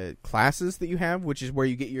the classes that you have, which is where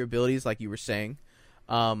you get your abilities, like you were saying,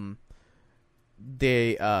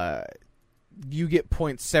 you get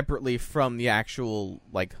points separately from the actual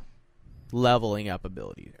like leveling up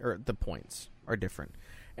ability, or the points are different.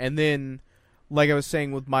 And then, like I was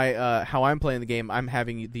saying with my how I'm playing the game, I'm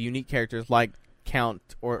having the unique characters like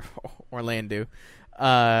Count or Orlando.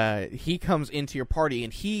 He comes into your party,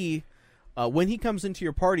 and when he comes into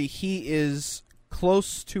your party, he is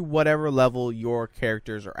close to whatever level your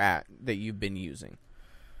characters are at that you've been using.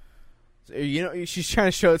 So, she's trying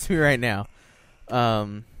to show it to me right now.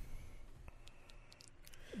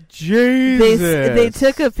 Jesus. They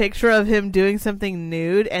took a picture of him doing something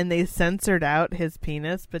nude, and they censored out his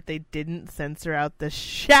penis, but they didn't censor out the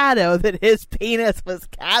shadow that his penis was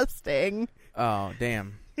casting. Oh,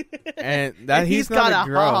 damn. And that he's not got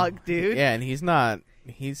a hog, dude. Yeah, and he's not.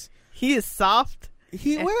 He is soft.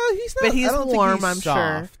 He's not. But he's I don't warm, think he's I'm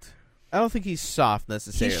soft. sure. I don't think he's soft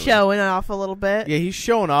necessarily. He's showing off a little bit. Yeah, he's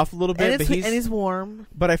showing off a little bit, and he's warm.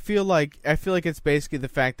 But I feel like it's basically the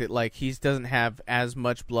fact that like he doesn't have as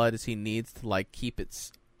much blood as he needs to like keep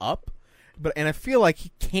it up. And I feel like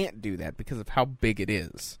he can't do that because of how big it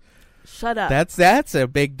is. Shut up. That's a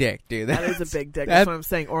big dick, dude. That is a big dick. That's what I'm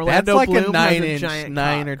saying. Orlando that's like Bloom a 9 has a inch, giant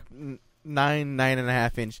 9 cock. or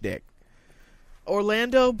 9.5 inch dick.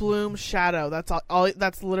 Orlando Bloom shadow. That's all.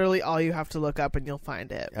 That's literally all you have to look up, and you'll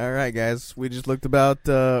find it. All right, guys. We just looked about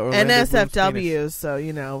Orlando NSFWs. So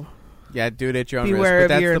Yeah, do it at your own risk. beware But of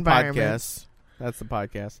that's your the environment. podcast. That's the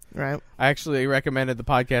podcast. Right. I actually recommended the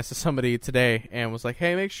podcast to somebody today and was like,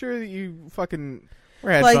 "Hey, make sure that you fucking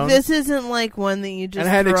wear headphones." Like this isn't like one that you just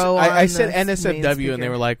throw on. I said the main NSFW, speaker. and they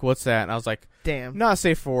were like, "What's that?" And I was like, "Damn, not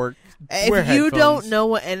safe for work." Wear If you headphones. don't know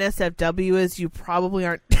what NSFW is, you probably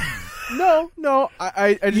aren't." No.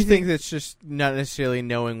 I just think that's just not necessarily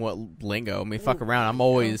knowing what lingo. I mean, fuck around. I'm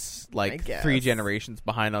always like 3 generations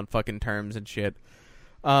behind on fucking terms and shit.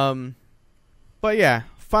 But yeah,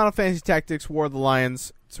 Final Fantasy Tactics: War of the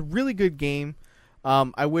Lions. It's a really good game.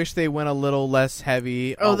 I wish they went a little less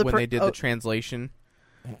heavy when they did the translation.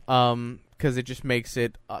 Because it just makes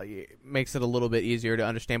it a little bit easier to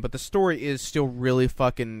understand. But the story is still really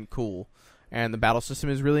fucking cool, and the battle system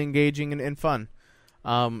is really engaging and fun.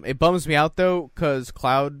 It bums me out though, because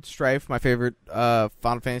Cloud Strife, my favorite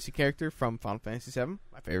Final Fantasy character from Final Fantasy VII,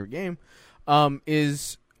 my favorite game,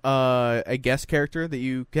 is a guest character that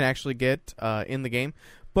you can actually get in the game,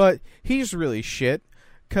 but he's really shit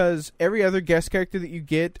because every other guest character that you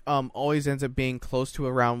get always ends up being close to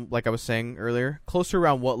around, like I was saying earlier, close to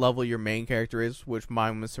around what level your main character is, which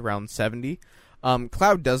mine was around 70.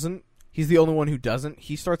 Cloud doesn't. He's the only one who doesn't.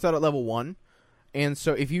 He starts out at level 1. And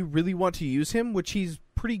so if you really want to use him, which he's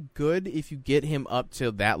pretty good if you get him up to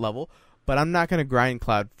that level, but I'm not going to grind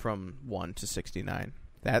Cloud from 1 to 69.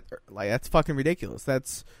 That's fucking ridiculous.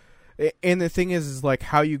 And the thing is like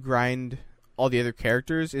how you grind all the other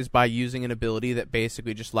characters is by using an ability that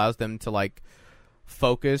basically just allows them to like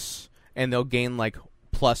focus, and they'll gain like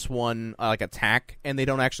 +1 like attack, and they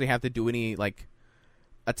don't actually have to do any like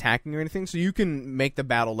attacking or anything. So you can make the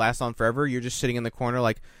battle last on forever. You're just sitting in the corner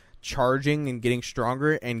like charging and getting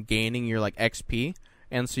stronger and gaining your like XP,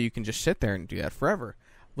 and so you can just sit there and do that forever.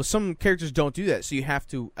 Well, some characters don't do that, so you have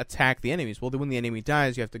to attack the enemies. Well, then when the enemy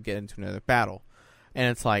dies, you have to get into another battle,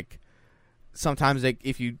 and it's like sometimes like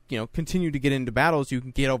if you continue to get into battles, you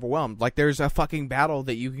can get overwhelmed. Like there's a fucking battle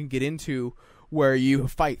that you can get into where you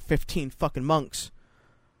fight 15 fucking monks,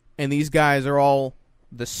 and these guys are all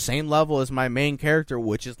the same level as my main character,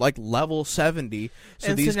 which is like level 70.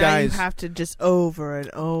 So these now guys you have to just over and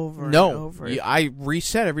over and over. I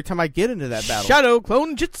reset every time I get into that battle. Shadow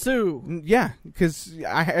Clone Jutsu. Yeah, because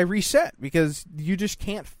I reset because you just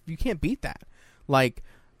can't beat that. Like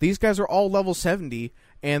these guys are all level 70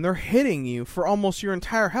 and they're hitting you for almost your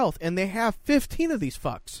entire health, and they have 15 of these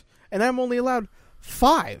fucks, and I'm only allowed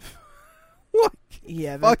 5. What?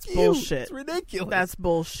 Yeah, that's Fuck bullshit. You. It's ridiculous. That's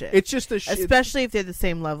bullshit. It's just a shit. Especially if they're the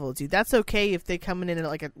same level as you. That's okay if they come in at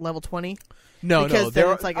like a level 20. No, because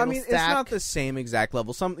they're it's like it's not the same exact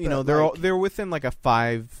level. Some they're within like a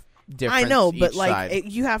 5 difference. I know, but each like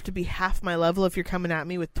side. you have to be half my level if you're coming at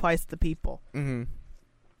me with twice the people. Mm-hmm.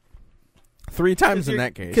 3 times in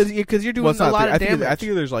that case. Because you're doing a lot of damage. I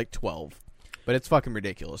think there's like 12, but it's fucking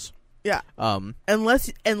ridiculous. Yeah.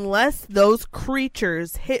 Unless those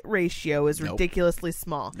creatures' hit ratio is ridiculously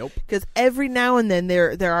small. Nope. Because every now and then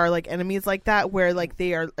there are like enemies like that where like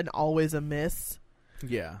they are always a miss.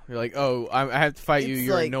 Yeah. You're like, oh, I have to fight you. It's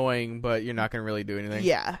You're like, annoying, but you're not going to really do anything.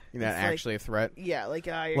 Yeah. You're not actually a threat. Yeah, like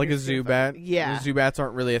a Zubat. Yeah. The Zubats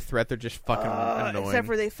aren't really a threat. They're just fucking annoying. Except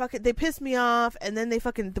for they piss me off, and then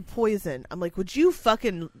the poison. I'm like, would you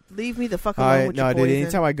fucking leave me the fuck alone with your poison? Dude,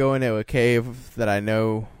 anytime I go into a cave that I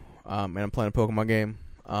know, and I'm playing a Pokemon game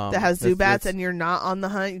that has Zubats and you're not on the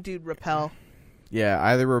hunt, dude, repel. Yeah,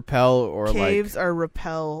 either repel or caves are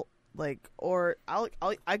repel. Or I'll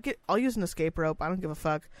use an escape rope. I don't give a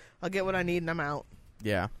fuck. I'll get what I need and I'm out.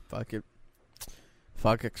 Yeah, fuck it.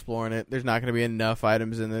 Fuck exploring it. There's not going to be enough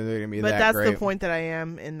items in there that are going to be but that that's great. The point that I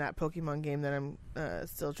am in that Pokemon game that I'm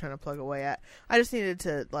still trying to plug away at. I just needed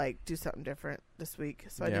to do something different this week,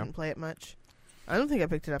 so I didn't play it much. I don't think I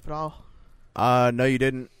picked it up at all. No, you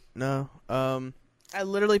didn't. No. I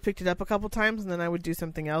literally picked it up a couple times, and then I would do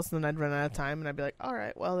something else, and then I'd run out of time, and I'd be like, all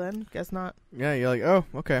right, well then, guess not. Yeah, you're like, oh,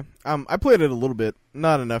 okay. I played it a little bit.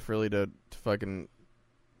 Not enough, really, to fucking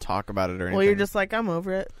talk about it or anything. Well, you're just like, I'm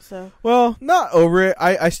over it, so. Well, not over it.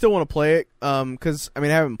 I still want to play it, because, I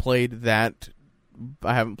mean, I haven't played that.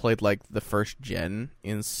 I haven't played, like, the first gen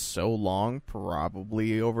in so long.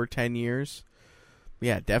 Probably over 10 years.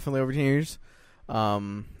 Yeah, definitely over 10 years.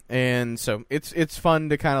 And so it's fun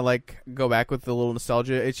to kind of like go back with a little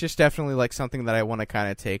nostalgia. It's just definitely like something that I want to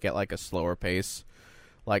kind of take at like a slower pace.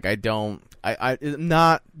 Like I'm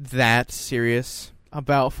not that serious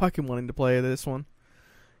about fucking wanting to play this one.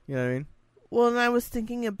 You know what I mean? Well, and I was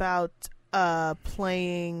thinking about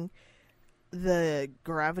playing the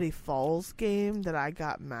Gravity Falls game that I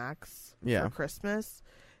got Max for Christmas,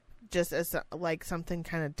 just as like something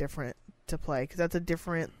kind of different to play, because that's a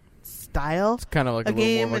different style. It's kind of like a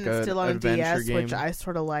game, little more like and it's still on adventure DS, game. which I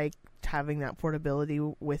sort of like having that portability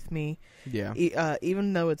with me. Yeah.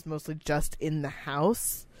 Even though it's mostly just in the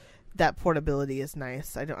house, that portability is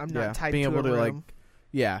nice. I'm not tied being to able a to room.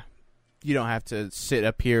 You don't have to sit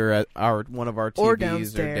up here at one of our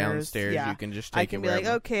TVs or downstairs. Yeah. You can just take I can it be wherever.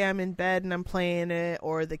 like, okay, I'm in bed and I'm playing it,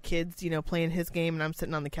 or the kids, playing his game and I'm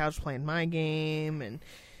sitting on the couch playing my game, and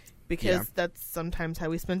because that's sometimes how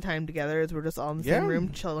we spend time together, is we're just all in the same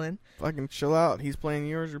room chilling. Fucking chill out. He's playing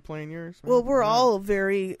yours, you're playing yours. Well, we're all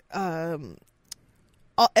very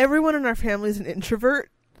everyone in our family is an introvert,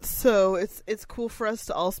 so it's cool for us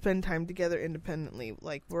to all spend time together independently.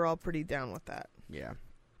 Like, we're all pretty down with that. Yeah.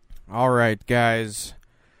 All right, guys.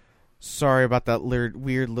 Sorry about that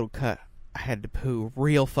weird little cut. I had to poo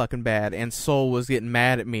real fucking bad, and Soul was getting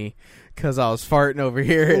mad at me because I was farting over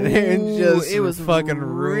here, and it was fucking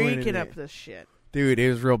ruining up the shit. Dude, it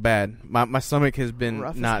was real bad. My stomach has been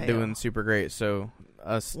Rough not as hell. doing super great, so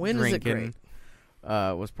us when drinking. Is it great?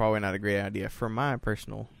 was probably not a great idea for my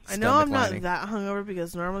personal. I know I'm lining. not that hungover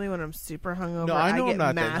because normally when I'm super hungover, No, I know get I'm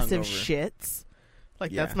not that massive hungover. shits.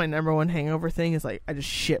 Like Yeah. that's my number one hangover thing is like I just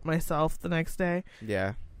shit myself the next day.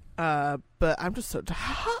 Yeah. But I'm just so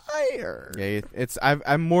tired. Yeah,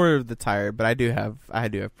 I'm more of the tired, but I do have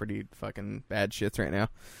pretty fucking bad shits right now.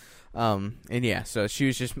 And yeah, so she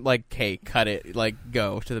was just like, "Hey, cut it! Like,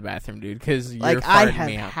 go to the bathroom, dude, because you're Like I farting have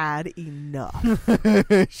me out." had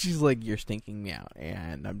enough. She's like, "You're stinking me out,"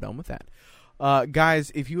 and I'm done with that.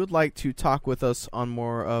 Guys, if you would like to talk with us on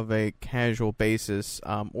more of a casual basis,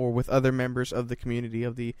 or with other members of the community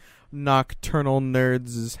of the Nocturnal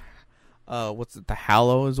Nerds, what's it? The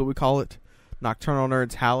Hallow is what we call it. Nocturnal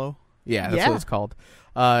Nerds Hallow. Yeah, that's what it's called.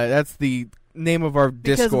 That's the name of our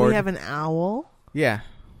Because Discord. we have an owl. Yeah,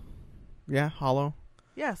 Hollow.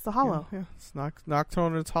 Yes, the hollow. Yeah, it's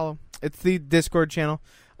Nocturnal Nerds Hollow. It's the Discord channel.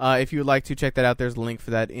 If you would like to check that out, there's a link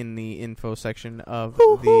for that in the info section of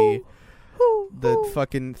the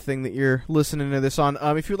fucking thing that you're listening to this on.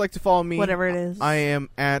 If you would like to follow me, Whatever it is. I am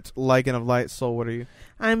at Lycan of Light. Soul, what are you?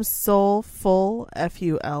 I'm Soulful,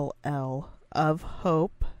 Full, of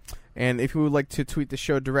Hope. And if you would like to tweet the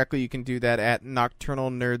show directly, you can do that at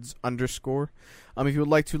nocturnalnerds_. If you would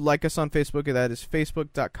like to like us on Facebook, that is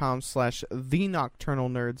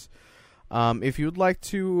facebook.com/thenocturnalnerds. If you would like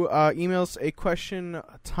to email us a question,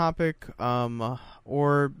 a topic, or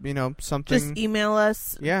something, Just email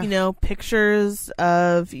us. Yeah. Pictures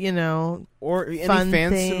of or any fun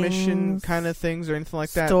fan things, submission kind of things or anything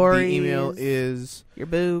like that. stories, The email is your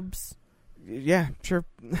boobs. Yeah, sure.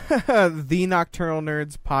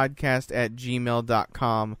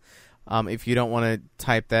 thenocturnalnerdspodcast@gmail.com. If you don't want to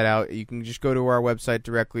type that out, you can just go to our website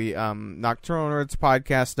directly,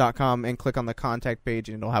 nocturnalnerdspodcast.com, and click on the contact page,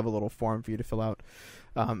 and it'll have a little form for you to fill out,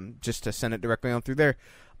 just to send it directly on through there.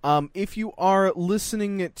 If you are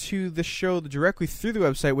listening to the show directly through the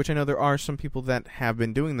website, which I know there are some people that have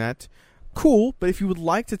been doing that, cool. But if you would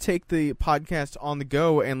like to take the podcast on the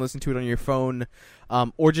go and listen to it on your phone,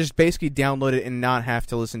 or just basically download it and not have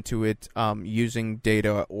to listen to it using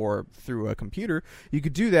data or through a computer, you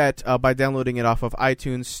could do that by downloading it off of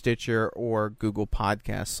iTunes, Stitcher, or Google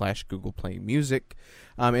Podcasts / Google Play Music.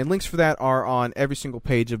 And links for that are on every single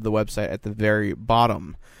page of the website at the very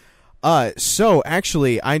bottom. So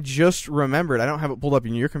actually, I just remembered, I don't have it pulled up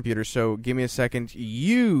in your computer, so give me a second.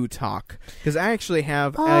 You talk, because I actually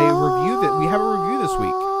have we have a review this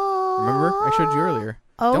week. Remember, I showed you earlier.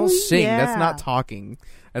 Oh, don't sing. yeah. That's not talking.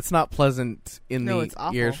 That's not pleasant in No, the it's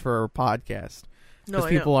awful. ears for a podcast, No,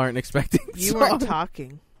 because people aren't expecting. You song. weren't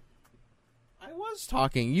talking. I was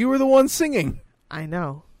talking. You were the one singing. I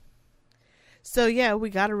know. So yeah,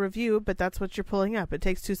 we got a review, but that's what you're pulling up. It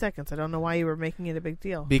takes 2 seconds. I don't know why you were making it a big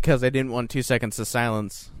deal. Because I didn't want 2 seconds of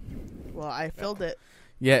silence. Well, I filled it.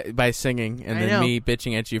 Yeah, by singing, and I then know. me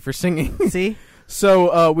bitching at you for singing. See?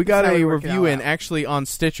 So we got That's how a you work it review all in out. actually on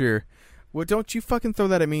Stitcher. Well, don't you fucking throw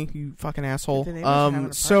that at me, you fucking asshole. The neighbors are having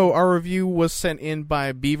a So party. our review was sent in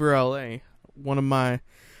by Beaver LA, one of my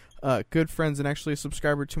good friends and actually a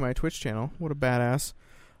subscriber to my Twitch channel. What a badass.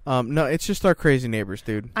 No, it's just our crazy neighbors,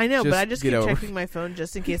 dude. I know, but I just keep get over checking my phone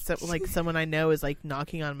just in case someone I know is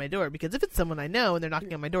knocking on my door. Because if it's someone I know and they're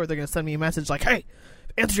knocking on my door, they're going to send me a message like, "Hey,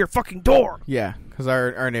 answer your fucking door!" Yeah, because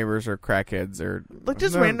our neighbors are crackheads or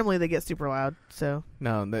Just no, randomly they get super loud. So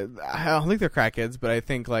No, I don't think they're crackheads, but I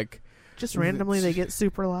think just randomly they get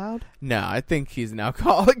super loud. No, I think he's an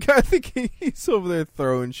alcoholic. I think he's over there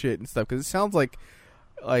throwing shit and stuff because it sounds like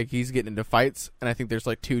he's getting into fights, and I think there's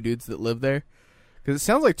 2 dudes that live there. Because it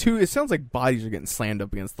sounds like bodies are getting slammed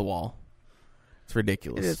up against the wall. It's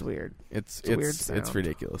ridiculous. It is weird. It's a weird it's sound.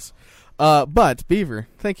 ridiculous. But Beaver,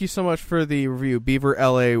 thank you so much for the review, Beaver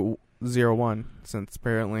LA01. Since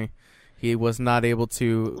apparently he was not able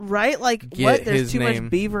to. Right? Get What? There's his too name.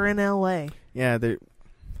 much beaver in L.A. Yeah,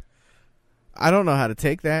 I don't know how to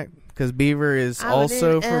take that because Beaver is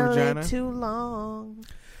also in for LA vagina. too long.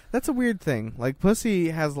 That's a weird thing. Pussy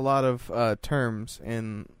has a lot of terms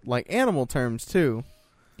and animal terms too.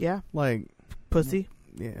 Yeah. Yeah, Pussy.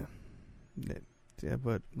 yeah,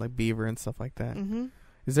 but beaver and stuff like that. Mm-hmm.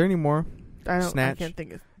 Is there any more? I Snatch? can't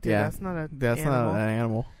think of. Dude, Yeah. that's not a. That's animal. not an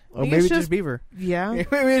animal. Oh, think maybe it's just just- beaver. Yeah.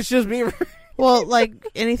 Maybe it's just beaver. Well,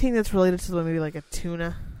 anything that's related to maybe a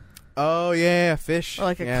tuna Oh yeah, fish.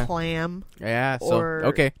 or a yeah. clam. Yeah. So or-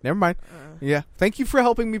 okay, never mind. Yeah. Thank you for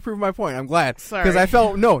helping me prove my point. I'm glad Sorry. because I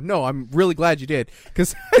felt no. I'm really glad you did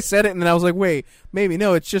because I said it and then I was like, wait, maybe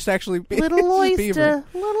no. It's just actually Little it's just oyster. beaver.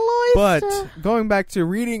 Little oyster. But going back to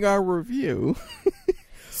reading our review,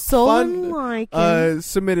 Soul fun, like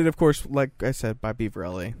submitted, of course, like I said, by Beaver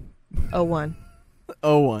LA 01.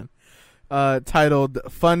 01. titled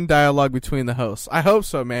 "Fun Dialogue Between the Hosts." I hope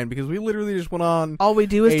so, man, because we literally just went on. All we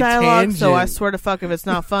do is a dialogue, so I tangent. swear to fuck if it's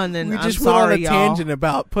not fun, then We I'm just sorry, went on a y'all. tangent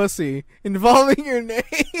about pussy involving your name.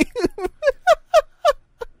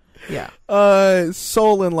 Yeah.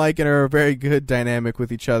 Soul and Lycan are a very good dynamic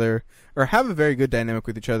with each other, or have a very good dynamic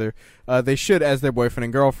with each other. They should as their boyfriend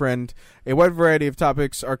and girlfriend. A wide variety of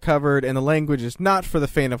topics are covered, and the language is not for the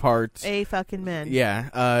faint of heart. A fucking men.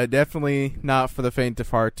 Yeah, definitely not for the faint of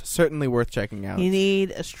heart. Certainly worth checking out. You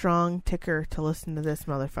need a strong ticker to listen to this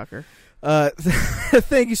motherfucker.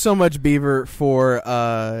 Thank you so much, Beaver, for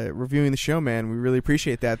reviewing the show, man. We really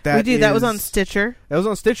appreciate that. We do. That was on Stitcher. That was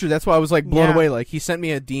on Stitcher. That's why I was like blown Yeah. away. Like he sent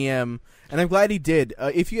me a DM, and I'm glad he did.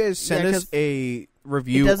 If you guys send Yeah, us 'cause a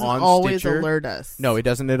review It doesn't on always Stitcher, alert us. no, it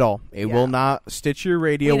doesn't at all. It Yeah. will not. Stitcher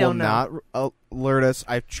Radio We will don't not alert us.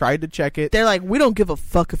 I've tried to check it, They're like, we don't give a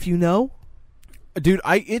fuck if you know. dude.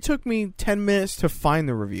 It took me 10 minutes to find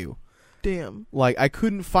the review. Damn. Like I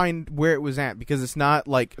couldn't find where it was at because it's not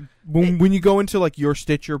like when you go into like your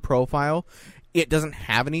Stitcher profile, it doesn't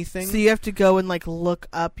have anything. So you have to go and like look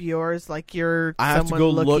up yours, like you're. I have to someone go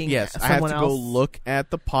look. looking Yes, at I have someone to go else. look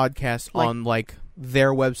at the podcast Like- on like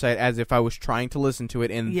their website as if I was trying to listen to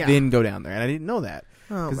it, and Yeah. then go down there. And I didn't know that.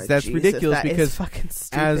 Oh 'Cause my that's Jesus, ridiculous that is because fucking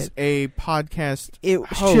stupid. As a podcast it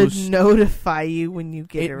host, should notify you when you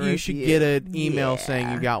get a review. you should get an email saying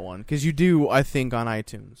you Yeah. got one because you do. I think on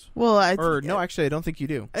iTunes. Well, Or no, actually, I don't think you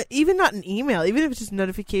do. even not an email, even if it's just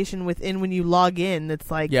notification within when you log in.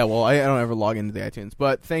 It's like, Yeah, well, I don't ever log into the iTunes,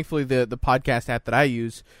 but thankfully the podcast app that I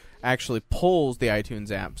use actually pulls the iTunes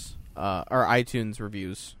apps or iTunes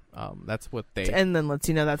reviews. That's what they. and then lets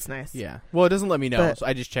you know. That's nice. Yeah. Well, it doesn't let me know, But- so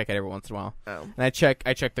I just check it every once in a while, Oh. and I check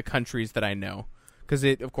the countries that I know because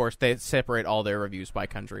of course they separate all their reviews by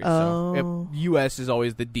country. Oh. So U.S. is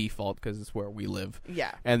always the default because it's where we live,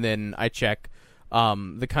 Yeah. and then I check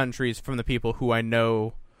the countries from the people who I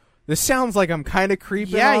know. This sounds like I'm kind of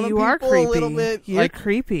creepy. Yeah, on you are people creepy. a little bit. You're like,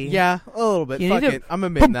 creepy. yeah, a little bit. You Fuck need to it. I'm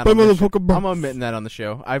admitting that. On the show. motherfucker. I'm admitting that on the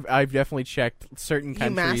show. I've definitely checked certain You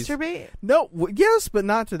countries. masturbate? No, yes, but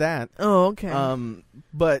not to that. Oh, okay.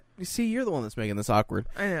 But you see, you're the one that's making this awkward.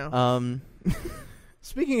 I know.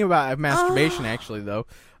 Speaking about masturbation, actually, though,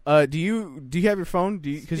 do you have your phone?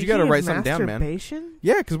 Because you got to Speaking write of something down, man. masturbation?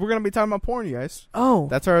 Yeah, because we're gonna be talking about porn, you guys. Oh.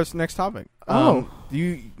 That's our next topic. Oh. Do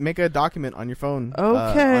you make a document on your phone?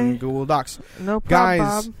 Okay. On Google Docs. No problem,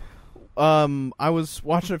 Guys, Bob. I was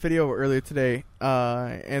watching a video earlier today,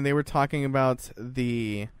 and they were talking about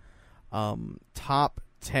the top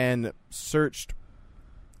 10 searched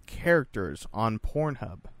characters on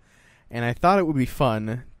Pornhub, and I thought it would be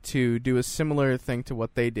fun to do a similar thing to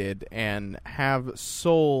what they did and have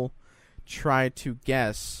Soul try to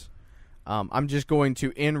guess. I'm just going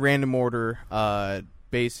to, in random order,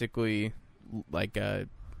 basically like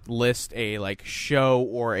list a like show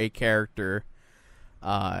or a character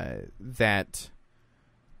that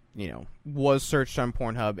was searched on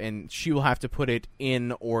Pornhub, and she will have to put it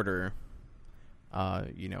in order,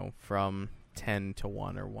 from 10 to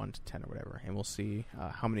 1 or 1 to 10 or whatever, and we'll see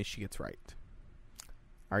how many she gets right.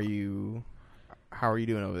 How are you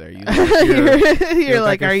doing over there? You're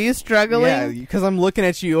like, are you struggling? Yeah, because I'm looking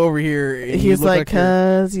at you over here. And He's you look like, you're-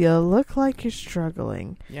 cause you look like you're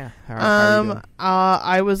struggling. yeah. How are you doing?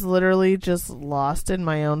 I was literally just lost in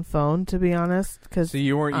my own phone, to be honest. Cause So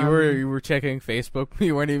you weren't you were checking Facebook.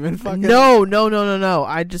 You weren't even fucking. No.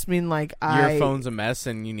 I just mean like Your phone's a mess,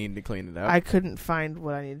 and you need to clean it up. I couldn't find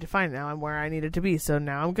what I needed to find. Now I'm where I needed to be. So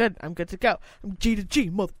now I'm good. I'm good to go. I'm G to G,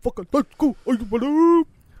 motherfucker. Let's go. Are you ready?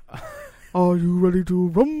 Are you ready to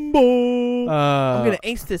rumble? I'm gonna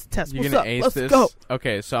ace this test. You're What's gonna up? ace Let's this. go.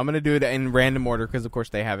 Okay, so I'm gonna do it in random order because, of course,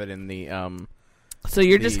 they have it in the. So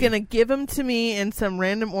you're just gonna give them to me in some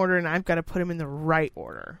random order, and I've got to put them in the right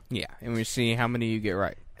order. Yeah, and we see how many you get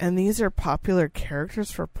right. And these are popular characters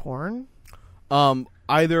for porn.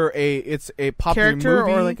 Either it's a popular Character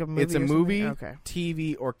movie, or like a movie. it's a or something? movie, Okay.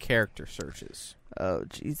 TV, or character searches. Oh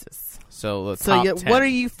Jesus. So the So top you, 10. what are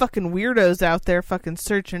you fucking weirdos out there fucking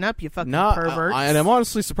searching up? You fucking perverts. And I'm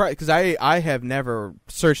honestly surprised because I have never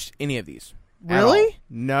searched any of these. at all. Really?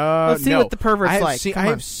 No. Let's see what the pervert's I have like. Seen, Come I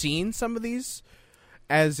on. have seen some of these,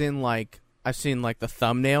 as in like I've seen like the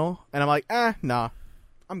thumbnail, and I'm like, nah,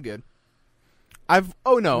 I'm good.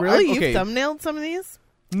 Really? okay. You've thumbnailed some of these?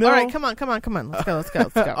 No. All right, come on. Let's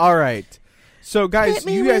go. All right. So guys, Hit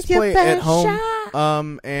me you guys with your play at best home,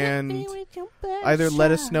 shot. and Hit me with your best either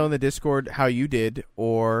let us shot. know in the Discord how you did,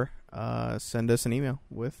 or send us an email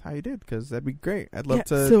with how you did, because that'd be great. I'd love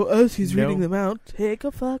to. So as he's know. reading them out, take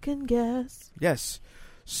a fucking guess. Yes.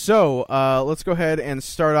 So let's go ahead and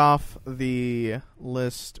start off the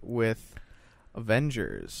list with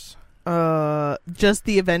Avengers. Just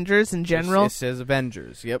the Avengers in general. It says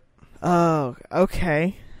Avengers. Yep. Oh,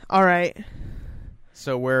 okay. All right.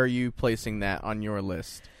 So where are you placing that on your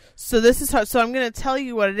list? So this is so I'm going to tell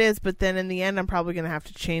you what it is, but then in the end, I'm probably going to have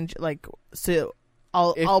to change. Like, so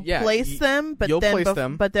I'll place them, but you'll then place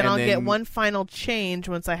them, but then and I'll then get one final change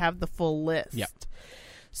once I have the full list. Yep.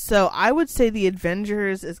 So I would say the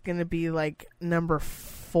Avengers is going to be like number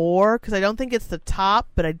 4 because I don't think it's the top,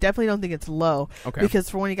 but I definitely don't think it's low. Okay. Because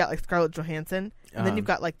for one, you got like Scarlett Johansson, and then you've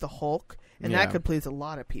got like the Hulk, and Yeah. that could please a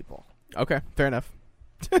lot of people. Okay, fair enough.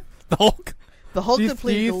 The Hulk. The Hulk Do you- could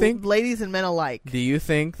please do you think- ladies and men alike. Do you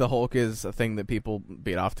think the Hulk is a thing that people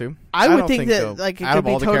beat off to? I would don't think that so. like it Out could of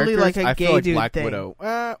be all the totally like characters, a I gay feel like dude Black thing.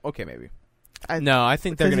 Widow. Okay, maybe. I- No, I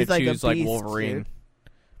think they're because going to he's like a choose like beast, Wolverine. dude.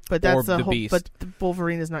 But that's Or the the whole. Beast. But the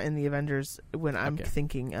Wolverine is not in the Avengers when I'm Okay.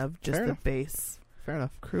 thinking of just Fair the enough. base Fair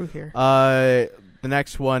enough. crew here. The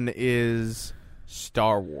next one is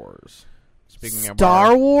Star Wars.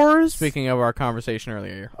 Star Wars. Speaking of our conversation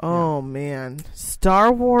earlier. Oh man,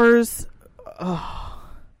 Star Wars.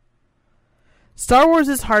 Star Wars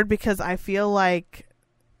is hard because I feel like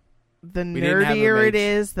the We didn't have a nerdier it mage.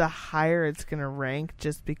 is, the higher it's gonna rank,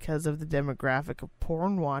 just because of the demographic of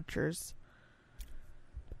porn watchers.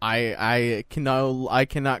 I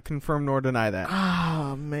cannot confirm nor deny that.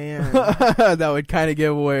 Oh man. That would kind of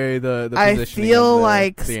give away the I positioning feel of the,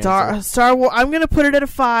 like the Star answer. Wars. I'm gonna put it at a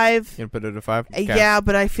 5. You gonna put it at a 5? Okay. Yeah,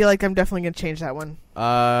 but I feel like I'm definitely gonna change that one.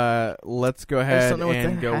 Let's go ahead don't know what's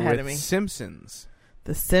and go ahead of with me. Simpsons.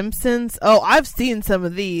 The Simpsons. Oh, I've seen some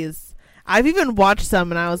of these. I've even watched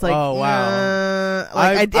some, and I was like, Oh, wow.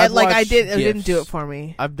 I did. I've Like I watched did. It didn't do GIFs. it for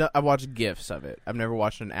me. I've watched GIFs of it. I've never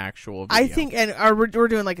watched an actual video. I think, and we're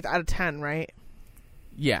doing like out of 10, right?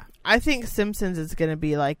 Yeah. I think Simpsons is gonna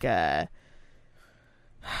be like an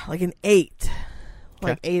 8.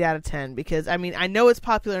 Like 8 out of 10, because I mean I know it's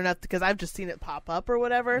popular enough because I've just seen it pop up or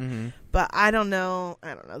whatever, but I don't know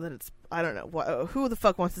that it's who the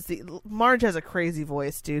fuck wants to see Marge has a crazy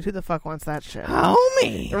voice, dude. Who the fuck wants that shit?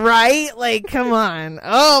 Homie. Right? Like, come on.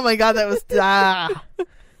 Oh my god, that was that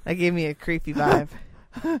gave me a creepy vibe.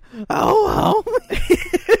 Oh,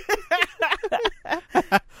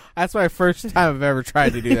 that's my first time I've ever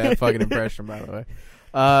tried to do that fucking impression, by the way.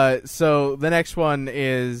 So the next one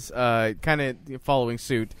is kind of following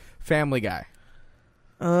suit, Family Guy.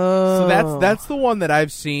 Oh, So that's the one that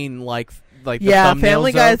I've seen like the yeah. thumbnails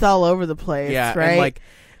Family Guy of. is all over the place, Yeah, right? and like,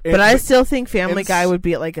 but I still think Family it's- Guy would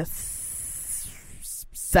be at like a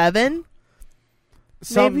 7.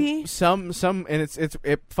 Maybe? some and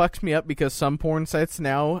it fucks me up because some porn sites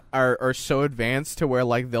now are so advanced to where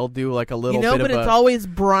like they'll do like a little bit but of it's a always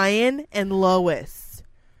Brian and Lois.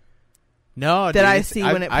 no that I dude, see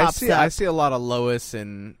when it I pops see, up. I see a lot of Lois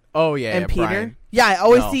and And Peter. Brian. Yeah, I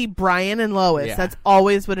always No. see Brian and Lois. Yeah. That's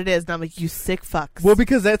always what it is. And I'm like, you sick fucks. Well,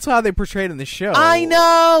 because that's how they portray it in the show. I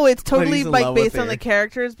know it's totally he's in like love based with on her. the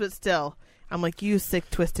characters, but still, I'm like, you sick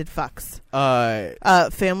twisted fucks.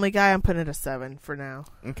 Family Guy, I'm putting it a 7 for now.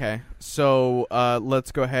 Okay, so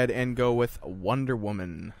let's go ahead and go with Wonder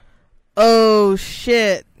Woman. Oh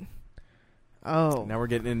shit. Oh. Now we're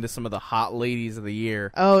getting into some of the hot ladies of the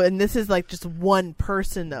year. Oh, and this is like just one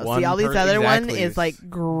person though. One See, all these per- other exactly. one is like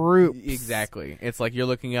groups. Exactly. It's like you're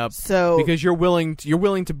looking up So because you're willing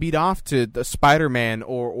to beat off to the Spider-Man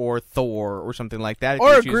or Thor or something like that. if or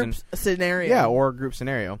you're a group choosing- scenario. Yeah, or a group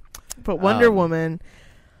scenario. But Wonder Woman,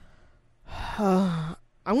 I'm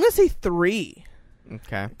gonna say 3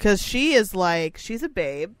 Okay. because she's a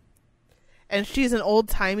babe, and she's an old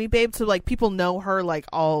timey babe. So like people know her, like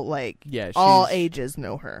all Yeah. all she's- ages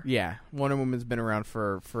know her. Yeah, Wonder Woman's been around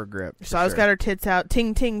for a grip. So I always got her tits out,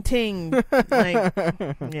 ting ting ting. Like,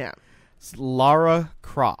 yeah. It's Lara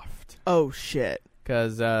Croft. Oh shit.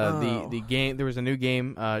 Because Oh. the game, there was a new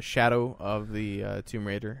game, Shadow of the Tomb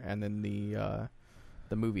Raider, and then the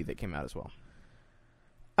movie that came out as well.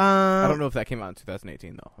 I don't know if that came out in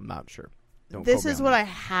 2018 though. I'm not sure. Don't This quote me is on what that. I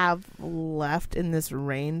have left in this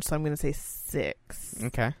range, so I'm going to say 6.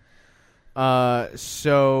 Okay.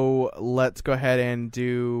 So let's go ahead and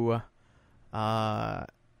do The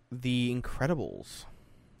Incredibles.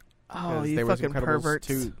 Oh, 'Cause you there was fucking Incredibles perverts.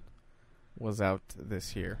 2 was out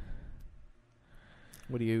this year.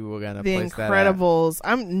 What are you gonna The place Incredibles.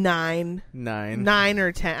 I'm 9. that at? 9. 9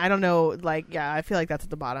 or 10. I don't know. Like, yeah, I feel like that's at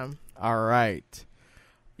the bottom. All right.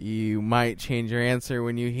 You might change your answer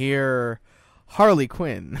when you hear Harley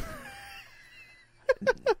Quinn.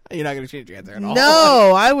 You're not going to change your answer at all.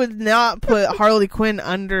 No, I would not put Harley Quinn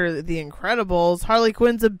under The Incredibles. Harley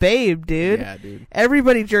Quinn's a babe, dude. Yeah, dude.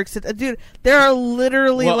 Everybody jerks it. Dude, there are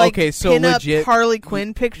literally pin-up legit, Harley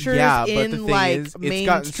Quinn pictures in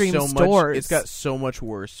mainstream stores. It's got so much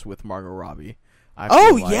worse with Margot Robbie.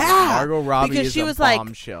 Margot Robbie because is a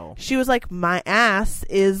bombshell. She was like, my ass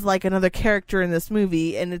is like another character in this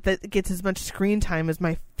movie, and it gets as much screen time as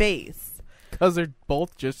my face. Because they're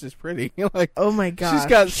both just as pretty. Like, oh my god, she's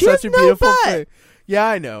got such a beautiful face. Yeah,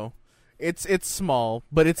 I know. It's small,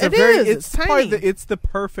 but it's tiny. It's the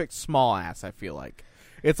perfect small ass. I feel like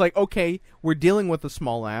it's like, okay, we're dealing with a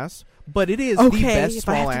small ass, but it is the best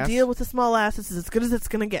small ass. If I have to deal with a small ass, this is as good as it's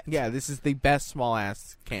gonna get. Yeah, this is the best small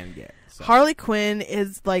ass can get. So. Harley Quinn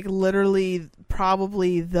is like literally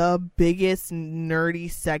probably the biggest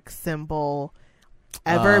nerdy sex symbol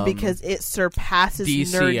ever because it surpasses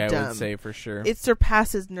DC, nerddom. I would say for sure. It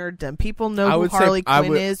surpasses nerddom. People know who Harley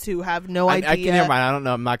Quinn is who have no idea. Never mind. I don't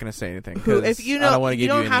know. I'm not going to say anything. If you know, you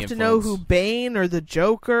don't have to know who Bane or the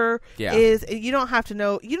Joker is. You don't have to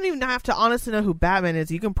know. You don't even have to honestly know who Batman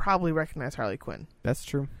is. You can probably recognize Harley Quinn. That's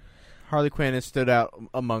true. Harley Quinn has stood out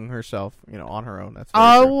among herself, on her own. That's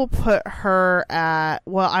I will put her at.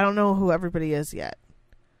 Well, I don't know who everybody is yet.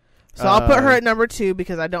 So I'll put her at number 2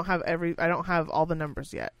 because I don't have all the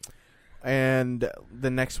numbers yet. And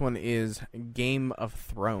the next one is Game of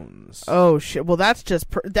Thrones. Oh shit! Well, that's just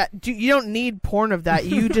you don't need porn of that.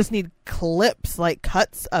 You just need clips, like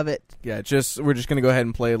cuts of it. Yeah, we're just gonna go ahead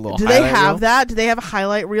and play a little. Do they have that? Do they have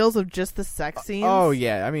highlight reels of just the sex scenes? Oh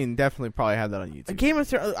yeah, I mean definitely probably have that on YouTube. Game of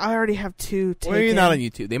Thrones. I already have 2. Well, you're not on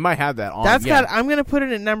YouTube. They might have that on. I'm gonna put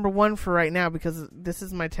it at number 1 for right now because this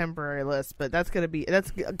is my temporary list. But that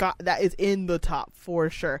is in the top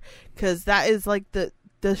for sure because that is like the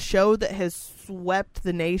show that has swept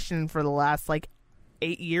the nation for the last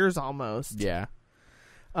 8 years almost. Yeah.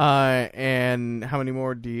 And how many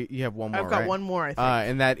more do you have? One more. I've got one more, I think.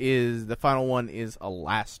 And that is the final one is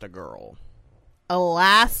Elastigirl.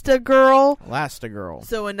 Elastigirl.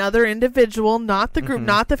 So another individual, not the group,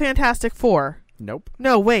 not the Fantastic Four. Nope.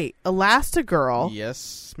 No, wait. Elastigirl.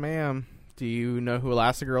 Yes, ma'am. Do you know who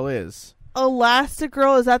Elastigirl is?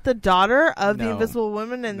 Elastigirl, is that the daughter of the Invisible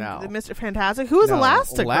Woman and the Mr. Fantastic? Who is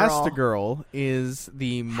Elastigirl? Elastigirl is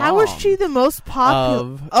the mom. How is she the most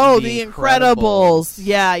popular? The Incredibles.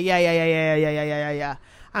 Yeah.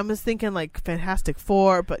 I was thinking Fantastic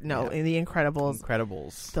Four, but no, in the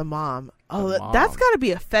Incredibles. The mom. That's got to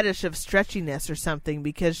be a fetish of stretchiness or something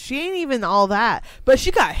because she ain't even all that. But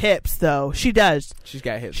she got hips, though. She does. She's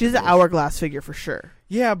got hips. She's an hourglass figure for sure.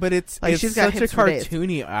 Yeah, but it's she's got such a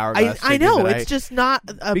cartoony hourglass figure. I know. It's just not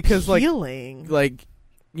appealing.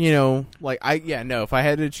 If I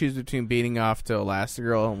had to choose between beating off to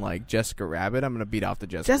Elastigirl and Jessica Rabbit, I'm going to be off to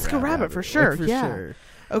Jessica Rabbit for sure. Sure.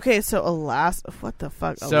 Okay, so what the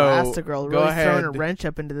fuck? So, Elastigirl really throwing a wrench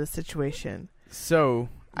up into this situation. So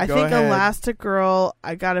I think Elastigirl,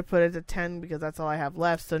 I got to put it to 10 because that's all I have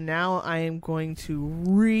left. So now I am going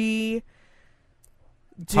to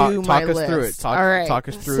talk my list. Through it. All right. Talk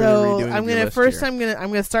us through so redoing I'm gonna first. I'm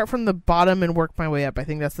gonna start from the bottom and work my way up. I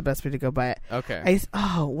think that's the best way to go by it. Okay.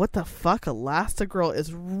 What the fuck? Elastigirl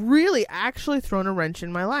is really actually throwing a wrench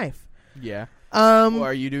in my life. Yeah.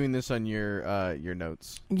 Are you doing this on your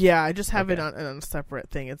notes? Yeah, I just have it on a separate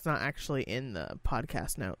thing. It's not actually in the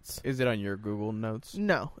podcast notes. Is it on your Google Notes?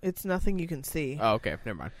 No, it's nothing you can see. Oh, okay,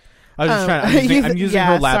 never mind. I was just trying. I'm using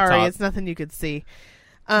her laptop. Sorry, it's nothing you could see.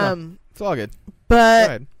 It's all good.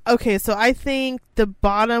 But okay, so I think the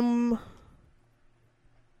bottom.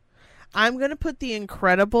 I'm gonna put The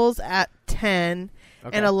Incredibles at 10.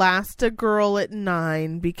 Okay. And Elastigirl at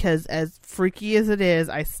 9 because as freaky as it is,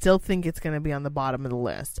 I still think it's going to be on the bottom of the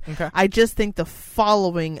list. Okay. I just think the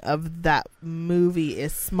following of that movie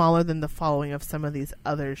is smaller than the following of some of these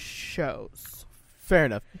other shows. Fair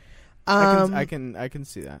enough. I can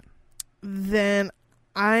see that. Then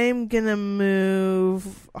I'm going to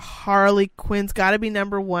move Harley Quinn's got to be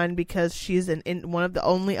number 1 because she's one of the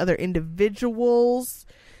only other individuals,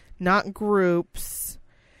 not groups.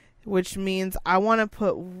 Which means I want to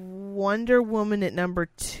put Wonder Woman at number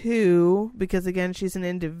 2 because again she's an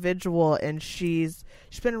individual and she's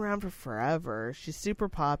been around for forever. She's super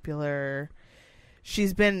popular.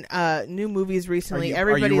 She's been new movies recently.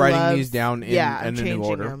 Everybody are you writing loves, these down in the new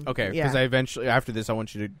order? Them. Okay, because I eventually after this I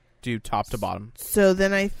want you to do top to bottom. So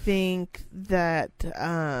then I think that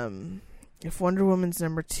if Wonder Woman's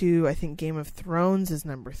number 2, I think Game of Thrones is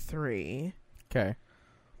number 3. Okay.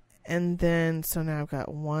 And then, so now I've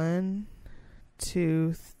got 1,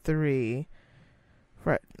 2, 3.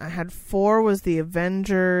 Right, I had 4 was the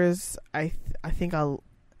Avengers. I think I'll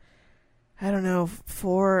I don't know,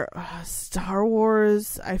 for Star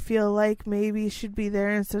Wars, I feel like maybe should be there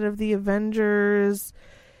instead of the Avengers.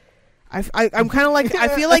 I'm kind of like, I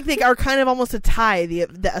feel like they are kind of almost a tie, the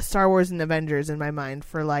Star Wars and Avengers in my mind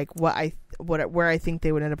for like where I think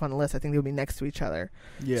they would end up on the list. I think they would be next to each other.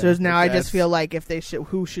 Yeah, so now I just feel like if they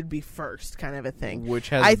who should be first, kind of a thing. Which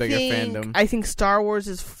has a bigger fandom. I think Star Wars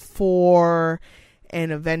is 4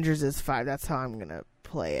 and Avengers is 5. That's how I'm gonna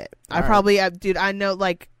play it. Dude, I know,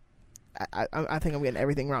 like, I think I'm getting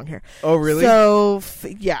everything wrong here. Oh, really? So,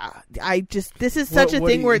 yeah. This is such a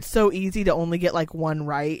thing where it's so easy to only get, like, one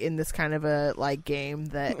right in this kind of a, like, game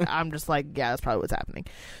that I'm just like, yeah, that's probably what's happening.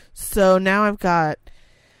 So now I've got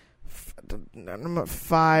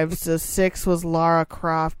 5. So 6 was Lara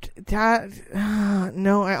Croft.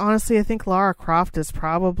 No, I think Lara Croft is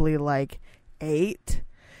probably, like, 8.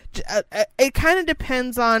 It kind of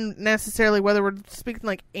depends on necessarily whether we're speaking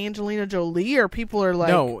like Angelina Jolie or people are like,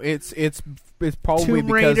 no, it's probably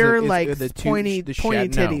Tomb Raider, because like the pointy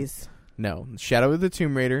titties. No, Shadow of the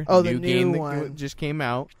Tomb Raider. Oh, the new game one that just came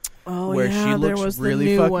out. Oh, where yeah, she there looks was really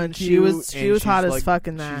the new fucking one. cute, She was hot as like, fuck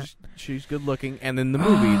in that. She's good looking, and then the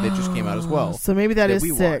movie that just came out as well. So maybe that is we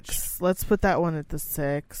 6. watched. Let's put that one at the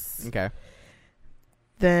 6. Okay.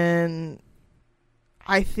 Then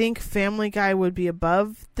I think Family Guy would be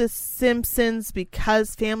above The Simpsons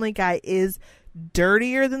because Family Guy is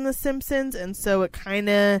dirtier than The Simpsons, and so it kind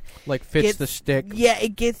of like fits the stick. Yeah,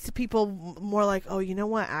 it gets to people more like, oh, you know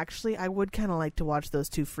what? Actually, I would kind of like to watch those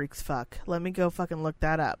two freaks fuck. Let me go fucking look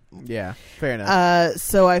that up. Yeah, fair enough.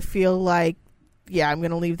 So I feel like, yeah, I'm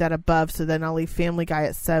gonna leave that above. So then I'll leave Family Guy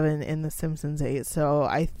at 7 and The Simpsons 8. So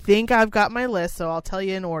I think I've got my list. So I'll tell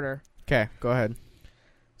you in order. Okay, go ahead.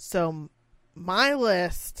 So my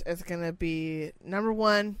list is going to be number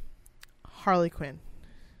 1, Harley Quinn.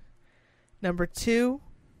 Number 2,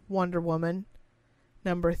 Wonder Woman.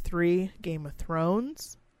 Number 3, Game of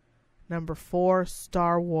Thrones. Number 4,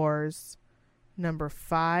 Star Wars. Number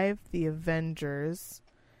 5, The Avengers.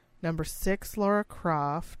 Number 6, Lara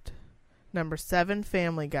Croft. Number 7,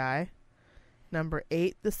 Family Guy. Number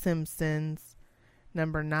 8, The Simpsons.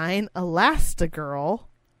 Number 9, Elastigirl.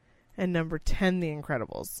 And number 10, The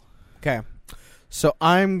Incredibles. Okay. So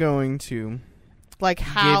I'm going to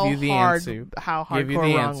how give you the hard, answer. how Give you hardcore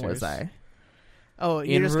the wrong answers. was I? Oh,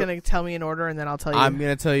 you're just gonna tell me in order, and then I'll tell you. I'm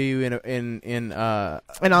gonna tell you in and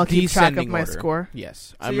I'll keep track of my order. score. Yes,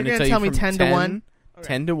 So I'm you're gonna gonna tell me from 10 to 1?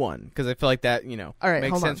 10 to 1, because I feel like that All right,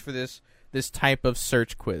 makes hold sense on. for this type of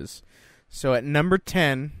search quiz. So at number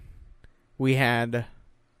 10, we had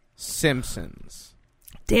Simpsons.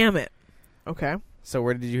 Damn it. Okay. So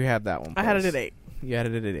where did you have that one? I had it placed? at 8. You had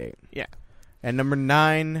it at 8. Yeah. At number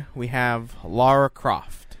 9, we have Lara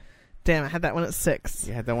Croft. Damn, I had that one at 6.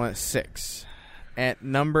 You had that one at 6. At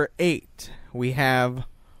number 8, we have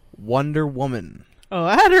Wonder Woman. Oh,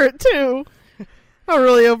 I had her at 2. I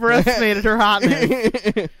really overestimated her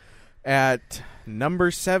hotness. At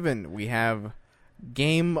number 7, we have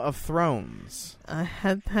Game of Thrones. I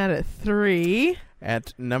had that at 3.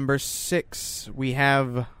 At number 6, we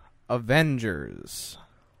have Avengers.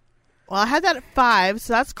 Well, I had that at 5,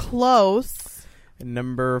 so that's close. At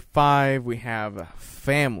number 5, we have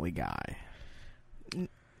Family Guy.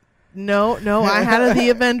 No, I had The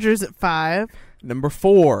Avengers at 5. Number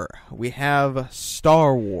 4, we have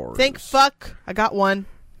Star Wars. Thank fuck. I got 1.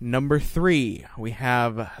 Number 3, we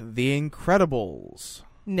have The Incredibles.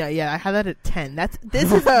 No, yeah, I had that at 10.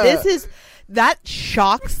 That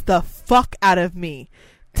shocks the fuck out of me.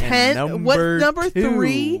 10. Number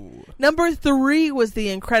 3? Number 3 was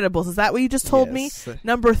The Incredibles. Is that what you just told me?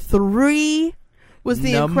 Number 3 was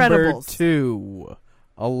The Incredibles. Number 2,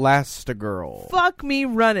 Elastigirl. Fuck me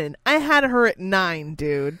running. I had her at 9,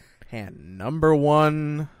 dude. And number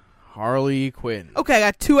 1, Harley Quinn. Okay, I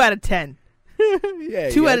got 2 out of 10.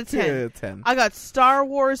 Yeah, 2 out of 2 10. out of 10. I got Star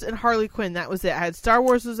Wars and Harley Quinn. That was it. I had Star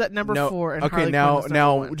Wars was at number 4 and Harley Quinn was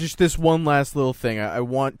number 1. Just this one last little thing. I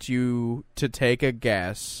want you to take a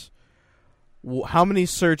guess. How many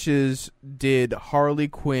searches did Harley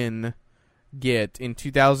Quinn get in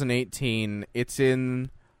 2018? It's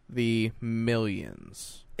in the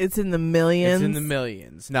millions. It's in the millions. It's in the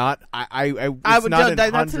millions. Not I would. not That's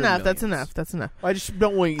enough. millions. That's enough. That's enough. I just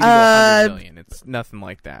don't want you to go 100 million. It's nothing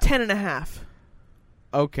like that. 10.5.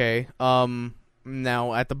 Okay.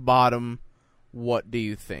 Now at the bottom, what do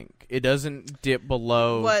you think? It doesn't dip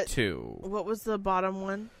below 2. What was the bottom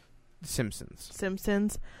one? Simpsons.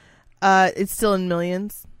 It's still in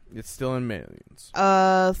millions. It's still in millions.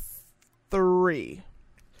 3.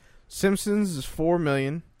 Simpsons is 4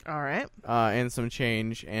 million. All right. And some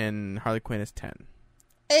change, and Harley Quinn is 10.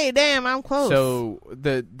 Hey, damn, I'm close. So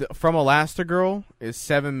the from Elastigirl is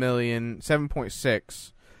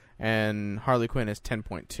 7.6, and Harley Quinn is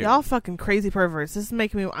 10.2. Y'all fucking crazy perverts. This is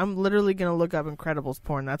making me... I'm literally going to look up Incredibles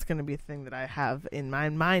porn. That's going to be a thing that I have in my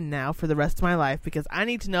mind now for the rest of my life, because I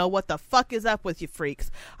need to know what the fuck is up with you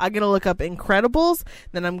freaks. I'm going to look up Incredibles,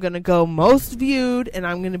 then I'm going to go most viewed, and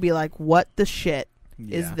I'm going to be like, what the shit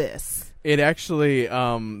is this? It actually,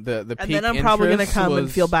 the peak And then I'm probably going to come and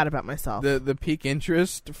was- feel bad about myself. The peak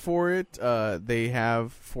interest for it, they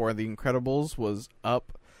have for the Incredibles was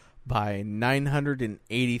up by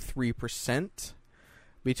 983%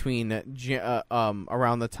 between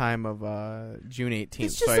around the time of June 18th.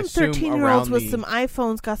 It's just so some I assume 13-year-olds around with some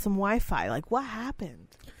iPhones got some Wi-Fi. Like, what happened?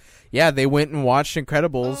 Yeah, they went and watched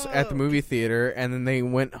Incredibles at the movie theater, and then they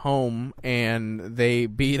went home and they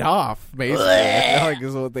beat off. Basically, I feel like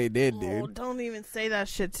is what they did, dude. Oh, don't even say that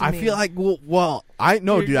shit to me. I feel like I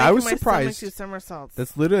know, You're dude. I was making my stomach surprised. do somersaults.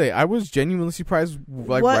 That's literally. I was genuinely surprised,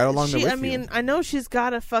 like What right along she, the way. I mean, I know she's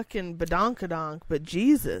got a fucking badonkadonk, but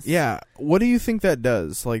Jesus. Yeah. What do you think that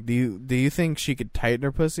does? Like, do you think she could tighten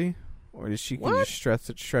her pussy, or does she can What? just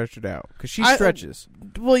stretch it out? Because she I- stretches.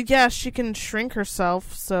 Well, yeah, she can shrink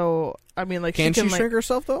herself. So I mean, like, Can she can like, shrink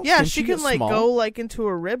herself though? yeah, Can she get can like small? go like into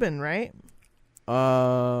a ribbon, right?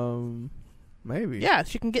 Maybe. Yeah,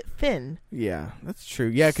 she can get thin, Yeah, that's true.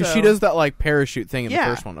 Yeah, because So- she does that like parachute thing in Yeah.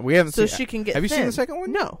 the first one. We haven't so seen. she can get. Have you thin. seen the second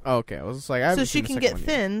one? No. Oh, okay, I was just like, I So haven't she seen the can second get one yet.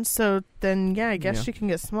 thin. So then, yeah, I guess Yeah. she can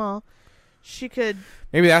get small. She could.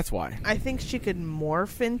 Maybe that's why. I think she could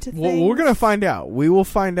morph into Well, things. we're gonna find out. We will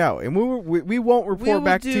find out, and we won't report We will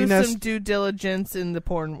back to do you some next. due diligence in the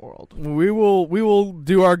porn world. We will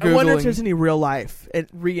do our I wonder if googling. there's any real life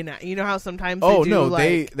reenact. You know how sometimes Oh they do, no,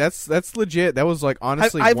 like, that's legit. That was like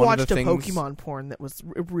honestly I've one watched of the a things. Pokemon porn that was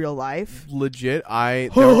real life. Legit.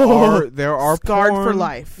 There are Scarred porn, for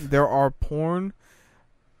life. There are porn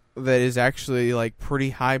that is actually like pretty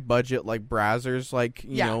high budget, like Brazzers, like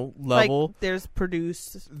you Yeah. know level. Like, there's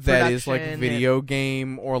produced That is like production video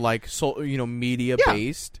game or like media Yeah.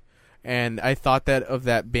 based. And I thought of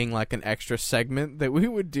that being like an extra segment that we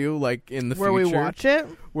would do like in the where future, we watch it,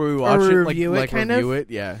 where we watch it, review it, like kind review of.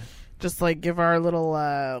 it, yeah, just like give our little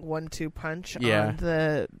 1-2 punch Yeah. on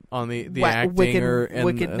the on the acting and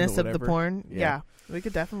wickedness of the whatever. porn. Yeah. Yeah, we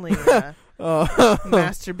could definitely Oh.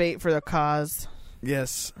 masturbate for the cause.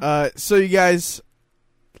 Yes. So you guys,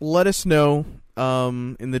 let us know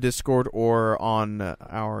in the Discord or on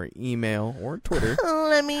our email or Twitter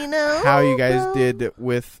Let me know how you guys did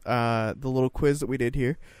with the little quiz that we did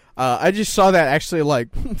here. I just saw that actually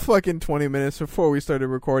like fucking 20 minutes before we started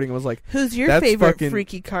recording. I was like, Who's your That's favorite fucking-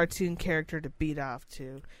 freaky cartoon character to beat off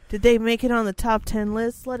to? Did they make it on the top 10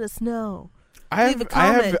 list? Let us know. Leave a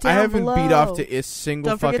comment I down haven't below. beat off to a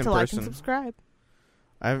single Don't forget fucking to like person. and subscribe.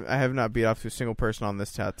 I have not beat off to a single person on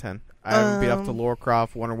this top 10. I haven't beat off to Lara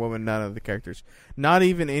Croft, Wonder Woman, none of the characters. Not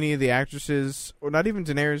even any of the actresses, or not even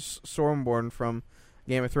Daenerys Stormborn from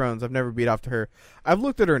Game of Thrones. I've never beat off to her. I've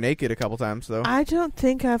looked at her naked a couple times, though. I don't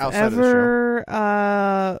think I've Outside of the ever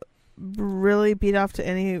really beat off to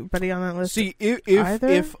anybody on that list. See,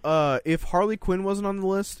 either? if Harley Quinn wasn't on the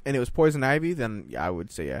list and it was Poison Ivy, then yeah, I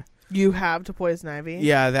would say yeah. You have to Poison Ivy?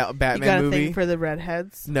 Yeah, that You Batman got a movie. thing for the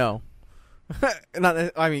redheads? No.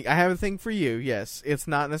 Not. I mean, I have a thing for you. Yes, it's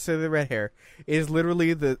not necessarily the red hair. It is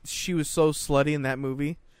literally she was so slutty in that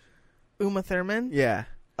movie. Uma Thurman? Yeah,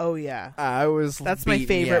 Oh, yeah. I was. That's my beaten,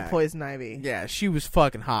 favorite yeah. Poison Ivy. Yeah, she was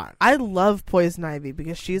fucking hot. I love Poison Ivy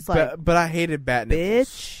because she's like, But I hated bat nipples.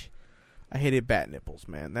 bitch. I hated bat nipples,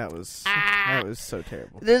 man. That was so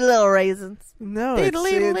terrible. They're little raisins. No,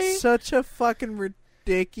 Diddly-diddly. it's such a fucking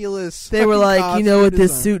ridiculous. They were fucking like, you know what costume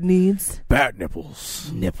this design. suit needs? Bat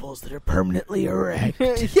nipples. Nipples that are permanently erect. Yeah,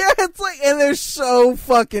 it's like, and they're so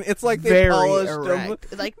fucking. It's like they Very polished them.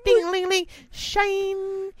 erect. Like, ding, ding, ding,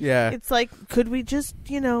 shine. Yeah. It's like, could we just,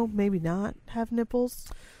 maybe not have nipples?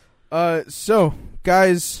 So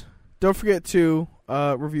guys, don't forget to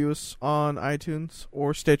review us on iTunes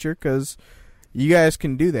or Stitcher, because you guys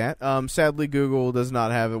can do that. Sadly, Google does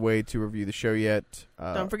not have a way to review the show yet.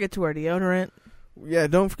 Don't forget to wear deodorant. Yeah,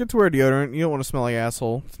 don't forget to wear deodorant. You don't want to smell like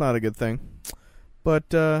asshole. It's not a good thing. But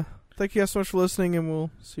thank you guys so much for listening, and we'll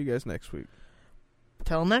see you guys next week.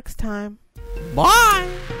 Till next time.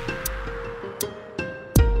 Bye.